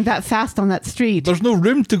be going that fast on that street. There's no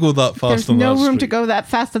room to go that fast There's on no that room to street. go that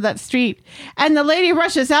fast on that street. And the lady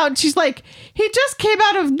rushes out and she's like, he just came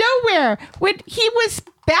out of nowhere when he was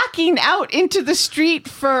backing out into the street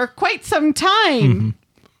for quite some time.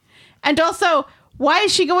 And also, why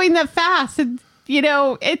is she going that fast? And,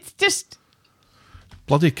 it's just,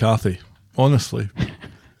 Bloody Kathy. Honestly.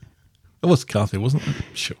 It was Kathy, wasn't it?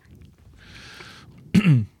 Sure.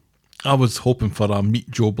 I was hoping for a Meet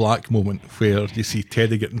Joe Black moment where you see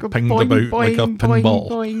Teddy getting pinged boing, about boing, like a boing, pinball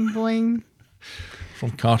boing, boing.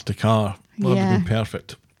 from car to car. That would Yeah. have been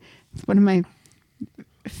perfect. It's one of my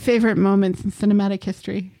favorite moments in cinematic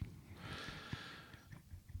history.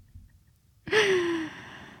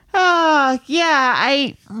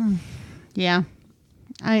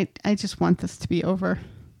 I just want this to be over.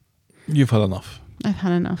 You've had enough. I've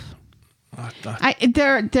had enough. I-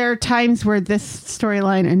 There are times where this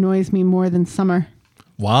storyline annoys me more than Summer.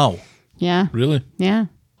 wow. Yeah. Really? Yeah.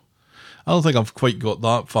 I don't think I've quite got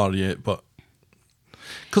that far yet, but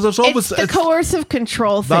because there's always It's the coercive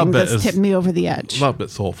control that thing bit that's is- tipped me over the edge. that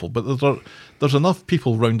bit's awful. But there's enough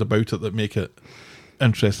people round about it that make it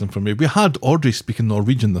interesting for me. We had Audrey speaking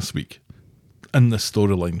Norwegian this week in this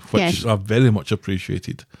storyline, which Yes. I very much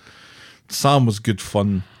appreciated. Sam was good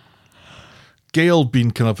fun. Gail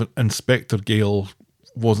being kind of Inspector Gail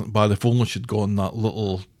wasn't bad if only she'd gone that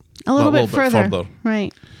little A little that bit further.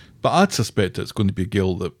 Right. But I'd suspect it's going to be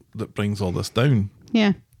Gail that brings all this down.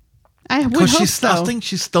 Yeah. I would Because hope so. I think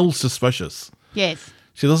she's still suspicious. Yes.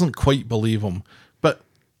 She doesn't quite believe him. But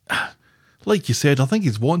like you said, I think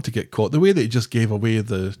he's wanting to get caught. The way that he just gave away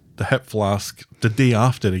the hip flask the day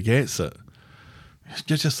after he gets it,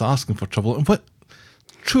 you're just asking for trouble. And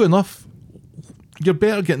true enough, you're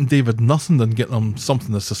better getting David nothing than getting him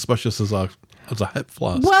something as suspicious as a hip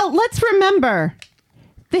flask. Well, let's remember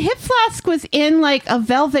the hip flask was in like a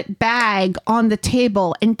velvet bag on the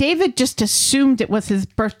table, and David just assumed it was his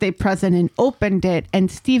birthday present and opened it, and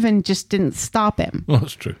Stephen just didn't stop him. Well,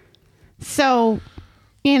 that's true. So,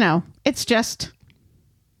 it's just,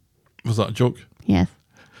 Was that a joke? yes.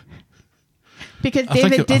 Because I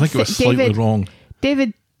think David it was slightly wrong.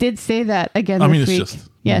 David did say that again I this mean, it's week. just-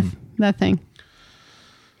 yes, that thing.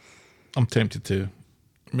 I'm tempted to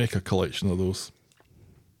make a collection of those.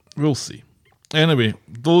 We'll see. Anyway,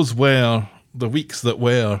 those were the weeks that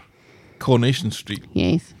were Coronation Street.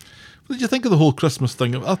 Yes. What did you think of the whole Christmas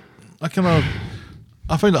thing? I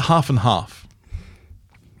found it half and half.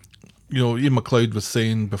 Ian McLeod was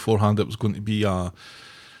saying beforehand it was going to be a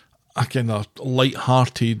kind of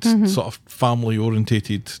light-hearted, sort of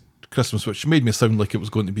family-orientated Christmas, which made me sound like it was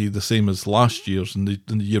going to be the same as last year's and the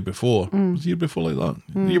year before. Was the year before like that?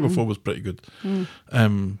 The year before was pretty good.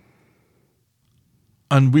 And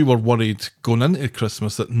we were worried going into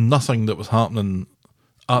Christmas that nothing that was happening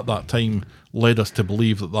at that time led us to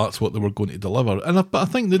believe that that's what they were going to deliver. But I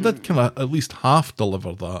think they did kind of at least half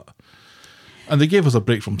deliver that. And they gave us a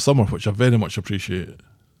break from summer, which I very much appreciate.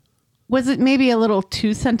 Was it maybe a little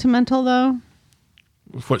too sentimental though?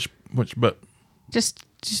 Which bit? Just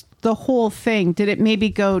the whole thing. Did it maybe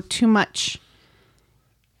go too much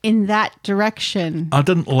in that direction? I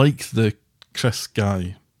didn't like the Chris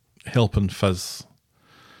guy helping Fizz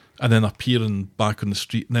and then appearing back on the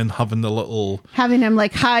street and then having the little... Having him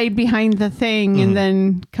like hide behind the thing and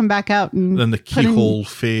then come back out and... Then the keyhole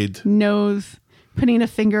fade. Nose, putting a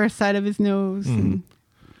finger aside of his nose and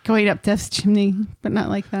going up Death's chimney, but not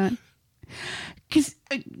like that. Because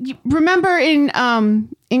remember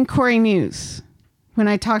in Corey News, when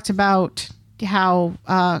I talked about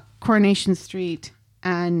how Coronation Street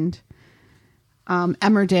and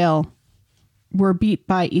Emmerdale were beat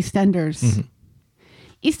by EastEnders. Mm-hmm.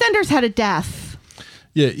 EastEnders had a death.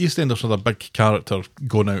 Yeah, EastEnders had a big character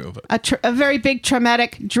going out of it. A very big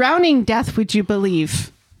traumatic drowning death, would you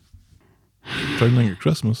believe? Drowning at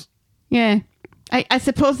Christmas. Yeah. I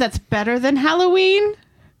suppose that's better than Halloween.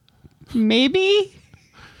 Maybe.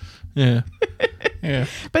 Yeah. Yeah.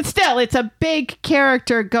 But still, it's a big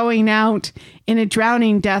character going out in a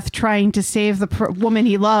drowning death trying to save the woman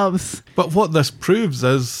he loves. But what this proves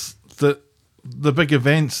is that the big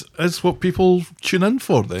events is what people tune in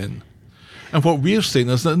for then. And what we're saying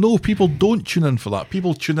is that no, people don't tune in for that.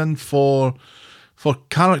 People tune in for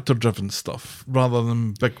character-driven stuff rather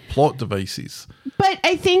than big plot devices. But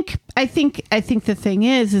I think the thing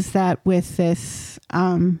is that with this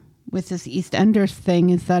EastEnders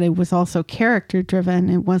thing is that it was also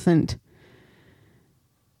character-driven. It wasn't,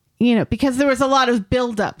 because there was a lot of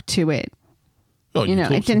build-up to it. Oh,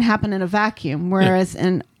 It didn't happen in a vacuum. Whereas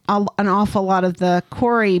an awful lot of the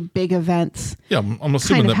Corey big events, yeah, I'm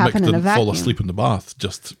assuming that Mick in a didn't fall vacuum. asleep in the bath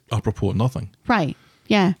just apropos of nothing. Right.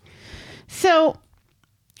 Yeah. So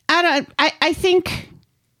I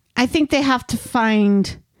think they have to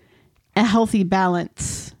find a healthy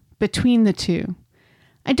balance between the two.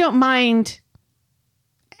 I don't mind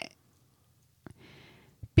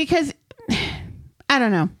because I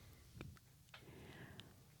don't know.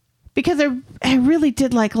 Because I really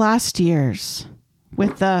did like last year's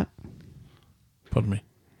with the... Pardon me.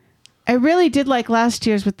 I really did like last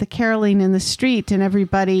year's with the caroling in the street and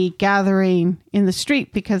everybody gathering in the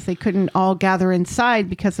street because they couldn't all gather inside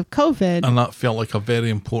because of COVID. And that felt like a very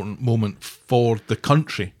important moment for the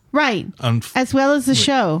country. Right. And as well as the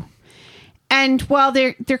show. And while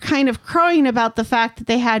they're kind of crowing about the fact that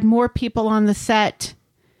they had more people on the set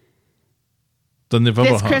than they've ever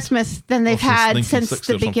this had. Christmas than they've had since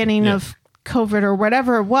the beginning of COVID or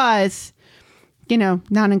whatever it was,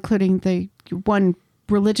 not including the one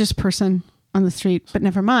religious person on the street, but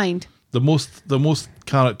never mind. The most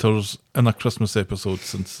characters in a Christmas episode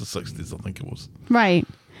since the 60s, I think it was. Right.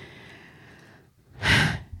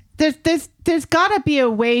 There's got to be a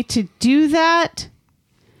way to do that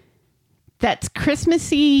that's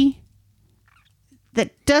Christmassy,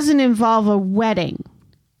 that doesn't involve a wedding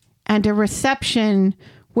and a reception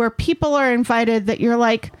where people are invited that you're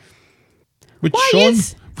like, would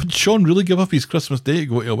Sean really give up his Christmas day to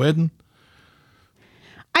go to a wedding?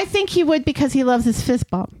 I think he would because he loves his fizz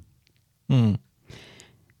bomb.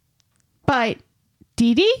 But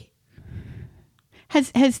Dee Dee?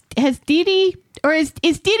 Has Dee Dee, or is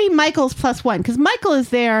Dee Dee Michael's plus one? Because Michael is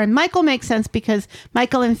there, and Michael makes sense because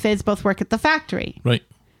Michael and Fizz both work at the factory. Right.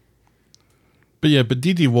 But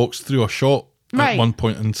Dee Dee walks through a shop right. at one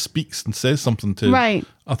point and speaks and says something to, right.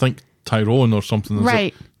 I think, Tyrone or something.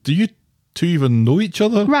 Right. Like, do you two even know each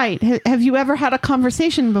other? Right. Have you ever had a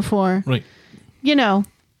conversation before? Right.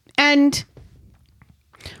 And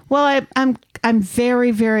well, I'm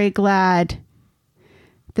very, very glad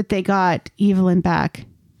that they got Evelyn back.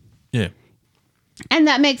 Yeah. And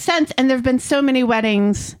that makes sense. And there have been so many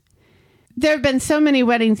weddings. There have been so many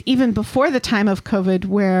weddings even before the time of COVID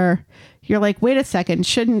where you're like, wait a second,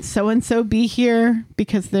 shouldn't so-and-so be here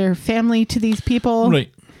because they're family to these people?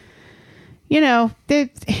 Right.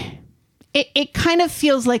 It kind of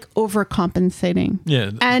feels like overcompensating.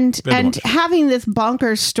 Yeah. And having this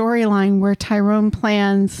bonkers storyline where Tyrone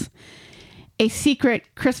plans a secret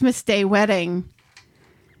Christmas Day wedding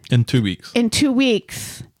in 2 weeks. In 2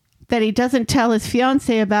 weeks that he doesn't tell his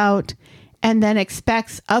fiance about and then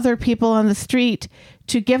expects other people on the street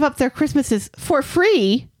to give up their Christmases for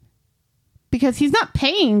free because he's not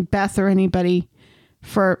paying Beth or anybody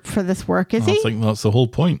for this work, is he? I think that's the whole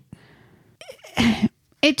point.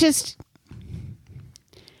 It just...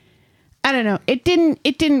 I don't know. It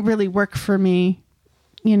didn't really work for me,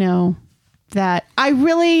 that I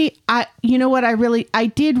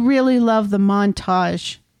did really love the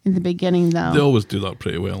montage in the beginning though. They always do that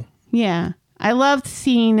pretty well. Yeah. I loved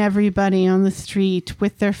seeing everybody on the street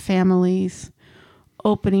with their families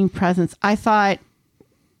opening presents. I thought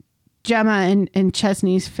Gemma and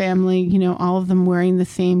Chesney's family, you know, all of them wearing the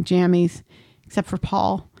same jammies, except for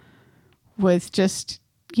Paul, was just,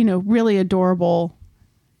 you know, really adorable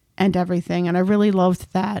and everything. And I really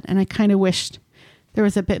loved that. And I kind of wished there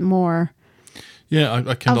was a bit more Yeah, I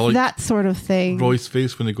kind of of like that sort of thing. Roy's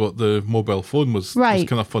face when he got the mobile phone was Right.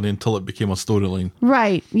 kind of funny until it became a storyline.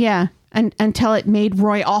 Right. Yeah. And until it made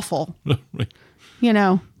Roy awful, Right. you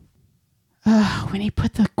know. When he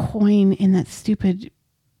put the coin in that stupid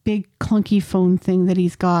big clunky phone thing that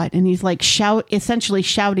he's got, and he's like essentially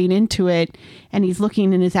shouting into it, and he's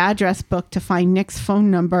looking in his address book to find Nick's phone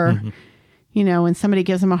number, you know, and somebody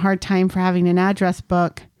gives him a hard time for having an address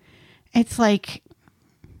book. It's like,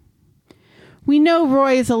 we know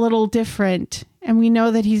Roy is a little different, and we know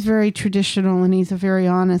that he's very traditional and he's a very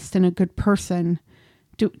honest and a good person.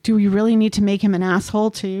 Do we really need to make him an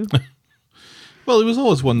asshole too? Well, he was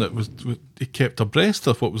always one that he kept abreast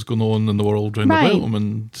of what was going on in the world round Right. about him,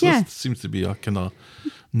 and so Yeah. this seems to be a kind of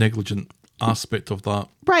negligent aspect of that.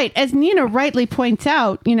 Right. As Nina rightly points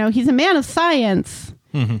out, you know, he's a man of science.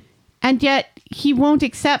 And yet he won't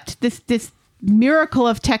accept this miracle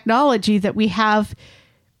of technology that we have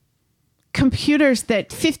computers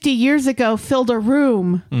that 50 years ago filled a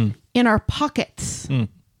room in our pockets.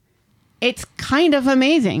 It's kind of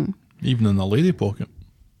amazing. Even in a lady pocket.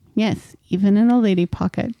 Yes, even in a lady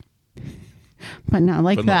pocket. But not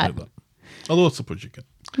like But that. not like that. Although I suppose you can.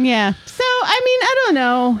 Yeah. So, I mean, I don't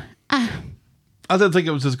know. I didn't think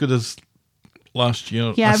it was as good as last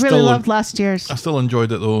year. Yeah, I really still- loved last year's. I still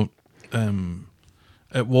enjoyed it though.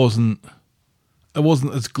 It wasn't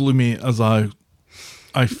as gloomy as I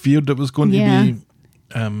feared it was going Yeah. to be.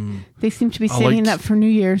 They seem to be I saving liked- that for New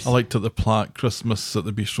Year's. I liked that the Plaque Christmas at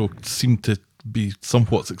the bistro seemed to be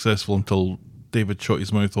somewhat successful until David shot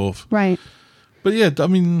his mouth off. Right. But yeah, I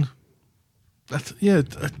mean,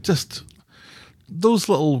 just those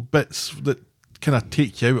little bits that kind of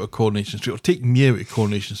take you out of Coronation Street, or take me out of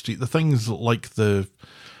Coronation Street. The things like the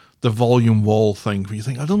volume wall thing, where you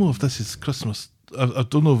think, I don't know if this is Christmas. I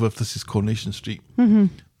don't know if this is Coronation Street.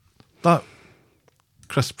 That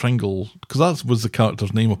Chris Pringle, because that was the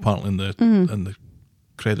character's name apparently in the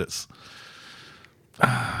credits.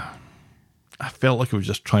 I felt like I was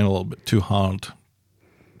just trying a little bit too hard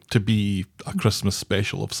to be a Christmas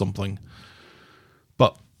special of something.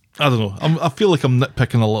 But I don't know. I feel like I'm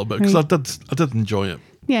nitpicking a little bit because I did enjoy it.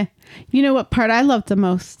 Yeah. You know what part I loved the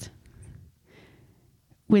most?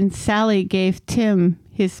 When Sally gave Tim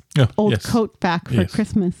his old yes. coat back for Yes.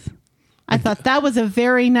 Christmas. I thought that was a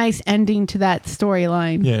very nice ending to that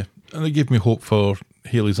storyline. Yeah, and it gave me hope for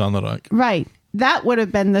Haley's anorak. Right. That would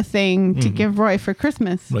have been the thing to give Roy for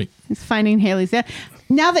Christmas. Right. Is finding Haley's.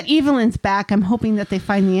 Now that Evelyn's back, I'm hoping that they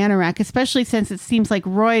find the anorak, especially since it seems like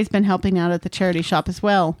Roy's been helping out at the charity shop as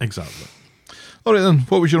well. Exactly. All right then,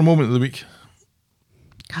 what was your moment of the week?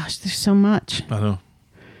 Gosh, there's so much. I know.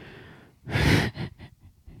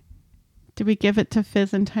 Did we give it to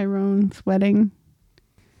Fizz and Tyrone's wedding?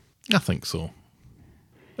 I think so.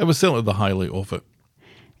 It was certainly the highlight of it.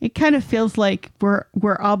 It kind of feels like we're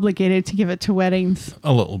obligated to give it to weddings.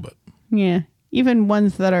 A little bit. Yeah. Even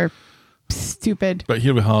ones that are stupid. But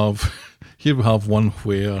here we have one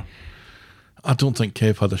where I don't think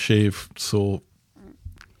Kev had a shave, so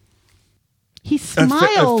He it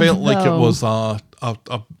smiled. felt like it though. was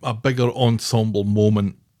a bigger ensemble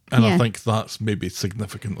moment, and Yeah. I think that's maybe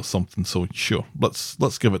significant or something. So sure,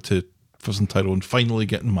 let's give it to Fizz and Tyrone finally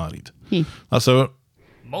getting married. Yeah. That's our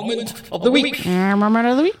Moment of the week. Moment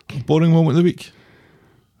of the week. boring moment of the week.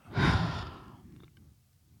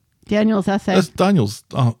 Daniel's essay. It's Daniel's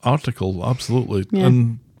article, absolutely, Yeah.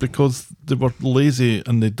 and because they were lazy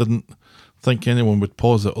and they didn't think anyone would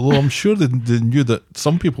pause it. Although I'm sure they knew that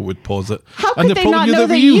some people would pause it. How and could they probably not knew know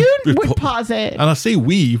that we you would pause it? And I say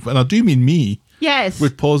we, and I do mean me, Yes.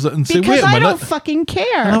 would pause it and say, Because wait a I minute. don't fucking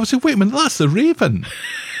care. And I would say, wait a minute, that's the Raven.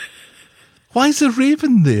 Why is the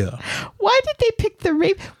Raven there? Why did they pick the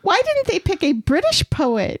rape? Why didn't they pick a British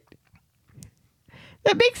poet?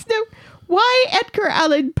 That makes no... Why Edgar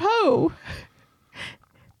Allan Poe?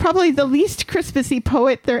 Probably the least Christmassy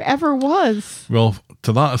poet there ever was. Well,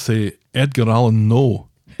 to that I say, Edgar Allan, no.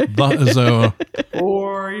 That is our...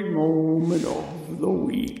 Boring moment of the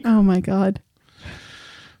week. Oh my God.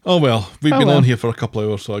 Oh well, we've Oh, been well. on here for a couple of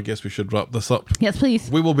hours, so I guess we should wrap this up. Yes, please.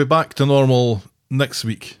 We will be back to normal next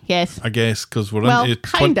week. Yes. I guess, because we're Well, into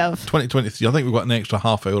kind of. 2023. I think we've got an extra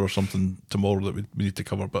half hour or something tomorrow that we need to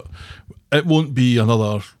cover, but it won't be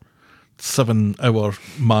another 7-hour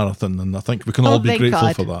marathon, and I think we can all be thank grateful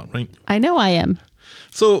God. for that, right? I know I am.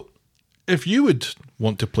 So, if you would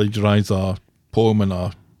want to plagiarise a poem in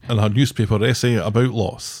a newspaper essay about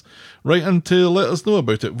loss, Write in to let us know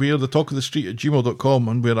about it. We're thetalkofthestreet@gmail.com,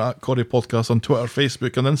 and we're at Corrie Podcast on Twitter,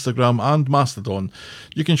 Facebook and Instagram and Mastodon.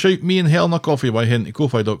 You can shout me and Helen a coffee by heading to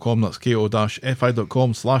ko-fi.com, that's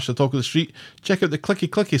ko-fi.com/thetalkofthestreet. Check out the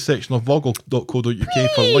clicky section of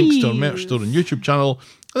vogle.co.uk for links to our merch store and YouTube channel.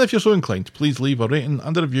 And if you're so inclined, please leave a rating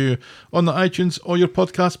and a review on the iTunes or your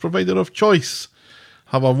podcast provider of choice.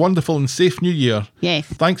 Have a wonderful and safe new year. Yes.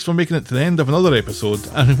 Thanks for making it to the end of another episode,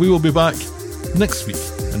 and we will be back next week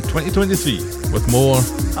in 2023 with more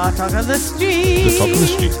Talk of the Street. The Talk of the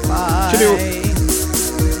Street. Bye. Cheerio.